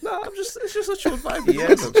today. no, it's just a chilled vibe.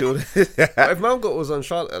 yeah, it's chilled. But if man got was on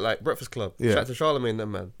like Breakfast Club, Yeah. shout out to Charlamagne, that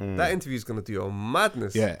man, that interview's gonna do a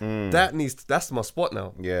madness. Yeah. That's my spot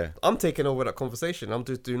now. Yeah. I'm taking over that conversation. I'm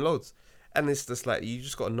just doing loads, and it's just like you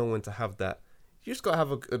just gotta know when to have that. You just gotta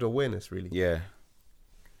have a good awareness, really. Yeah.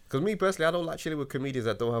 Because me personally, I don't like chilling with comedians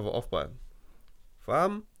that don't have an off button.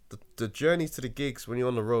 Fam, the journey to the gigs when you're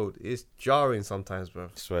on the road is jarring sometimes, bro.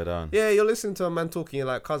 Swear down. Yeah, you're listening to a man talking, you're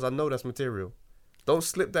like, cuz I know that's material. Don't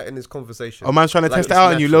slip that in this conversation. A man's trying to Like test it it's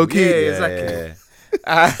out on you natural. low key. Yeah,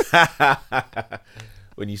 exactly.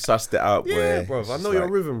 When you sussed it out, boy. Yeah, bro. I it's know just your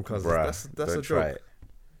like, rhythm, cuz bruh, that's don't a try joke.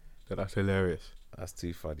 it. That's hilarious. That's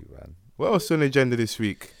too funny, man. What else on the agenda this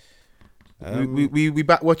week? We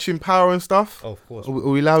back watching Power and stuff. Oh, of course. Are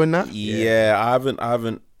we allowing that? Yeah, I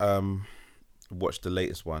haven't watched the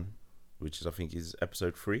latest one, which is I think is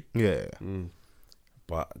episode 3. Yeah.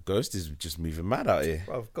 But Ghost is just moving mad out here.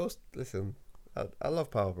 Bro, Ghost, listen, I love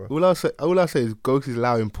Power, bro. All I say is Ghost is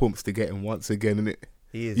allowing pumps to get him once again, innit?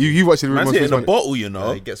 He is. You watched the Man's most hitting recent a one. bottle, you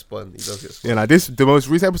know. He gets spun. He does get spun. Yeah, like the most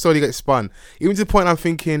recent episode he gets spun. Even to the point I'm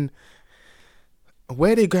thinking,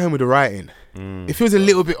 where are they going with the writing? It feels a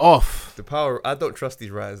little bit off. The Power, I don't trust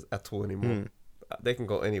these writers at all anymore. They can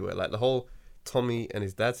go anywhere. Like the whole Tommy and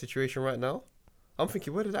his dad situation right now. I'm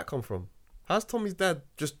thinking, where did that come from? How's Tommy's dad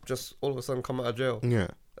just all of a sudden come out of jail? Yeah.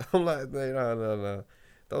 I'm like, no.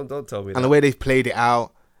 Don't tell me that. And the way they've played it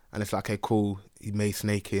out, and it's like, okay, cool, he may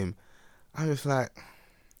snake him. I'm just like,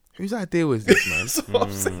 whose idea was this, man? That's what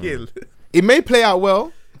I'm saying. It may play out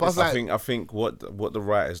well, but I was like, I think what the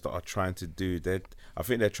writers that are trying to do, I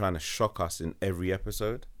think they're trying to shock us in every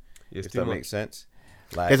episode. It's if too that much. makes sense.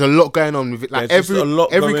 Like, There's a lot going on with it. Like There's just a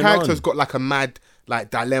lot every going character's on. got like a mad like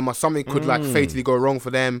dilemma. Something could like fatally go wrong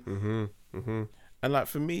for them. and like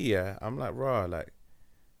for me, yeah, I'm like, rah, like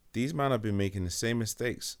these man have been making the same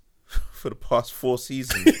mistakes for the past 4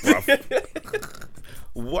 seasons, bruv.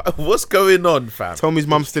 What's going on, fam? Tommy's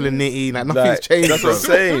mum's still a nitty. Like nothing's Like, changed. that's Bro. what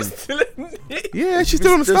I'm saying. Yeah, she's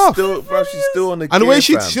still on the They're stuff. Bruv, she's still on the And the way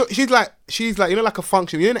gear, fam. she's like you know like a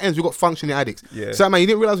function. You know in the ends we got functioning addicts. Yeah. So man, you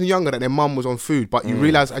didn't realize when younger that their mum was on food, but you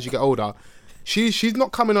realize as you get older, she's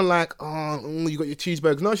not coming on like you got your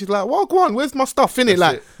cheeseburgers. No, she's like, well, go on, where's my stuff? Innit?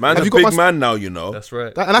 Like, it. Man's have a you got big my man now, you know. That's right.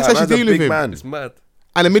 and that's how she's man's a dealing with big him. man. It's mad.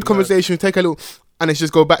 And in mid conversation, take a little, and it's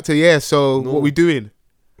just go back to so what we doing?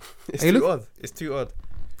 It's Hey, too look- odd. It's too odd.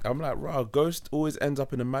 I'm like, rah, Ghost always ends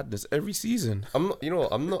up in a madness every season. I'm not. You know what?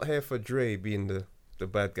 I'm not here for Dre being the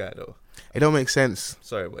bad guy though. It don't make sense.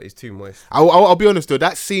 Sorry, but he's too moist. I'll be honest though.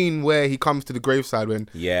 That scene where he comes to the graveside when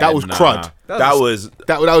that was crud. That was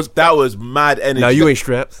That was mad energy. No, you ain't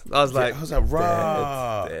strapped. I was Yeah, like, I was like,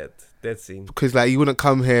 rah. dead scene. because like you wouldn't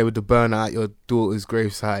come here with the burner at your daughter's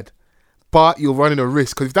graveside, but you're running a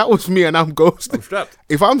risk. Because if that was me and I'm Ghost, I'm strapped.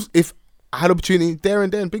 if I had opportunity there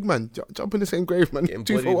and then, big man, jump in the same grave, man. Getting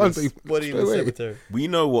 2 for bodied 1. in So the- bodied in the straight away. cemetery. We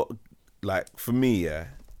know what, like, for me, yeah,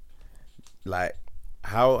 like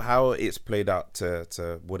how it's played out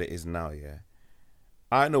to what it is now, yeah.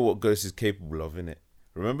 I know what Ghost is capable of, innit?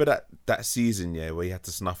 Remember that season, yeah, where he had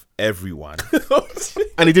to snuff everyone.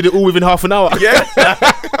 And he did it all within half an hour. Yeah,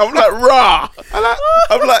 I'm like, rah.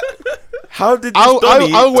 I'm like, how did this I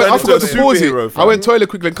Donnie turn forgot into to a pause it. superhero, I fam? went toilet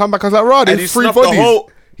quickly and come back. I was like, rah, and he there's 3 snuffed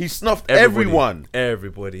bodies. he snuffed everyone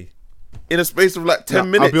Everybody. in a space of like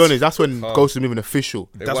 10 minutes. I'll be honest, that's when Ghost is moving official.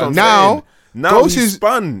 That's what I'm Now, saying. Now Ghost he's is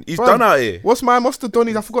spun. He's Bruv, done out here. What's the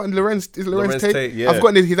Donnie's? I've forgotten Lorenz. Is it Lorenz Lorenz Tate? Tate, yeah. I've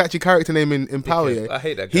forgotten his actual character name in Power. Yeah, Yeah, I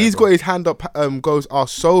hate that guy, He's bro. got his hand up. Goes are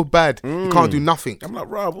so bad. He can't do nothing. I'm like,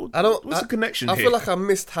 rah, what's the connection I here? feel like I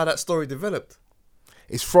missed how that story developed.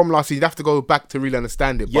 It's from last season. You'd have to go back to really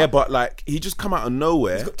understand it. Yeah, but like he just come out of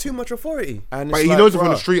nowhere, He's got too much authority. and But it's he like, knows it from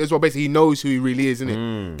the bruh, street as well. Basically, he knows who he really is, isn't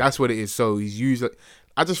it? That's what it is. So he's used.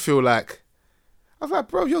 I just feel like I was like,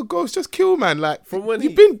 bro, your Ghost just kill, man. Like From when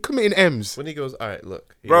you've he- been committing M's. When he goes, all right,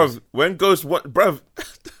 look, he goes, Bruv, when Ghost bruv,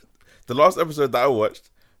 the last episode that I watched,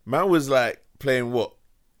 man was like playing what,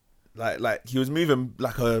 like he was moving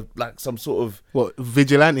like some sort of What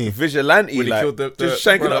vigilante? vigilante, When he like killed the just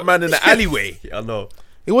shanking brother. up man in the alleyway. Yeah, I know.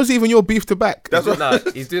 It wasn't even your beef to back. That's what. Nah,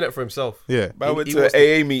 he's doing it for himself. Yeah. Man went he to wants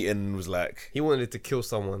an AA meeting and was like, He wanted to kill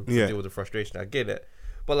someone to Yeah. deal with the frustration. I get it.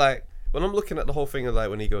 But like, when I'm looking at the whole thing of like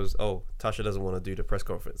when he goes, oh, Tasha doesn't want to do the press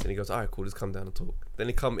conference, and he goes, all right, cool, just come down and talk. Then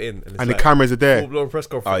he come in and, it's And like, the cameras are there. full blown press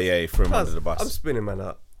conference. oh yeah, he threw him under Cuz, the bus. I'm spinning man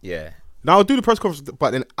up. Yeah, Now I'll do the press conference,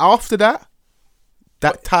 but then after that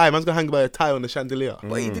tie, man's gonna hang by a tie on the chandelier.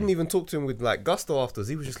 But he didn't even talk to him with like gusto afterwards.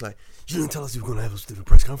 He was just like, you didn't tell us you were gonna have us do the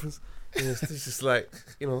press conference. And it's just like,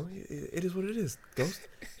 you know, it is what it is, Ghost.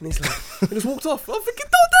 And he's like, and just walked off. I'm thinking,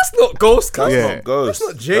 no, that's not Ghost. Cuz. Yeah. not Ghost.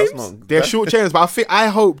 That's not James. They're that's- short chains, but I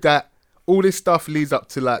hope that all this stuff leads up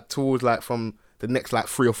to like towards like from the next like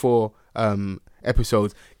 3 or 4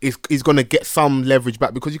 episodes is gonna get some leverage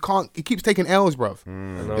back because you can't. He keeps taking L's, bruv. I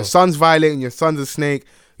know. Your son's violating. Your son's a snake.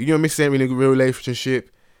 You're missing in a real relationship.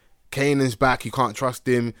 Kanan's back. You can't trust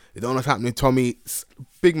him. You don't know what's happening. Tommy,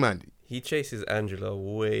 big man. He chases Angela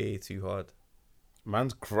way too hard. Man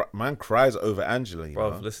cries over Angela. You Bro,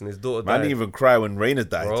 know? listen, his daughter Man died. didn't even cry when Raina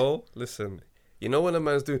died. Bro, listen. You know when a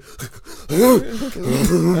man's doing... man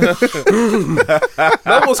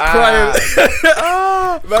was crying.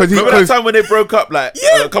 Remember that time when they broke up like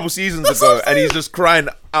a couple seasons ago and he's just crying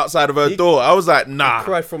outside of her door? I was like, nah.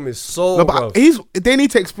 cried from his soul, No, bro. but they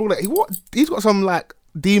need to explore that. He's got some like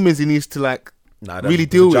demons he needs to like Nah, really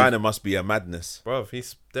deal with. vagina must be a madness. Bro,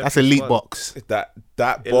 he's That's definitely elite smart. box. That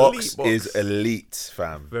Elite box box. is elite,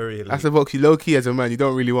 fam. Very elite. That's the box you low key as a man. You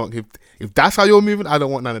don't really want. If that's how you're moving, I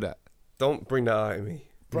don't want none of that. Don't bring that out of me.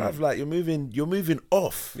 Bruv, like you're moving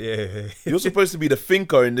off. Yeah. You're supposed to be the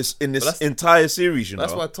thinker in this that's- entire series, you know.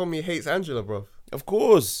 That's why Tommy hates Angela, bro. Of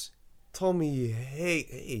course. Tommy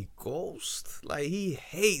hey Ghost. Like he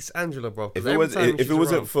hates Angela, bro. 'Cause If it every was time if she's it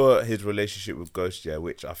wasn't around- for his relationship with Ghost, yeah,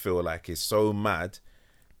 which I feel like is so mad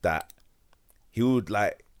that he would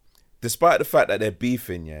like, despite the fact that they're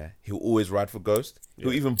beefing, yeah, he'll always ride for Ghost.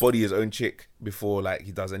 He'll even body his own chick before like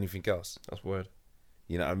he does anything else. That's weird.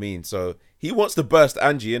 You know what I mean? So he wants to burst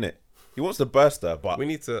Angie, innit? He wants to burst her, but We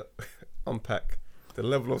need to unpack the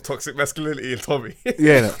level of toxic masculinity in Tommy.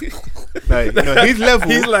 Yeah, no, his level.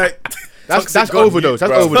 He's like that's toxic god, overdose. That's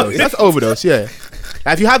bro. overdose. That's overdose. Yeah.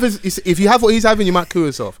 If you have what he's having, you might kill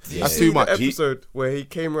yourself. That's See too the much. episode where he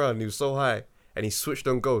came around, he was so high, and he switched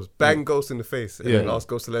on Ghost, bang Ghost in the face, and then asked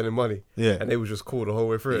Ghost to lend him money. Yeah. And they was just cool the whole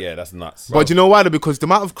way through it. Yeah, that's nuts. But do you know why? Though? Because the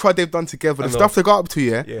amount of crud they've done together, the stuff they got up to,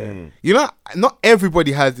 Yeah. You know, not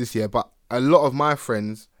everybody has this, but a lot of my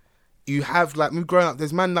friends, you have like me growing up.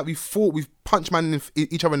 There's man that we've punched man in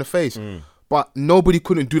each other in the face, but nobody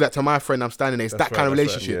couldn't do that to my friend. I'm standing there. It's that kind of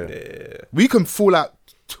relationship. Yeah. We can fall out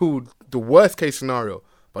to the worst case scenario,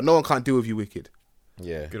 but no one can't deal with you wicked.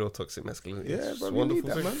 Yeah. Good old toxic masculinity. Yeah, It's bro, a we wonderful need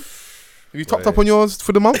that, thing. man. Have you topped up on yours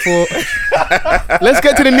for the month? Or let's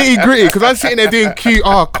get to the nitty gritty because I'm sitting there doing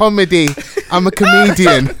QR comedy. I'm a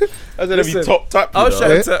comedian. That's gonna be top. I was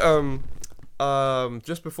shouting to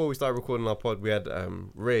just before we started recording our pod, we had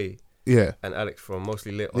Ray Yeah. and Alex from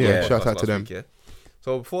Mostly Lit. On Yeah, the shout podcast out to them. last week, yeah?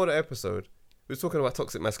 So before the episode, we were talking about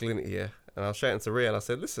toxic masculinity, yeah. And I was shouting to Ray and I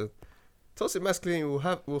said, listen, toxic masculinity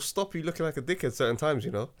will stop you looking like a dickhead certain times,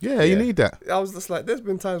 you know. Yeah, you need that. I was just like, there's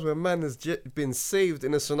been times where a man has been saved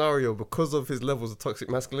in a scenario because of his levels of toxic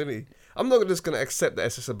masculinity. I'm not just gonna accept that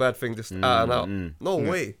it's just a bad thing, just out and out. No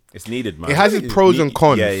way. It's needed, man. It has its pros and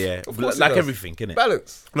cons. Yeah. Of course it Like does. everything, innit?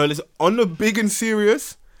 Balance. No, listen, on the big and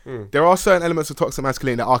serious, there are certain elements of toxic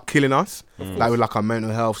masculinity that are killing us, like with like our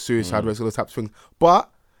mental health, suicide risk, all those types of things. But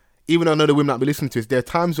even though I know the women that be listening to this, there are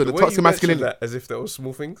times where the way toxic you mentioned masculinity. that as if that was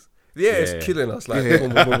small things. Yeah, Yeah. it's killing us. Like,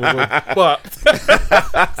 boom, boom, boom, boom, boom. But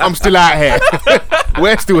I'm still out here.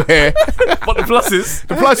 We're still here. the pluses.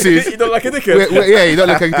 The plus is, You don't like a dickhead. yeah, you don't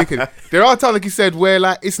look like a dickhead. There are times, like you said, where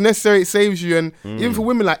like it's necessary, it saves you, and even for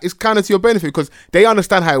women, like it's kind of to your benefit because they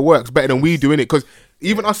understand how it works better than we do, innit? Because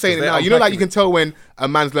even us saying it they're now, you know, like unpacking you can tell when a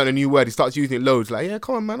man's learned a new word, he starts using it loads. Like, yeah,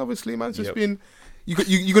 come on, man. Obviously, man's just been.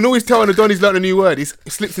 You can always tell when a Donny's learned a new word. He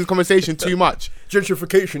slips in conversation too much.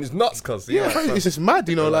 Gentrification is nuts, cuz. Yeah, it's just mad,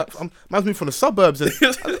 you know. Like, man's moved from the suburbs, and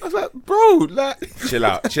I was like, bro, like, Chill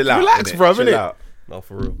out. Relax, innit? bruv, Chill innit? out. No,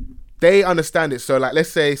 for real. they understand it. So, like, let's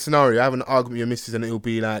say scenario, I have an argument with your missus, and it'll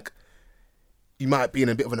be like, you might be in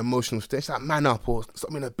a bit of an emotional state. It's like, man up, or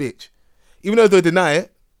stop being a bitch. Even though they deny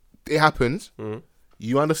it, it happens.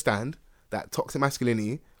 You understand that toxic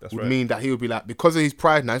masculinity would mean that he would be like, because of his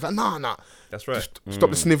pride now, he's like, nah. That's right. Stop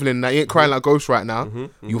the snivelling. That he ain't crying like Ghost right now.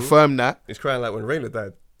 You firm that. He's crying like when Raina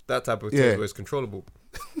died. That type of tears where it's controllable.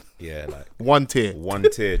 Yeah, like One tear. one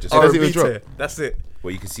tear, just doesn't R&B even drop. tear. That's it.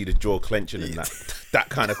 where you can see the jaw clenching and that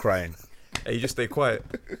kind of crying. And you just stay quiet.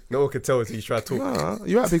 No one can tell until you try to talk. Nah,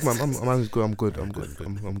 you're right, big man. I'm good. I'm good,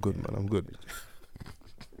 man. I'm good.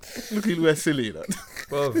 Look at you, we're silly, you know.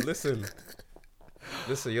 Well, listen,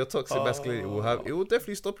 your toxic masculinity will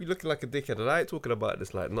definitely stop you looking like a dickhead. And I ain't talking about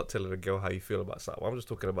this like not telling a girl how you feel about something. I'm just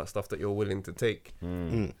talking about stuff that you're willing to take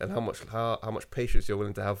and how much patience you're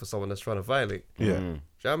willing to have for someone that's trying to violate. Yeah. Do you know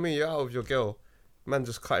what I mean? You're out with your girl, man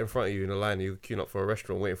just cut in front of you in a line, you queuing up for a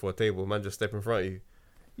restaurant waiting for a table, man just step in front of you.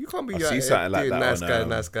 You can't be I out see here something like doing that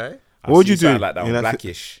nice guy. What would you do? Like that You on know,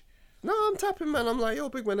 Blackish. No, I'm tapping, man. I'm like, yo,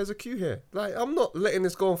 big man, there's a queue here. Like, I'm not letting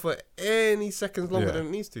this go on for any seconds longer than it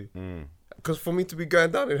needs to. Because for me to be going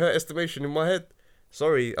down in her estimation in my head,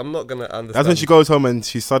 sorry, I'm not gonna understand. That's when she goes home and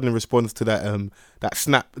she suddenly responds to that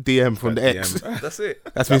snap DM from the ex. That's it.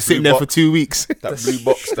 That's been sitting there for 2 weeks. That blue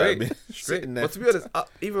box that Straight. been sitting there. But to be honest,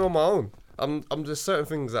 even on my own, I'm just certain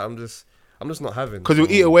things that I'm just not having. Because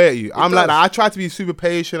it'll eat away at you. I'm like, does. I try to be super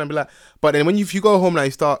patient and be like, but then when if you go home now, you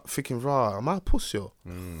start thinking, rah, am I a pussy?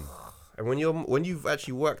 And when you've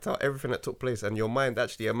actually worked out everything that took place and your mind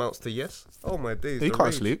actually amounts to yes, oh my days, You the can't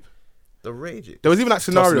rage. sleep. The rage. There was even that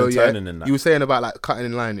scenario, and yeah, turning and that. you were saying about like cutting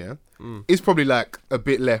in line, yeah? It's probably like a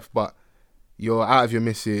bit left, but you're out of your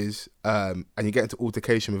missus and you get into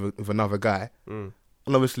altercation with another guy. And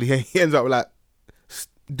obviously he ends up like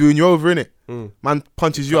doing you over, innit? Man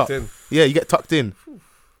punches you up. Tucked in. Yeah, you get tucked in.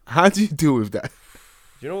 How do you deal with that?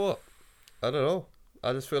 You know what? I don't know.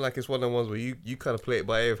 I just feel like it's one of the ones where you kind of play it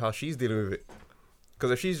by ear of how she's dealing with it. Because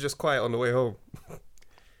if she's just quiet on the way home,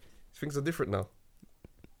 things are different now.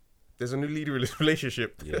 There's a new leader in this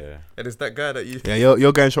relationship. Yeah. And it's that guy that you... Yeah,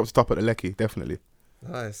 you're going shop stop at the Lecky, definitely.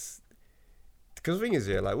 Nice. Because the thing is,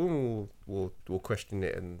 yeah, like women will question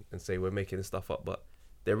it and say we're making this stuff up, but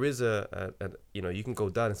there is a you can go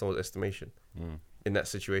down in someone's estimation in that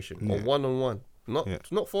situation. Yeah. Or one-on-one.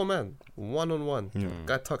 Not for a man. One-on-one.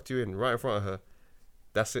 Guy tucked you in right in front of her.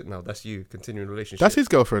 That's it now. That's you. Continuing the relationship. That's his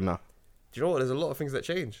girlfriend now. Do you know what? There's a lot of things that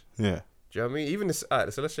change. Yeah. Do you know what I mean? Even this,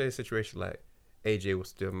 alright, so let's say a situation like AJ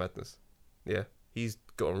was doing madness. Yeah. He's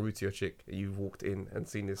got en route to your chick and you've walked in and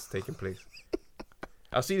seen this taking place.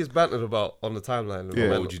 I've seen this bantered about on the timeline. Yeah.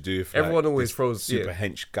 What would you do if everyone like, always this throws super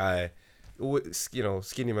hench guy? Always,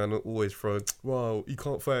 skinny man always throw, wow, he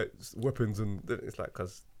can't fight weapons, and then it's like,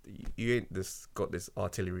 because you ain't got this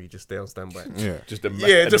artillery. Just stay on standby. Yeah. Just an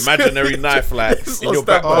just- imaginary knife like Just in on your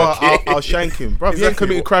back standby. pocket. I'll shank him, bro. You ain't Exactly.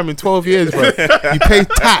 committed crime in 12 years, bro. You pay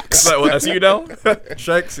tax. Like, what, that's you now,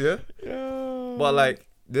 Shanks. Yeah. But like,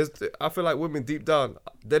 I feel like women deep down,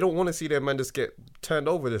 they don't want to see their man just get turned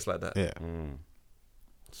over just like that. Yeah.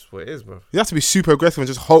 That's what it is, bro. You have to be super aggressive and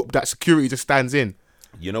just hope that security just stands in.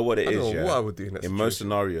 You know what it I is, don't know yeah? what I would do in that most situation.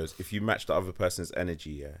 scenarios, if you match the other person's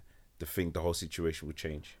energy, yeah, the whole situation will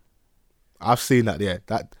change. I've seen that, yeah.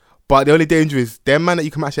 But the only danger is them man that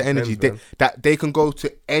you can match their energy, Depends, that they can go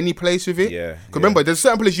to any place with it. Yeah, Because remember, there's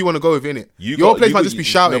certain place you want to go with, innit? You Your got- place you might got- just be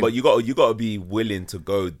shouting. No, but you got to be willing to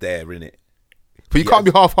go there, innit? But you can't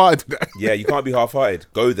be half-hearted. Yeah, you can't be half-hearted.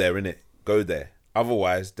 Go there, innit? Go there.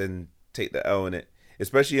 Otherwise, then take the L in it.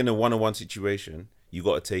 Especially in a one-on-one situation, you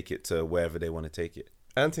got to take it to wherever they want to take it.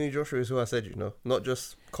 Anthony Joshua is who I said, not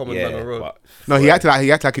just common Yeah, man on the road. but No, he acted like he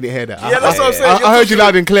didn't hear that. Yeah, that's what I'm saying. I You're heard you talking-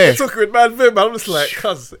 loud and clear. You took it with mad vim. I'm just like,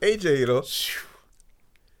 cuz AJ,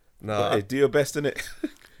 Nah, hey, do your best, innit?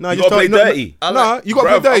 No, You just gotta tell- play no, dirty. No, you got to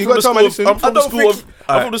play Bruv, dirty. You got to tell me, listen. I'm from the don't school think- of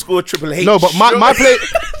I'm from the school of Triple H. No, but my play.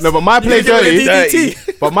 No, but my play give it a dirty.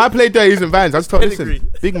 DDT. But my play dirty isn't Vans. I just told listen, Pedigree.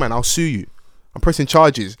 big man, I'll sue you. I'm pressing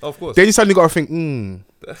charges. Of course. Then you suddenly got to think,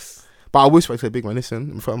 That's- But I whisper, I say, big man, listen,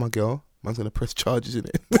 in front of my girl, man's gonna press charges in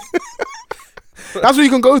it. That's what you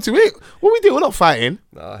can go to. Wait, what we do? We're not fighting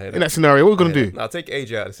Nah, I hear in that scenario. What are we gonna do? Nah, take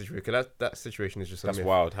AJ out of the situation because that situation is just a That's myth.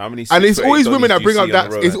 wild. How many? And it's 6'8" always women Donnies that do bring you up see on that.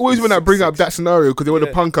 the road? It's always women that bring up that scenario because they want to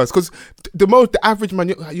Yeah. punk us. Because the average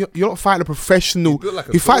man, you're not fighting a professional. built like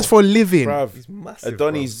a He fights dog. for a living. Bruv, He's massive.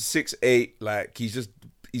 Donnie's 6'8", like he's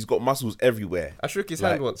got muscles everywhere. I shook his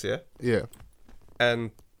like- hand once, yeah, Yeah.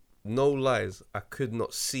 and no lies, I could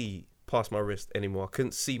not see past my wrist anymore. I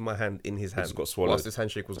couldn't see my hand in his hand. Just got swallowed. whilst this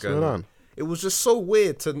handshake was What's going going on. on? It was just so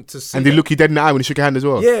weird to see. And they that. look you dead in the eye when you shook your hand as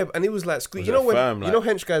well. Yeah, and it was like squeeze. Was You know it when firm, you know like-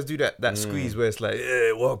 hench guys do that squeeze where it's like,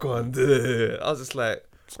 yeah, walk on. Duh. I was just like,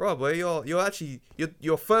 bro, boy,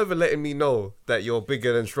 you're further letting me know that you're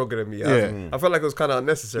bigger and stronger than me. Yeah. I felt like it was kind of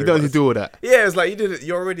unnecessary. You don't but need to do all that. Yeah, it's like you did it.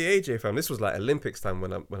 You're already AJ fam. This was like Olympics time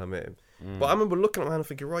when I met him. But I remember looking at my hand and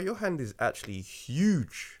thinking, bro, your hand is actually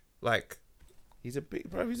huge. Like He's a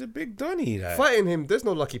big Donnie. Like. fighting him, there's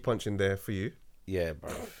no lucky punch in there for you. Yeah, bro.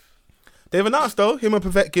 They've announced though him and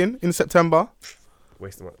Povetkin in September.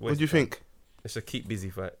 Wasting my. What do you think? It's a keep busy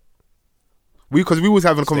fight. Because we was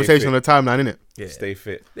having a conversation on the timeline, innit? Yeah, Stay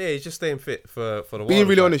fit. yeah. He's just staying fit for the. Being Wilder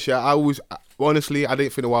really fight. honest, yeah, I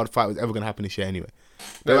didn't think the wild fight was ever going to happen this year anyway.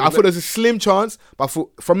 No, I thought there was a slim chance, but I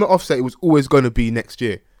thought from the offset it was always going to be next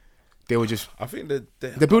year. They were just I think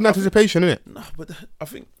they're building anticipation, innit? No, but I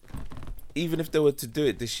think even if they were to do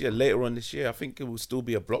it this year, later on this year, I think it will still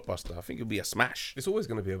be a blockbuster. I think it'll be a smash. It's always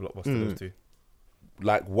going to be a blockbuster. Those two.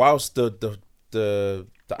 Like whilst the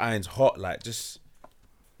iron's hot, like just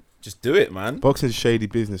do it, man. Boxing's a shady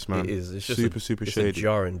business, man. It is. It's just super it's shady. a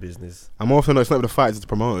jarring business. And more often, no, it's not the fighters, it's the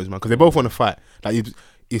promoters, man, because they both want to fight. Like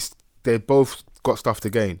they both got stuff to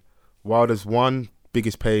gain. Wilder's one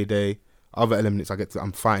biggest payday. Other elements,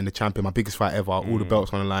 I'm fighting the champion, my biggest fight ever. All the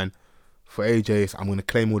belts on the line. For AJ, I'm going to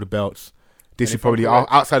claim all the belts. This is if I'm probably correct-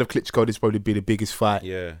 outside of Klitschko. This probably be the biggest fight.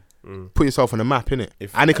 Yeah. Put yourself on the map, innit?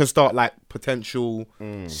 If- And it can start like potential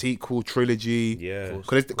sequel trilogy. Yeah.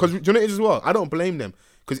 Because do you know what it is as well? I don't blame them.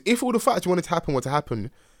 Because if all the fights you wanted to happen were to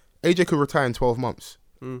happen, AJ could retire in 12 months.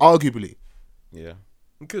 Arguably. Yeah.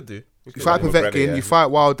 You could do. You You could fight do. McGregor, Povetkin, yeah. you fight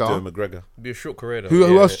Wilder. Do McGregor. It'd be a short career. Though. Who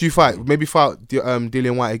Yeah, else yeah. do you fight? Maybe fight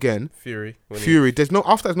Dillian White again. Fury. when he- Fury.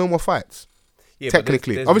 After there's no more fights. Yeah, but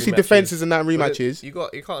Technically. there's Obviously rematches. defenses and that But rematches. You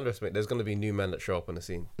can't underestimate. There's going to be new men that show up on the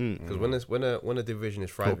scene because when a division is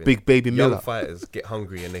thriving, Big Baby young Miller. fighters get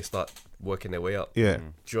hungry and they start working their way up. Yeah.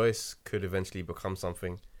 Joyce could eventually become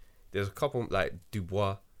something. There's a couple like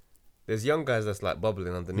Dubois. There's young guys that's like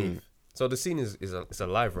bubbling underneath. So the scene is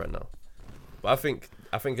alive right now. But I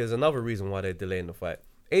think there's another reason why they're delaying the fight.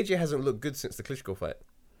 AJ hasn't looked good since the Klitschko fight.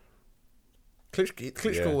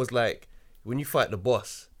 Klitschko Yeah. was like when you fight the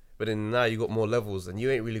boss, but then now you got more levels and you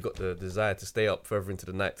ain't really got the desire to stay up further into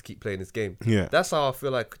the night to keep playing this game. Yeah. That's how I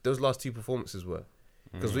feel like those last two performances were.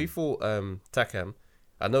 Because we fought Takam.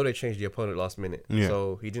 I know they changed the opponent last minute, Yeah.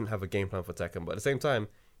 so he didn't have a game plan for Takam. But at the same time,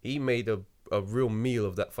 he made a real meal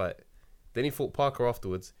of that fight. Then he fought Parker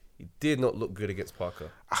afterwards. He did not look good against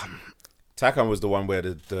Parker. Takan was the one where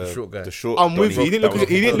the Short guy. The short. I'm with you. Donnie- He didn't look. that was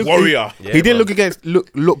He didn't a look. warrior. He Yeah, didn't bro.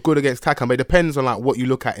 look good against Takam, but it depends on like what you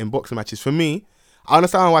look at in boxing matches. For me, I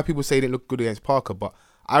understand why people say he didn't look good against Parker, but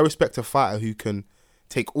I respect a fighter who can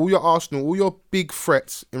take all your arsenal, all your big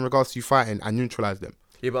threats in regards to you fighting and neutralize them.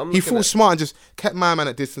 Yeah, but I'm He looking fought at- smart and just kept my man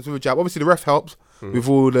at distance with a jab. Obviously, the ref helped with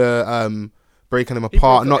all the breaking them He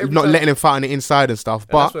apart, broke every not time. letting him fight on the inside and stuff. And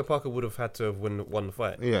But that's where Parker would have had to have won the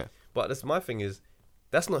fight. yeah, But that's my thing is,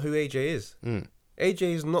 that's not who AJ is. AJ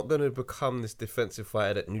is not going to become this defensive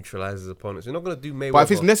fighter that neutralizes opponents. You're not going to do Mayweather. but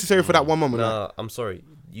if it's necessary for that one moment, like, Nah, I'm sorry.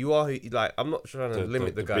 You are who, like, I'm not trying to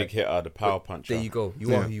limit the guy. big hitter, the power puncher. There you go.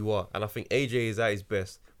 You are who you are. And I think AJ is at his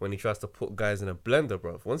best when he tries to put guys in a blender,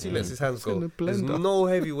 bro. Once he lets his hands in go, a there's blender. no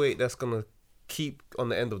heavyweight that's going to keep on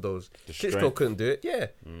the end of those. Klitschko strength. couldn't do it. Yeah.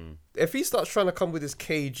 If he starts trying to come with his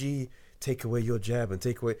KG, take away your jab and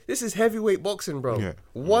take away... This is heavyweight boxing, bro. Yeah.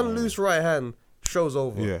 One loose right hand, show's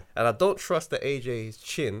over. Yeah. And I don't trust that AJ's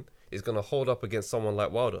chin is going to hold up against someone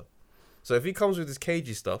like Wilder. So if he comes with his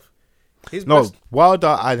KG stuff, his no, best... Wilder,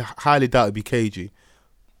 I highly doubt it'd be cagey.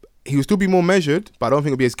 He will still be more measured, but I don't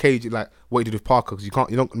think it'll be as cagey like what he did with Parker, because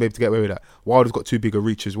you're not gonna be able to get away with that. Wilder's got too big a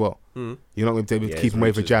reach as well. You're not gonna be able to keep his him away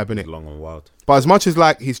with a reach jab is in it. long and wild. But as much as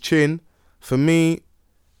like his chin, for me,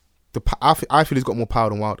 I feel he's got more power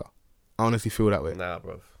than Wilder. I honestly feel that way. Nah,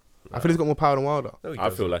 bro. I feel he's got more power than Wilder. No, he I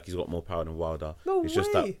doesn't. feel like he's got more power than Wilder. No it's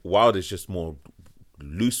just that way. Wilder's just more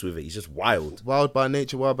loose with it. He's just wild. Wild by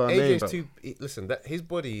nature, wild by name. AJ's bro. too... Listen, that his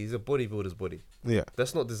body is a bodybuilder's body. Yeah,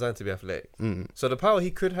 That's not designed to be athletic. So the power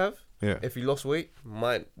he could have, yeah. if he lost weight,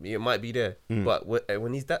 might be there. But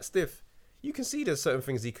when he's that stiff, you can see there's certain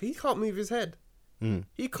things he can't move his head.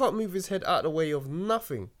 He can't move his head out of the way of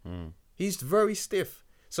nothing. He's very stiff.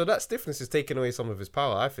 So that stiffness is taking away some of his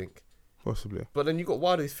power, I think. Possibly. But then you got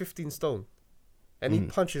Wilder, he's 15 stone. And he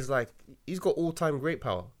punches like... He's got all-time great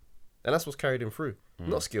power. And that's what's carried him through.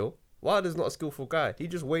 Not skill. Wilder's not a skillful guy. He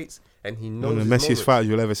just waits and he knows One of his the messiest moments. fighters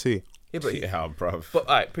you'll ever see. Yeah, but Yeah, bruv. But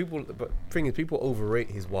alright, thing is, people overrate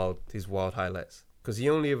his wild highlights because he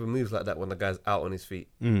only ever moves like that when the guy's out on his feet.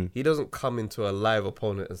 He doesn't come into a live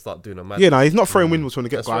opponent and start doing a mad. Yeah, no, he's not throwing windmills from the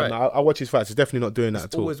get That's go. right. I watch his fights. He's definitely not doing that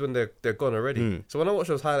It's at all. always when they're gone already. So when I watch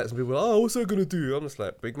those highlights and people are like, oh, what's that gonna do? I'm just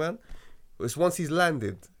like, big man. It's once he's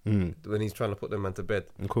landed when he's trying to put them man to bed.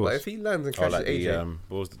 Of course. But if he lands and Oh, catches like the AJ,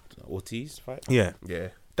 what was the Ortiz fight? Yeah. yeah,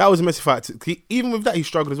 That was a messy fight. Even with that, he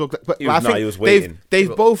struggled as well. But He was- I nah, think he was waiting. they've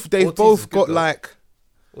But both Ortiz is both good got though. like,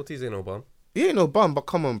 Ortiz ain't no bum. he ain't no bum, but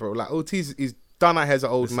come on, bro. Like Ortiz is done out here as an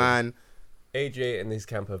old Listen. man. AJ and his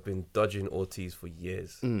camp have been dodging Ortiz for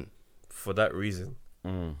years. For that reason,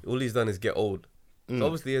 all he's done is get old. So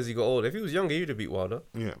obviously, as he got older, if he was younger, he'd have beat Wilder.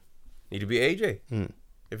 Yeah. He'd have beat AJ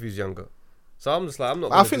if he was younger. So I'm just like, I'm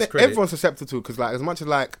not. I Gonna think that discredit. everyone's susceptible to it because, like, as much as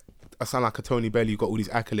like I sound like a Tony Belly, you got all these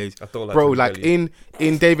accolades, I don't like bro. Tony Like Bellew.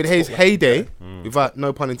 in David Hayes' heyday, without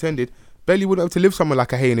no pun intended, Belly wouldn't have to live somewhere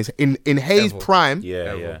like a Hay in Hayes' Ever. prime. Yeah,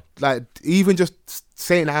 Ever. yeah. Like even just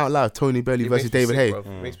saying it out loud, Tony Belly It versus makes me David sick, Hayes.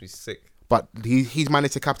 bruv. It makes me sick. But he's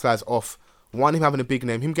managed to capitalize off one, him having a big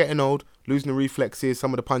name, him getting old, losing the reflexes,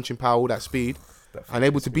 some of the punching power, all that speed, and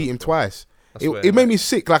able to beat him twice. I swear, It made me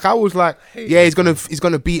sick. Like I was like, hate yeah, he's this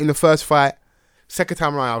gonna beat in the first fight. Second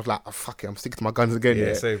time around, I was like, oh, fuck it, I'm sticking to my guns again.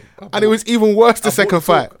 Yeah, same. And it was even worse the second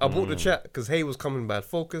fight. I bought the chat because Hay was coming bad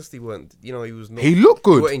focused. He weren't, he was not. He looked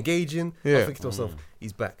He good. weren't engaging. Yeah. I'm thinking to myself,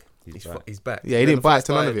 he's back. He's back. Yeah, he Then didn't the bite fight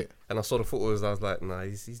to none of started, it. And I saw the photos. I was like, nah,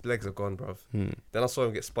 his legs are gone, bruv. Then I saw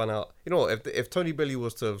him get spun out. You know what? If Tony Bellew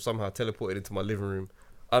was to have somehow teleported into my living room,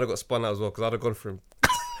 I'd have got spun out as well because I'd have gone for him.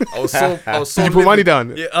 I was so. Did you put money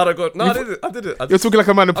down? Yeah, I'd have gone. No, I didn't. You're talking like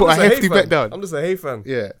a man who put a hefty bet down. I'm just a Hay fan.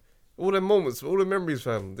 Yeah. All them moments, all the memories,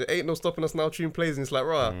 fam. There ain't no stopping us now. Tune plays and it's like,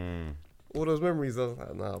 right. All those memories, I was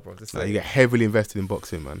like, nah, bro. This Nah, ain't- you get heavily invested in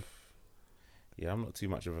boxing, man. Yeah, I'm not too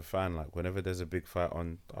much of a fan. Like whenever there's a big fight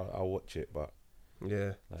on, I'll watch it. But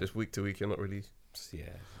Yeah, just week to week, you're not really. yeah,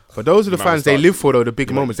 But those are the You might fans they start- live for, though. The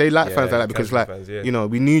big moments. They like yeah, fans like that because, casual like, fans, yeah. you know,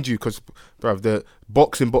 we need you because, bruv, the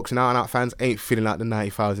boxing out and out fans ain't filling out the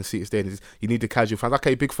 90,000 seat stadiums. You need the casual fans.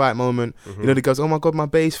 Okay, big fight moment. You know, the guys, oh my god, my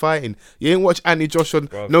bae's fighting. You ain't watch Anthony Josh on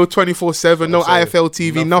Bruv. no 24/7, no I'm saying, IFL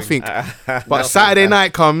TV, nothing. nothing. But Saturday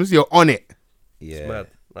night comes, you're on it. yeah. It's mad.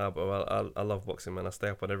 Nah, but I love boxing, man. I stay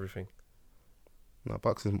up on everything. No,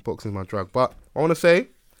 boxing's my drug. But I want to say,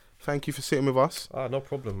 thank you for sitting with us. Ah, no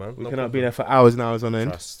problem, man. We no cannot be problem. there for hours and hours on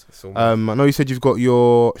end. Trust. It's all mad. I know you said you've got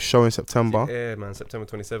your show in September. Yeah, man. September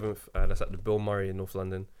 27th. That's at the Bill Murray in North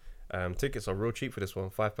London. Tickets are real cheap for this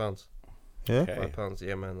one. £5. Yeah. Okay. £5.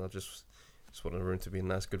 Yeah, man. I just want the room to be a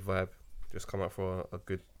nice, good vibe. Just come out for a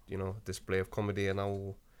good, display of comedy, and I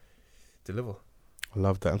will deliver. I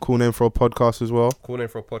love that. And cool name for a podcast as well. Cool name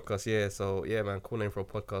for a podcast, yeah. So yeah, man. Cool name for a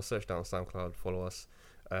podcast. Search down SoundCloud. Follow us.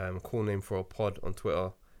 Cool name for a pod on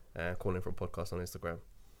Twitter. Cool name for a podcast on Instagram.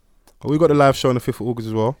 We got the live show on the 5th of August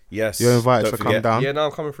as well. Yes. You're invited Don't to come forget- down. Yeah, no,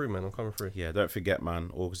 I'm coming through, man. I'm coming through. Yeah, don't forget, man.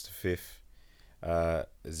 August the 5th.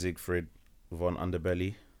 Siegfried von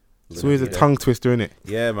Underbelly. It's always a tongue twister, innit?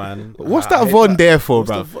 Yeah, man. What's I that hate Von there for,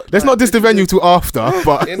 bro? Let's not diss the venue till after,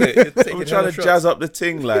 but I'm trying to jazz up the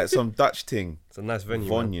ting like some Dutch ting. It's a nice venue.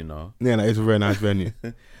 Von, Man. you know. yeah, no, it's a very nice venue.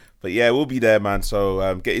 But yeah, we'll be there, man.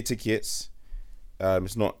 So get your tickets.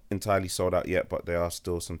 It's not entirely sold out yet, but there are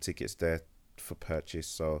still some tickets there for purchase.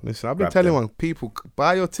 So Listen, I've been grab telling them. people,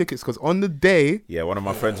 buy your tickets because on the day, Yeah, one of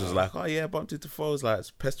my friends was like, "Oh yeah, bumped into Foles, like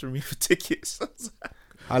it's pestering me for tickets."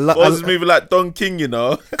 I Foles is moving like Don King, you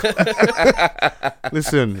know.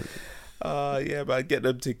 listen, Yeah, man, get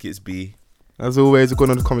them tickets, B. as always, a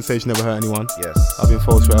good on the conversation never hurt anyone. Yes. I've been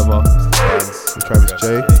False forever. Thanks. I'm Travis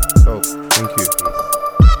J. Oh, thank you.